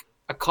 like,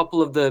 a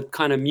couple of the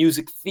kind of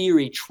music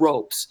theory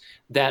tropes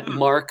that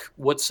mark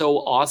what's so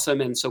awesome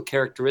and so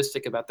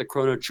characteristic about the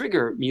Chrono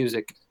Trigger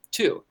music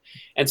too.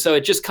 And so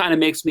it just kind of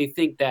makes me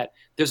think that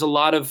there's a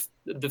lot of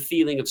the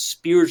feeling of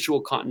spiritual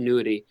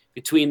continuity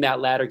between that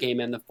latter game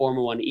and the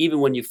former one,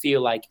 even when you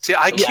feel like... See,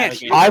 I the can't latter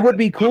hear game- I would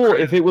be cool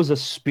if it was a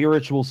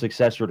spiritual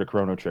successor to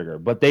Chrono Trigger,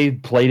 but they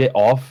played it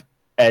off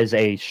as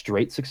a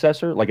straight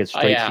successor, like a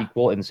straight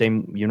sequel in the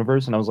same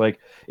universe, and I was like,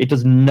 it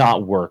does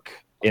not work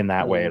in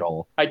that way at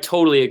all. I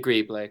totally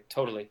agree, Blake.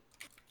 Totally.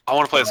 I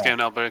want to play this game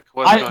now, Blake.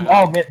 What's going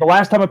on? Man, the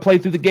last time I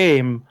played through the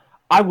game,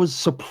 I was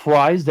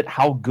surprised at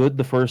how good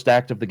the first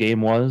act of the game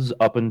was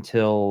up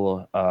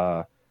until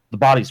the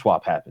body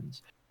swap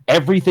happens.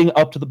 Everything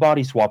up to the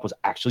body swap was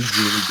actually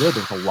really good.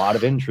 There's a lot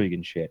of intrigue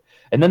and shit.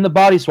 And then the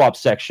body swap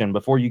section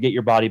before you get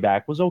your body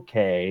back was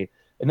okay.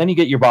 And then you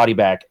get your body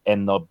back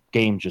and the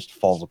game just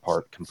falls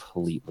apart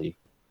completely.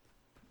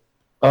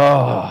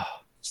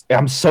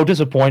 I'm so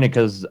disappointed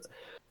because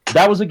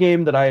that was a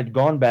game that I had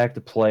gone back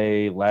to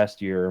play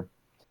last year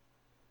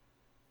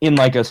in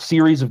like a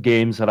series of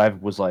games that I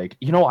was like,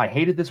 I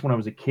hated this when I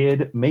was a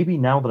kid. Maybe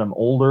now that I'm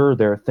older,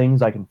 there are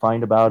things I can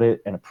find about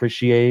it and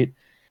appreciate.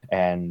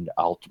 And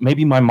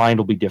maybe my mind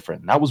will be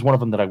different. And that was one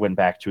of them that I went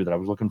back to that I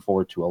was looking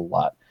forward to a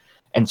lot.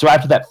 And so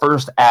after that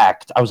first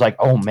act, I was like,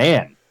 oh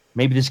man,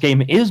 maybe this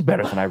game is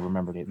better than I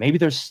remembered it. Maybe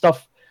there's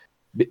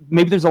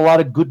a lot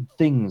of good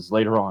things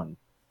later on.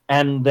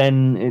 And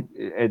then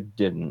it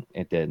didn't.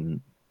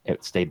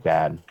 It stayed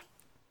bad.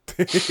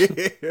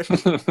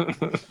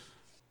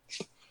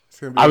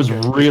 I was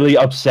really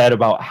upset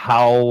about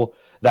how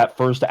that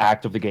first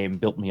act of the game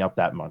built me up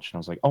that much. And I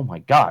was like, oh my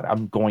God,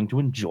 I'm going to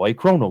enjoy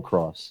Chrono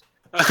Cross.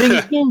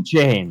 Things do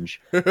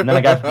change. And then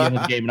I got to the end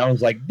of the game and I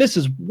was like, this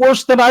is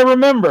worse than I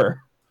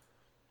remember.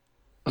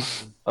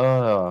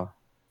 Final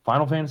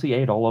Fantasy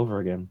VIII all over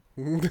again.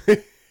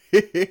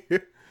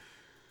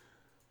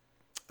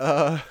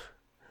 All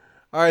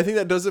right, I think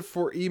that does it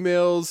for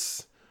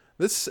emails.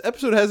 This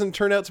episode hasn't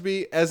turned out to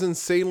be as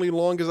insanely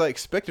long as I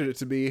expected it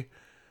to be.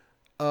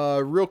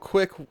 Real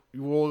quick,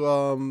 we'll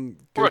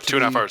we're at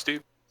 2.5 hours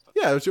deep.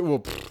 Yeah,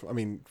 well, I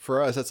mean,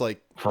 for us, that's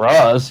like for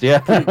us, yeah,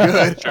 pretty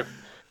good. Sure.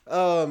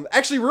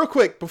 Actually, real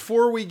quick,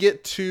 before we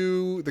get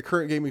to the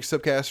current gaming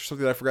subcast or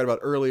something that I forgot about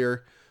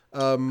earlier,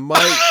 Mike,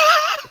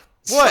 what?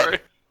 Sorry.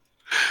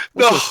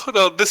 No,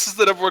 this is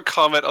the number one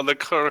comment on the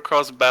Chrono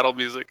Cross battle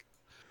music.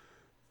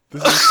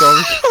 This is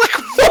song.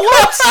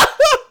 What?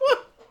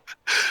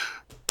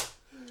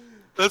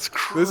 That's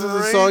crazy. This is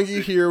a song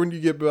you hear when you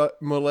get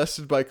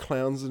molested by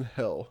clowns in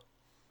hell.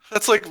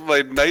 That's like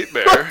my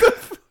nightmare.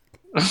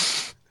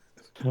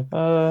 Yeah,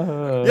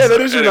 that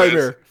is your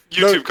nightmare.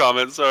 YouTube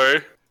comment,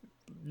 sorry.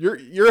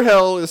 Your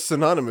hell is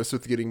synonymous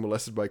with getting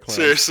molested by clowns.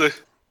 Seriously.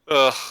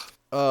 Ugh.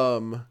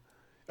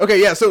 Okay,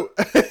 yeah, so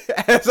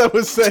as I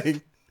was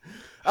saying,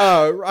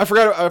 I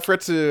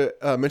forgot to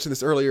mention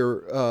this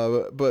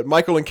earlier, but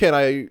Michael and Ken,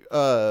 I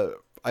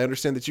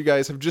understand that you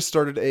guys have just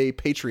started a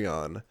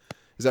Patreon.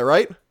 Is that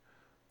right?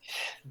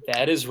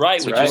 That is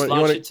right. We just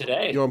launched it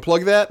today. You want to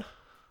plug that?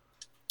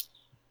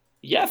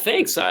 Yeah,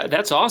 thanks.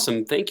 That's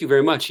awesome. Thank you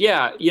very much.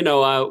 Yeah,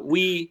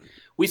 we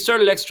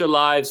started Extra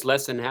Lives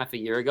less than half a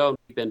year ago.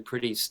 We've been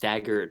pretty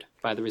staggered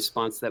by the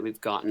response that we've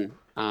gotten.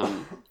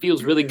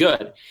 Feels really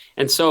good.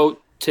 And so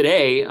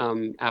today,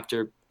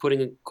 after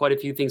putting quite a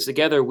few things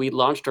together, we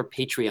launched our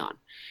Patreon.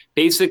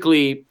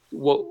 Basically,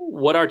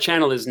 what our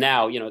channel is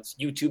now, it's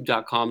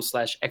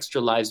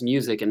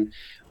youtube.com/extralivesmusic,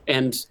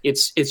 and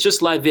it's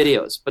just live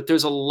videos. But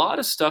there's a lot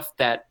of stuff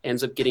that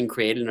ends up getting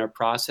created in our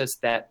process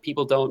that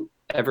people don't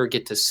ever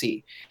get to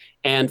see.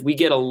 And we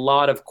get a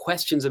lot of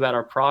questions about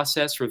our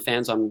process from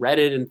fans on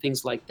Reddit and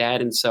things like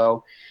that. And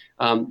so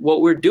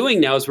what we're doing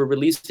now is we're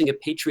releasing a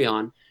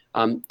Patreon.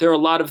 There are a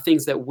lot of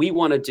things that we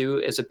want to do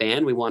as a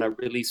band. We want to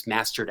release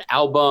mastered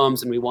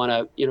albums, and we want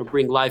to,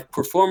 bring live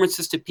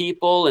performances to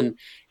people, and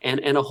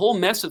a whole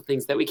mess of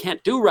things that we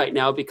can't do right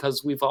now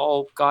because we've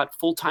all got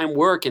full-time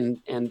work,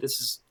 and this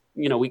is,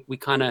 we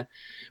kind of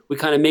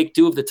make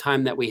do of the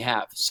time that we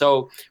have.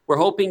 So we're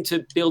hoping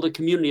to build a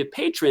community of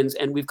patrons,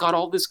 and we've got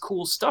all this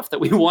cool stuff that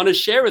we want to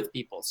share with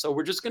people. So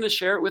we're just going to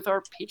share it with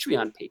our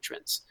Patreon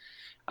patrons.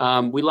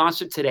 We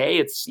launched it today.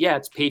 It's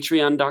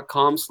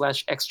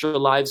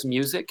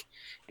patreon.com/extralivesmusic.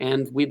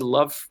 And we'd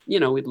love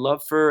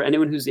for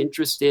anyone who's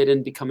interested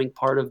in becoming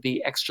part of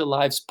the Extra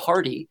Lives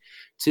party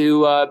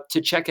to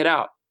check it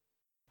out.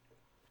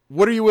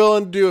 What are you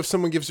willing to do if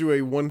someone gives you a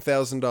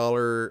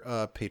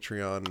 $1,000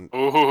 Patreon?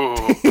 Ooh.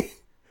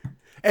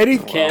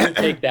 Can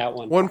take that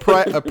one.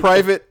 A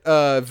private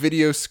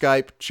video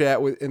Skype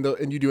chat with,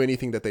 and you do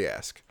anything that they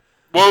ask.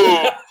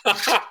 Whoa!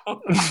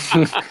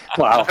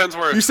 Wow. Depends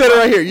where You said it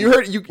right here. You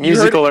heard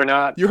musical or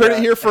not. You heard it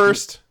here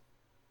first.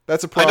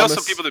 That's a promise. I know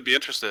some people that'd be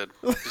interested.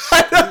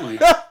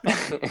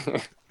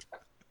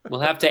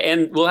 We'll have to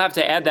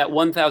add that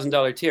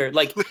 $1,000 tier.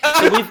 Like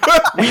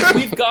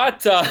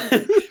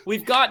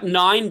we've got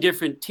 9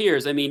 different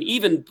tiers. I mean,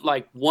 even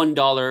like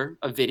 $1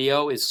 a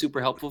video is super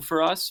helpful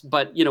for us.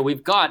 But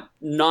we've got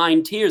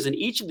 9 tiers, and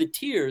each of the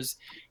tiers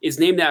is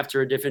named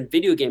after a different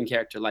video game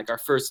character. Like our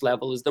first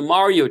level is the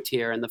Mario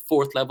tier, and the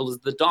 4th level is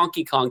the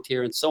Donkey Kong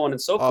tier, and so on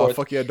and so forth. Oh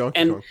fuck yeah,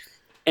 Donkey Kong!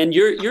 And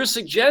your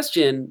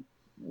suggestion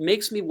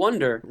makes me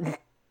wonder.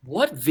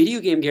 What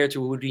video game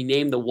character would we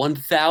name the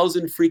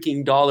 $1,000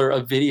 freaking a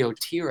video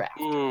tier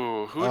after?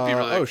 Ooh, who would be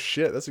really? Oh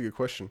shit, that's a good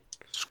question.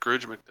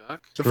 Scrooge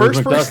McDuck. The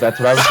first person. That's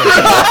what I was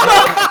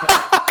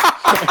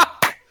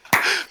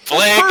thinking.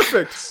 Blake.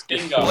 Perfect.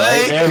 Bingo.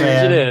 Blake. There,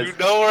 man. It is. You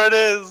know where it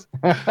is.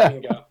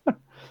 Bingo.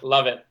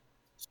 Love it.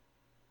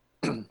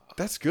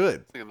 That's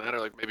good. Thinking that,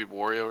 or like maybe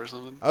Wario or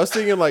something. I was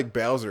thinking like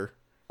Bowser,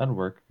 That'd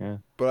work, yeah.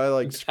 but I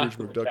like Scrooge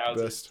McDuck the $1,000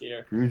 best.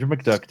 tier. Scrooge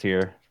McDuck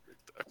tier.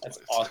 That's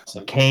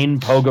awesome. Kane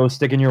Pogo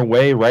sticking your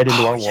way right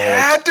into our walls.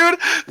 Yeah, dude,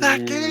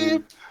 that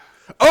game.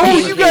 Oh,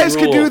 Game you guys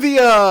could do rule.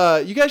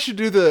 the you guys should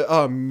do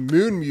the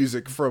moon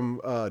music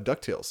from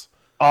DuckTales.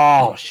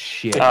 Oh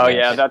shit! Oh yes.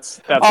 yeah, that's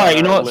All on right. You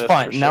our know what's list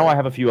fine. for Now sure. I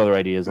have a few other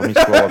ideas. Let me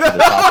scroll up to the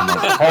top.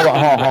 Hold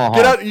on.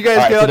 Get out, you guys,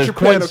 All right, get so out there's your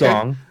pen, Quid okay?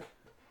 song.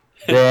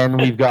 Then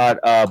we've got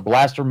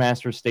Blaster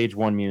Master Stage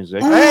 1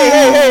 music.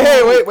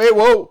 Hey, wait,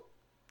 whoa!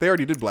 They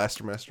already did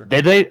Blaster Master.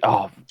 Did they?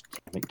 Oh,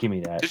 give me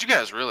that. Did you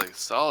guys really?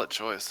 Solid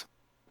choice.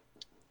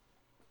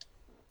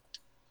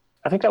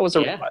 I think that was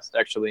a Yeah. request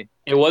actually.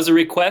 It was a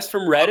request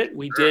from Reddit.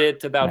 We did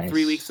it about Nice.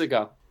 3 weeks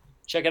ago.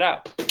 Check it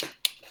out.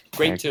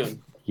 Great Heck.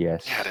 tune.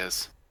 Yes. Yeah, it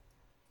is.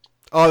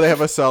 Oh, they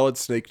have a solid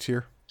Snake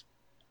tier.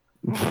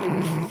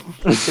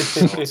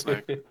 Solid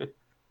Snake.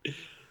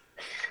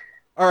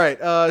 All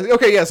right.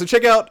 Okay, yeah. So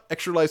check out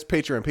Extra Lives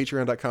Patreon,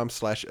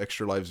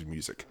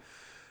 patreon.com/extralivesmusic.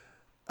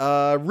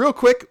 Real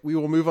quick, we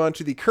will move on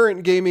to the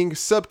current gaming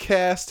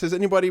subcast. Has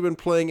anybody been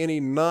playing any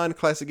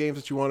non-classic games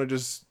that you want to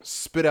just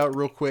spit out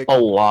real quick? A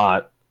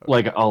lot.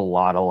 Like a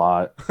lot.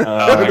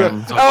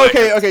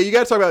 Okay. You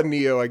got to talk about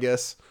Neo, I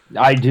guess.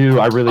 I do.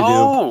 I really do.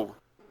 Oh,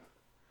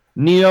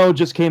 Neo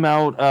just came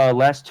out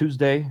last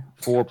Tuesday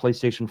for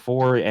PlayStation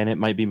 4, and it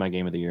might be my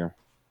game of the year.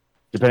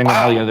 Depending on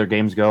how the other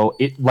games go.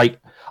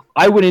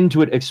 I went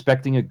into it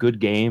expecting a good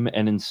game,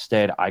 and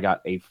instead I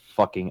got a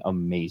fucking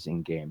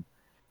amazing game.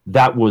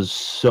 That was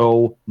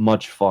so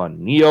much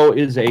fun. Neo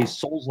is a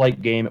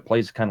Souls-like game. It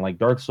plays kind of like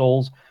Dark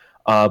Souls,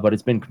 but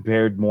it's been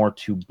compared more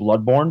to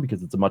Bloodborne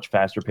because it's a much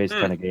faster-paced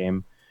kind of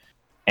game.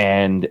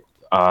 And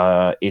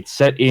it's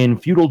set in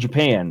feudal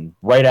Japan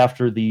right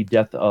after the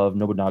death of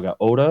Nobunaga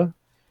Oda,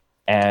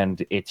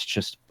 and it's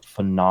just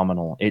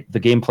phenomenal. The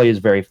gameplay is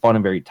very fun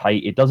and very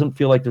tight. It doesn't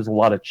feel like there's a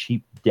lot of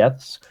cheap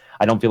deaths.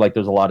 I don't feel like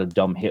there's a lot of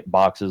dumb hit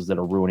boxes that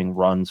are ruining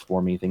runs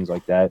for me, things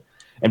like that.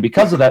 And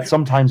because of that,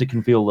 sometimes it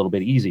can feel a little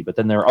bit easy, but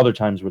then there are other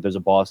times where there's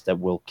a boss that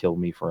will kill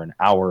me for an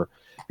hour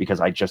because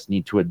I just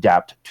need to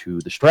adapt to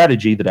the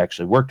strategy that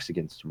actually works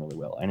against him really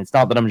well. And it's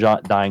not that I'm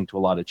dying to a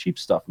lot of cheap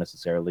stuff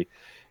necessarily.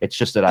 It's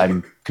just that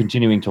I'm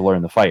continuing to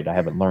learn the fight. I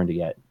haven't learned it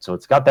yet. So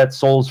it's got that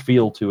Souls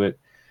feel to it.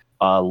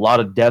 A lot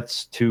of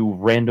deaths to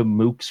random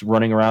mooks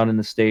running around in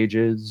the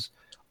stages.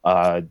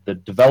 The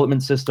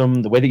development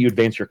system, the way that you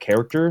advance your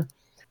character,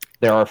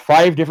 there are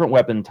 5 different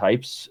weapon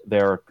types.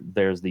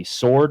 There's the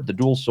sword, the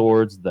dual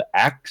swords, the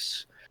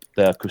axe,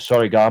 the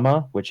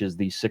kusarigama, which is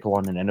the sickle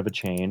on an end of a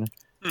chain,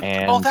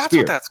 and that's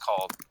spear. what that's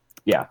called.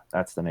 Yeah,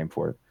 that's the name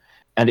for it.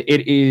 And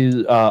it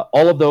is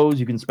all of those,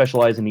 you can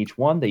specialize in each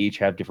one. They each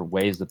have different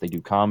ways that they do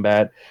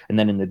combat. And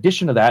then in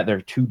addition to that, there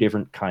are 2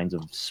 different kinds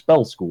of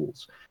spell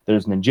schools.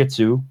 There's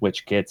ninjutsu,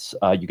 which gets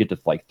you get to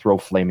throw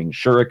flaming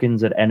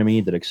shurikens at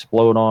enemy that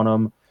explode on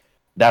them.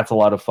 That's a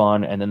lot of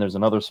fun. And then there's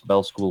another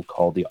spell school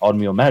called the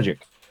Onmyo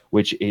Magic,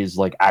 which is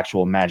like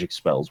actual magic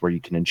spells where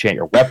you can enchant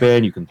your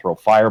weapon, you can throw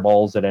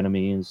fireballs at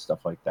enemies,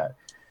 stuff like that.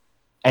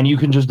 And you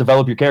can just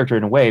develop your character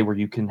in a way where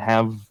you can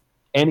have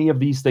any of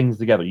these things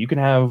together. You can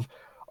have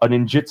a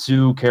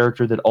ninjutsu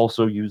character that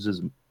also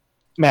uses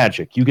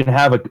magic. You can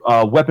have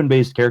a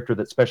weapon-based character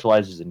that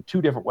specializes in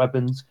 2 different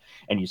weapons,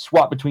 and you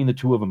swap between the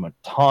 2 of them a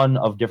ton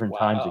of different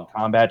times in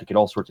combat to get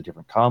all sorts of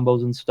different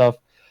combos and stuff.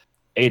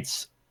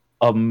 It's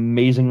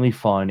amazingly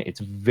fun.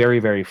 It's very,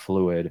 very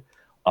fluid.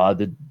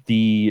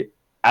 The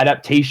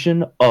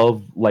adaptation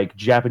of like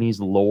Japanese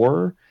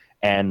lore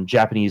and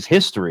Japanese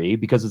history,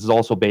 because this is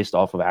also based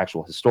off of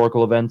actual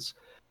historical events,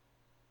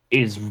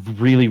 is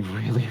really,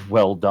 really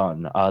well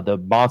done. The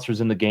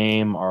monsters in the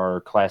game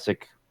are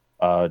classic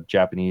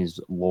Japanese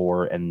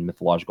lore and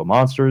mythological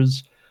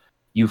monsters.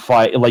 You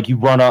fight, like you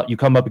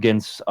come up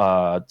against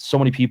so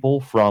many people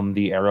from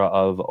the era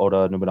of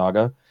Oda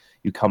Nobunaga.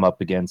 You come up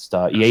against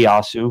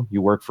Ieyasu,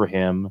 you work for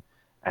him,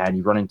 and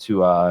you run into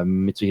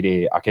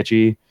Mitsuhide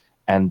Akechi,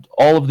 and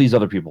all of these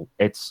other people.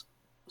 It's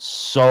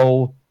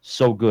so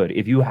good.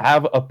 If you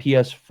have a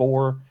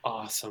PS4,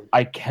 Awesome.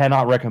 I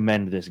cannot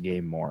recommend this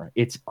game more.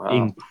 It's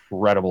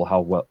incredible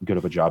how good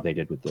of a job they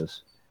did with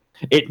this.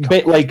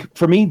 Like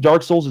for me,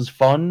 Dark Souls is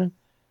fun,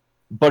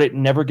 but it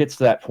never gets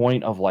to that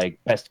point of like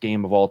best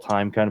game of all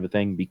time kind of a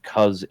thing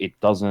because it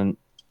doesn't.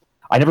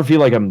 I never feel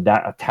like I'm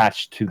that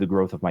attached to the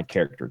growth of my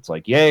character. It's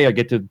like, yay, I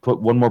get to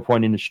put one more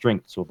point into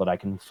strength so that I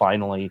can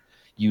finally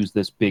use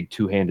this big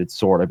 2-handed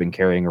sword I've been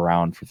carrying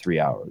around for 3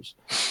 hours.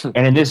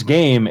 And in this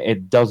game,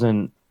 it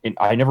doesn't.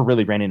 I never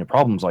really ran into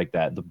problems like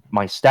that.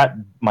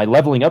 My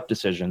leveling up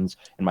decisions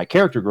and my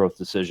character growth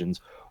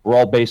decisions were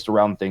all based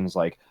around things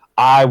like,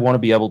 I want to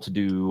be able to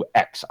do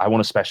X. I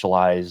want to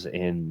specialize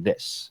in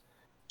this.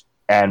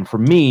 And for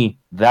me,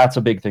 that's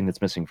a big thing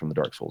that's missing from the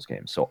Dark Souls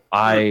game. So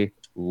I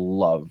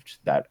loved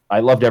that. I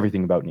loved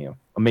everything about Neo.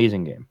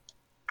 Amazing game.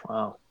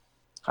 Wow.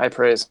 High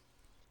praise.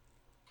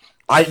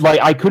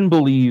 I couldn't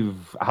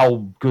believe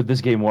how good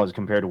this game was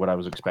compared to what I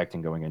was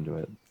expecting going into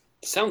it.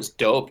 Sounds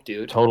dope,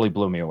 dude. Totally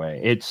blew me away.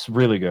 It's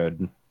really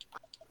good.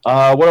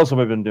 What else have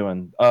I been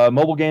doing?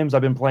 Mobile games,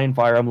 I've been playing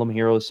Fire Emblem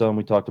Heroes, so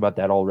we talked about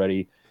that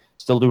already.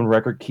 Still doing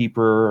Record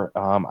Keeper.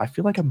 I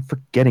feel like I'm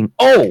forgetting.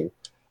 Oh!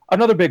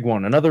 another big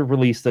one, another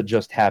release that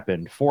just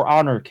happened. For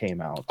Honor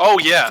came out. Oh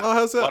yeah, Oh,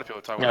 how's a lot that? of people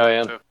are talking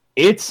about that too.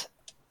 It's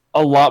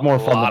a lot more A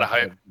fun lot than of I thought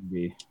hype. it would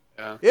be.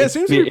 Yeah. Yeah, it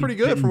seems to be pretty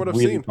It's good been from what I've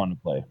really seen. fun to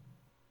play.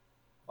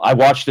 I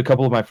watched a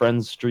couple of my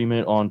friends stream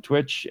it on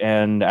Twitch,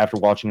 and after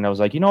watching it, I was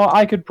like,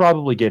 I could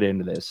probably get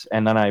into this.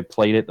 And then I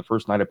played it. The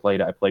first night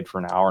I played for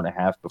an hour and a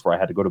half before I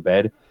had to go to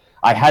bed.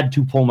 I had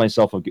to pull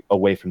myself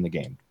away from the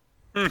game.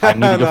 I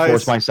needed to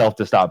force myself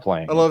to stop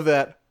playing. I love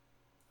that.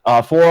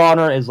 For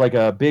Honor is like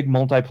a big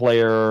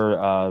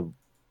multiplayer,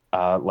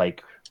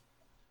 like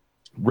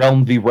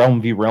realm v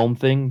realm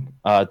thing,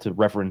 to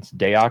reference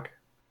Daok,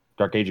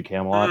 Dark Age of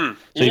Camelot.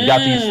 So you've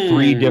got these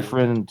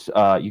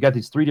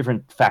three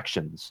different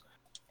factions,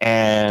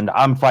 and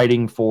I'm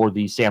fighting for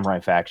the samurai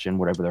faction,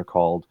 whatever they're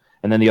called,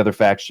 and then the other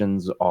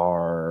factions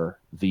are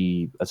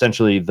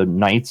essentially the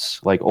knights,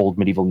 like old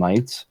medieval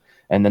knights,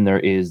 and then there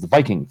is the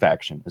Viking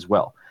faction as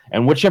well.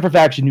 And whichever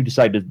faction you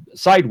decide to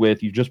side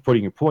with, you're just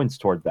putting your points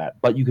toward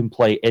that. But you can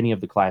play any of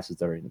the classes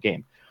that are in the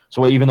game.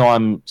 So even though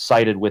I'm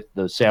sided with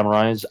the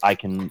samurais, I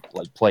can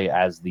play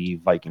as the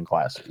Viking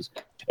classes.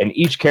 And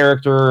each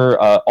character,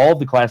 all of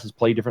the classes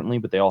play differently,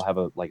 but they all have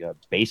a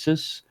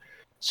basis.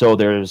 So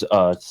there's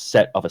a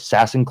set of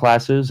assassin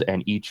classes,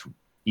 and each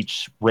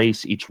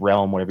race, each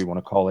realm, whatever you want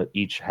to call it,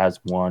 each has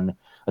one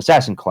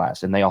assassin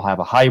class, and they all have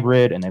a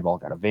hybrid, and they've all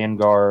got a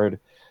vanguard.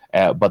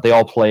 But they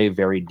all play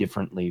very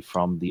differently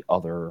from the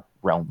other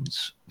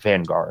realms,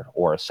 Vanguard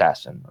or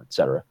Assassin,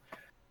 etc.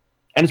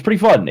 And it's pretty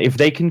fun. If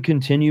they can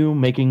continue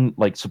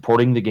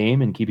supporting the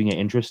game and keeping it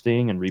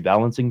interesting and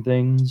rebalancing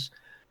things,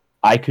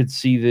 I could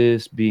see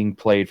this being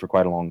played for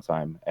quite a long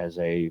time as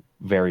a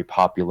very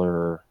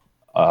popular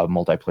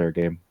multiplayer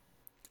game.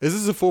 Is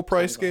this a full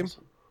price game?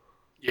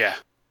 Yeah.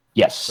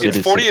 Yes, It's it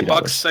is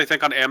 $48, I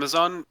think, on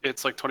Amazon.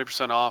 It's like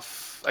 20%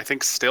 off, I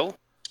think, still.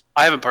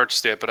 I haven't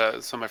purchased it,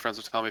 but some of my friends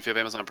were telling me if you have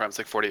Amazon Prime, it's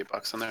like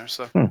 $48 in there.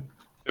 So if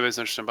anybody's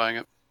interested in buying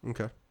it.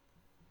 Okay.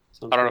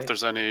 I don't know if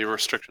there's any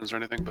restrictions or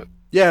anything, but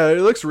yeah,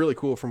 it looks really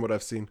cool from what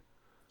I've seen.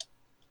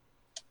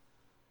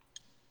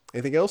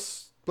 Anything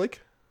else,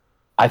 Blake?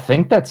 I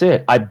think that's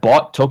it. I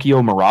bought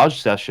Tokyo Mirage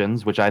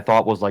Sessions, which I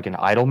thought was like an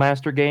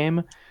Idolmaster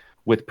game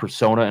with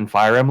Persona and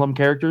Fire Emblem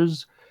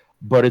characters,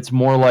 but it's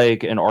more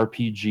like an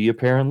RPG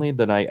apparently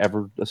than I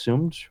ever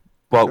assumed,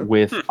 but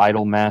with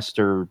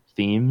Idolmaster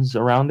themes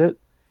around it.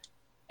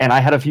 And I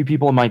had a few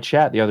people in my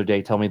chat the other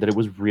day tell me that it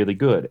was really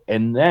good.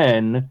 And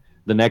then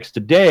the next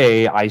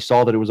day, I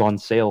saw that it was on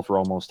sale for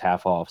almost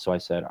half off. So I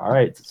said, all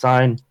right, it's a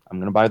sign. I'm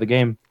going to buy the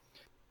game.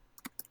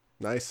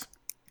 Nice.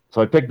 So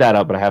I picked that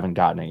up, but I haven't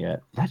gotten it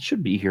yet. That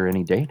should be here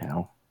any day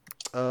now.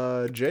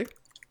 Jay?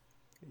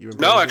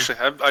 No, actually.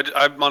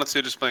 I'm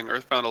honestly just playing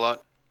Earthbound a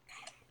lot.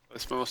 I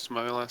spent most of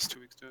my last 2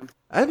 weeks doing.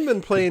 I haven't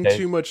been playing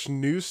too much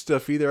new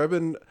stuff either.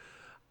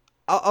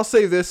 I'll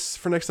save this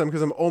for next time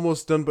because I'm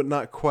almost done, but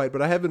not quite.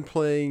 But I have been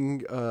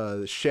playing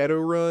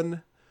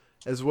Shadowrun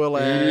as well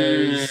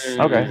as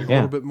a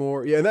little bit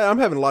more. Yeah, and I'm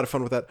having a lot of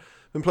fun with that.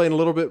 Been playing a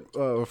little bit.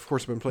 Of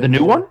course, I've been playing the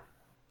new one.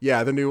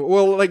 Yeah, the new.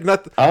 Well, like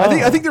not.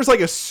 I think there's like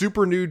a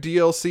super new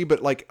DLC,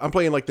 but like I'm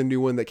playing like the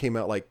new one that came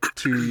out like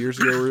 2 years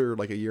ago or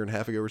like a year and a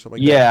half ago or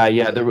something. Like that.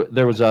 Yeah.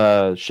 There was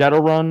a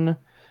Shadowrun.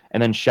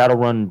 And then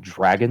Shadowrun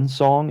Dragon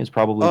Song is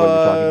probably what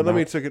you're talking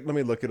about. Let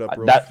me look it up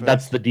real fast.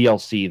 That's the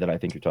DLC that I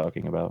think you're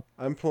talking about.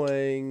 I'm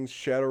playing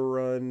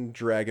Shadowrun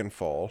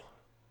Dragonfall.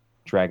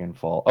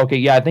 Okay,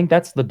 yeah, I think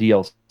that's the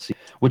DLC,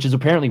 which is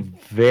apparently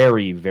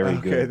very, very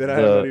good. Okay, then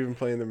I'm not even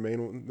playing the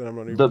main one. Then I'm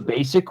not even. The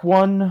basic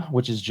one,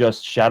 which is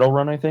just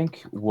Shadowrun, I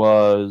think,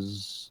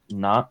 was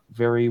not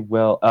very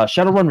well.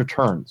 Shadowrun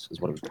Returns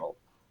is what it was called.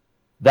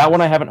 That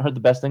one I haven't heard the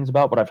best things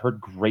about, but I've heard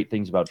great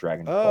things about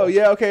Dragonfall. Oh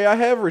yeah, okay. I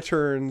have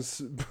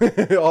Returns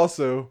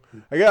also.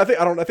 I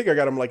think I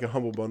got them like a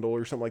humble bundle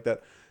or something like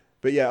that.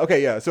 But yeah,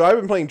 okay, yeah. So I've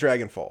been playing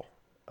Dragonfall.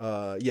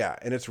 Yeah,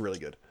 and it's really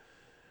good.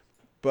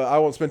 But I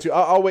won't spend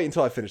I'll wait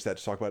until I finish that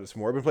to talk about it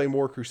some more. I've been playing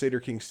more Crusader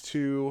Kings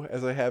 2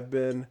 as I have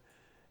been,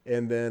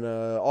 and then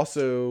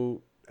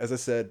also, as I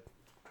said,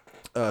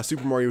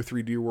 Super Mario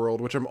 3D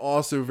World, which I'm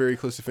also very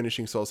close to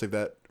finishing. So I'll save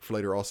that for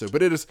later also.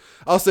 But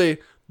I'll say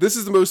this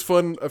is the most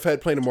fun I've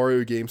had playing a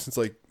Mario game since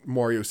like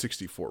Mario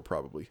 64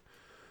 probably.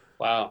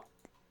 Wow.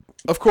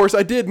 Of course,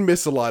 I did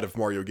miss a lot of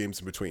Mario games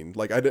in between.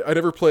 Like I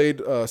never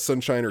played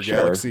Sunshine or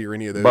Galaxy or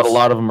any of those. But a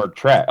lot of them are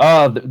trash.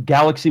 The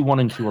Galaxy 1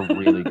 and 2 are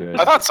really good.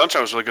 I thought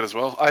Sunshine was really good as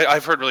well.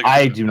 I've heard really good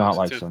I things do about not it,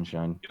 like too.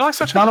 Sunshine. You don't like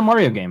Sunshine? It's not a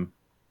Mario game.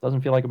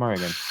 Doesn't feel like a Mario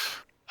game.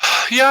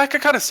 Yeah, I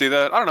could kind of see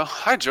that. I don't know.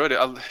 I enjoyed it.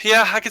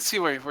 I could see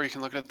where you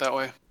can look at it that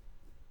way.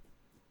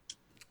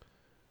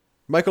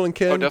 Michael and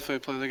Ken, Oh, definitely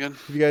play it again.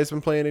 have you guys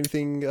been playing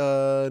anything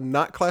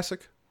not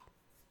classic?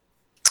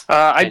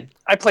 I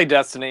play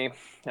Destiny.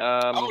 Do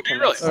you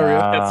really? Oh, really?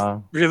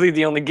 That's really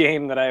the only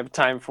game that I have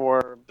time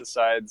for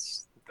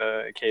besides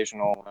the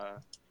occasional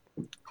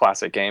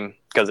classic game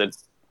because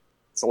it's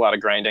a lot of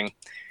grinding.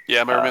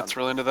 Yeah, my roommate's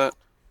really into that.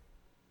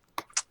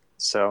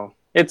 So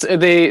it's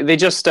they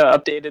just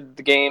updated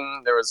the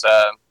game. There was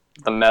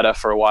the meta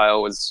for a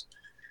while was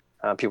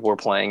people were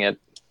playing it,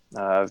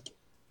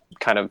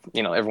 kind of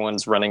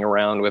everyone's running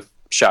around with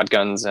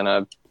shotguns and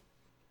a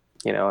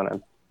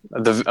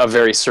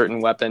very certain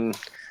weapon.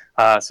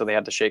 So they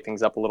had to shake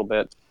things up a little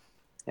bit,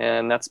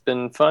 and that's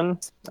been fun.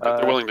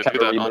 They're willing to do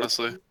that, reboot.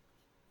 honestly.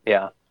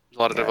 Yeah. There's a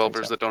lot of Yeah, I think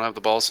developers so. that don't have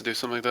the balls to do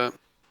something like that.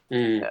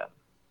 Yeah.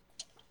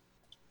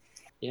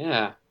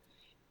 Yeah.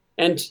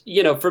 And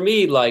for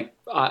me, like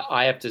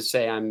I have to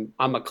say, I'm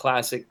a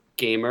classic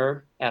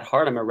gamer at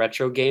heart. I'm a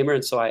retro gamer,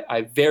 and so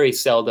I very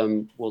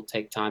seldom will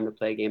take time to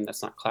play a game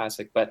that's not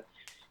classic. But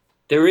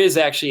there is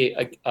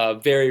actually a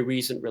very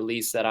recent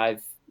release that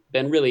I've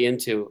been really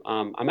into.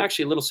 I'm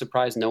actually a little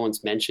surprised no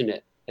one's mentioned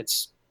it.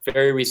 It's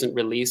very recent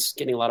release,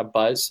 getting a lot of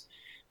buzz.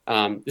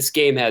 This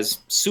game has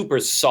super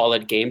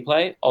solid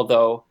gameplay,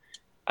 although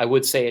I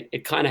would say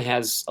it kind of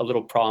has a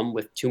little problem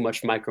with too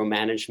much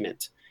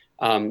micromanagement.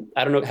 I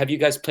don't know. Have you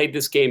guys played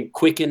this game,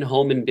 Quicken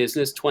Home and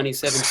Business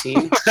 2017?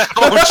 Oh,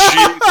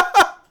 jeez.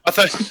 I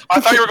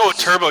thought you were going with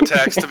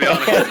TurboTax, to be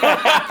honest.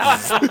 I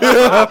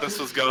thought this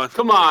was going.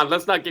 Come on,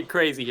 let's not get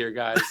crazy here,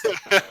 guys.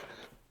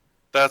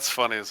 That's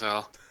funny as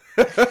hell.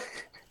 God.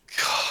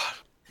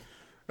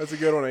 That's a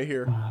good one, I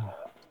hear.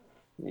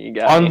 You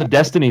got On me. the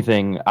Destiny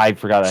thing, I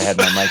forgot I had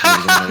my mic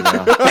muted.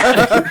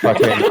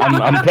 Okay,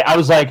 I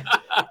was like,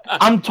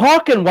 I'm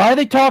talking. Why are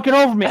they talking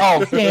over me?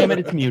 Oh, damn it,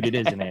 it's muted,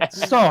 isn't it?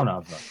 Son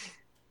of a.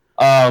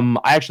 I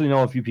actually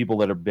know a few people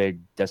that are big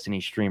Destiny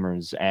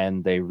streamers,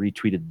 and they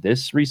retweeted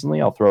this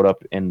recently. I'll throw it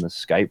up in the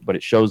Skype, but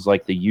it shows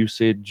like the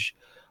usage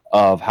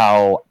of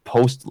how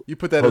You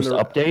put that in the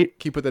update.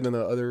 Can you put that in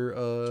the other?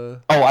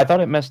 Oh, I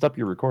thought it messed up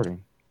your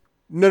recording.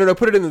 No.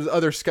 Put it in the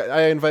other Skype.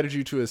 I invited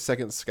you to a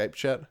second Skype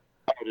chat.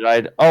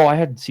 I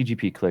had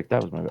CGP clicked.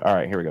 That was my. All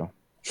right, here we go.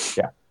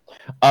 Yeah.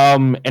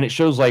 And it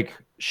shows like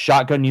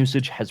shotgun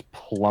usage has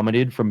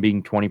plummeted from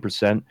being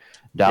 20%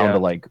 down to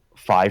like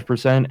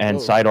 5%, and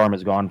Whoa. sidearm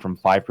has gone from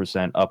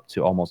 5% up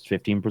to almost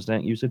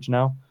 15% usage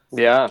now.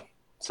 Yeah.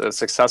 So a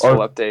successful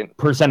update.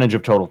 Percentage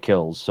of total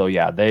kills. So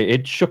yeah,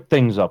 it shook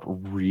things up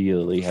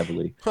really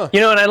heavily. And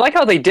I like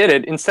how they did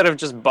it. Instead of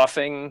just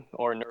buffing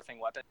or nerfing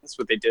weapons,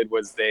 what they did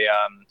was they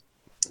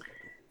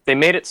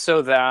made it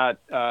so that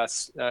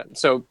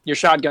so your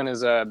shotgun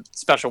is a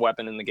special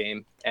weapon in the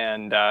game,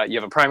 and you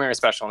have a primary,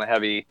 special, and a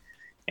heavy.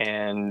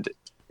 And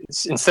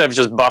instead of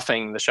just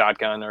buffing the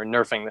shotgun or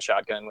nerfing the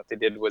shotgun, what they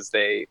did was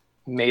they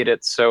made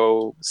it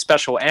so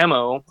special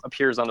ammo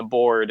appears on the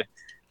board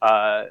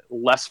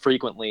less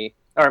frequently,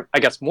 or I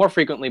guess more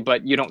frequently,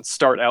 but you don't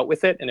start out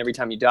with it, and every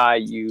time you die,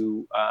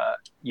 you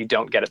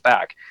don't get it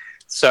back.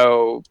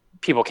 So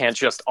people can't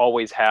just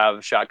always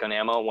have shotgun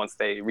ammo once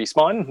they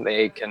respawn.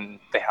 They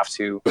have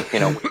to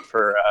wait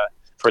for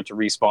it to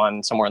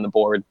respawn somewhere on the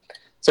board.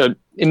 So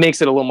it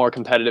makes it a little more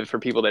competitive for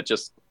people that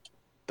just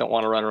don't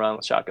want to run around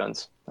with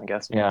shotguns, I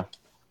guess. Yeah.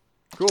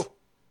 Cool.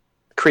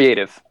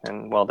 Creative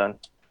and well done.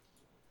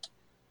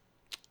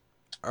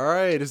 All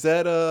right. Does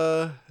that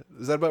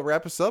about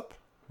wrap us up?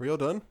 Are we all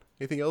done?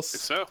 Anything else I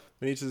think so.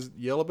 we need to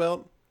yell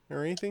about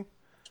or anything?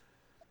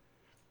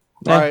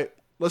 Yeah. All right.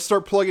 Let's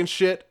start plugging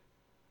shit.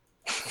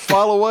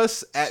 Follow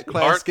us at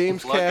Class Start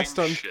Gamescast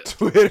plugging on shit.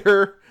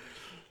 Twitter.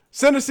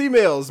 Send us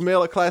emails,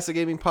 mail at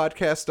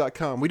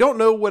classicgamingpodcast.com. We don't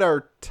know what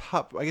our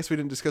top, I guess we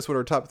didn't discuss what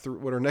our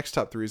next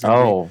top 3 is going to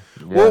Oh,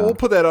 be. yeah. We'll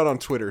put that out on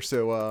Twitter,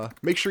 so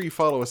make sure you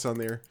follow us on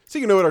there so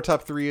you can know what our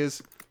top 3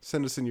 is.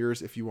 Send us in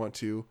yours if you want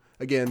to.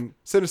 Again,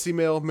 send us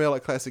email, mail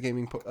at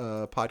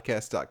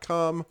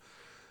classicgamingpodcast.com.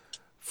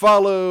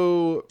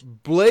 Follow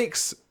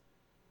Blake's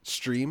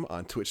stream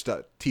on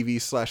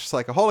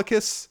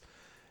twitch.tv/psychoholicus.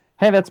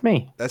 Hey, that's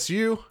me. That's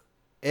you.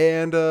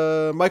 And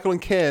Michael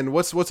and Ken,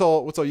 what's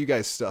all you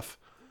guys stuff?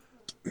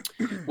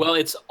 Well,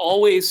 it's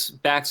always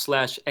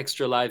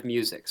 /extra live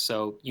music.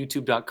 So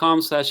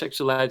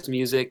youtube.com/extra lives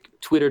music,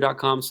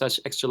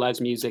 twitter.com/extra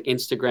lives music,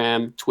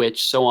 Instagram,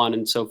 Twitch, so on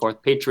and so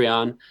forth,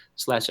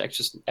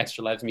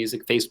 Patreon/extra lives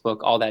music, Facebook,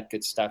 all that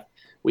good stuff.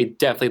 We'd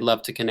definitely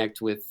love to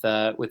connect with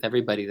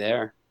everybody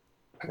there.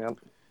 Yep.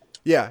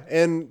 Yeah,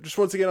 and just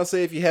once again, I'll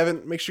say if you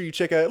haven't, make sure you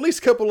check out at least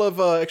a couple of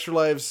Extra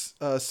Lives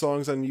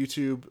songs on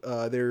YouTube.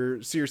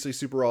 They're seriously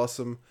super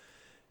awesome.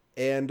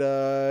 And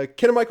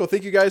Ken and Michael,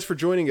 thank you guys for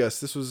joining us.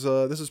 This was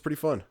pretty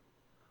fun.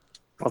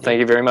 Well,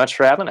 thank you very much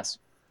for having us.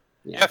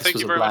 Yeah, this thank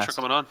was you a very much blast. for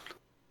coming on.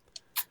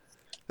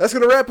 That's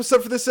going to wrap us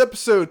up for this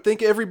episode.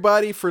 Thank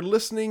everybody for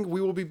listening.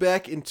 We will be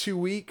back in 2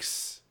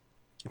 weeks.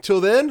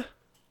 Until then,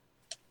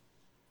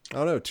 I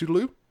don't know,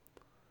 toodaloo?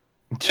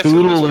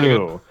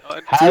 Toodaloo.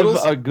 Have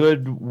Toodles? a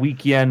good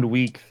week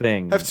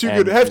thing. Have two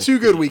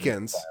And good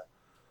weekends.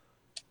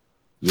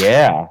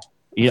 Yeah.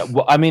 Yeah.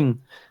 Well, I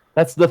mean,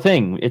 that's the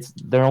thing.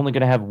 They're only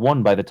going to have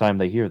one by the time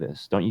they hear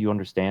this. Don't you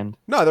understand?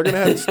 No, they're gonna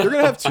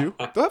have two.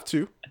 They'll have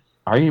two.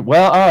 Are you?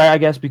 Well, all right. I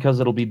guess because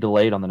it'll be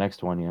delayed on the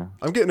next one. Yeah.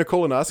 I'm getting a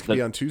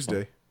colonoscopy on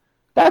Tuesday.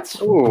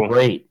 That's Ooh.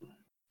 great.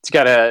 You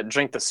gotta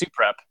drink the soup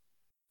prep,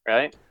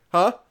 right?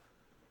 Huh?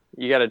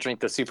 You gotta drink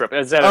the soup prep.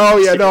 Is that Oh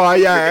yeah, no, I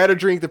had to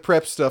drink the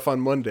prep stuff on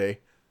Monday.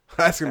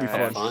 That's gonna be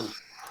Have fun.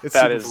 It's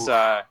That super is.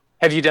 cool.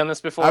 Have you done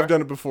this before? I've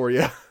done it before.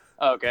 Yeah.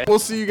 Okay. We'll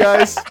see you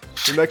guys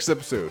in the next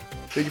episode.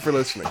 Thank you for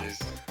listening.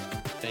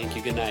 Thank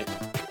you. Good night.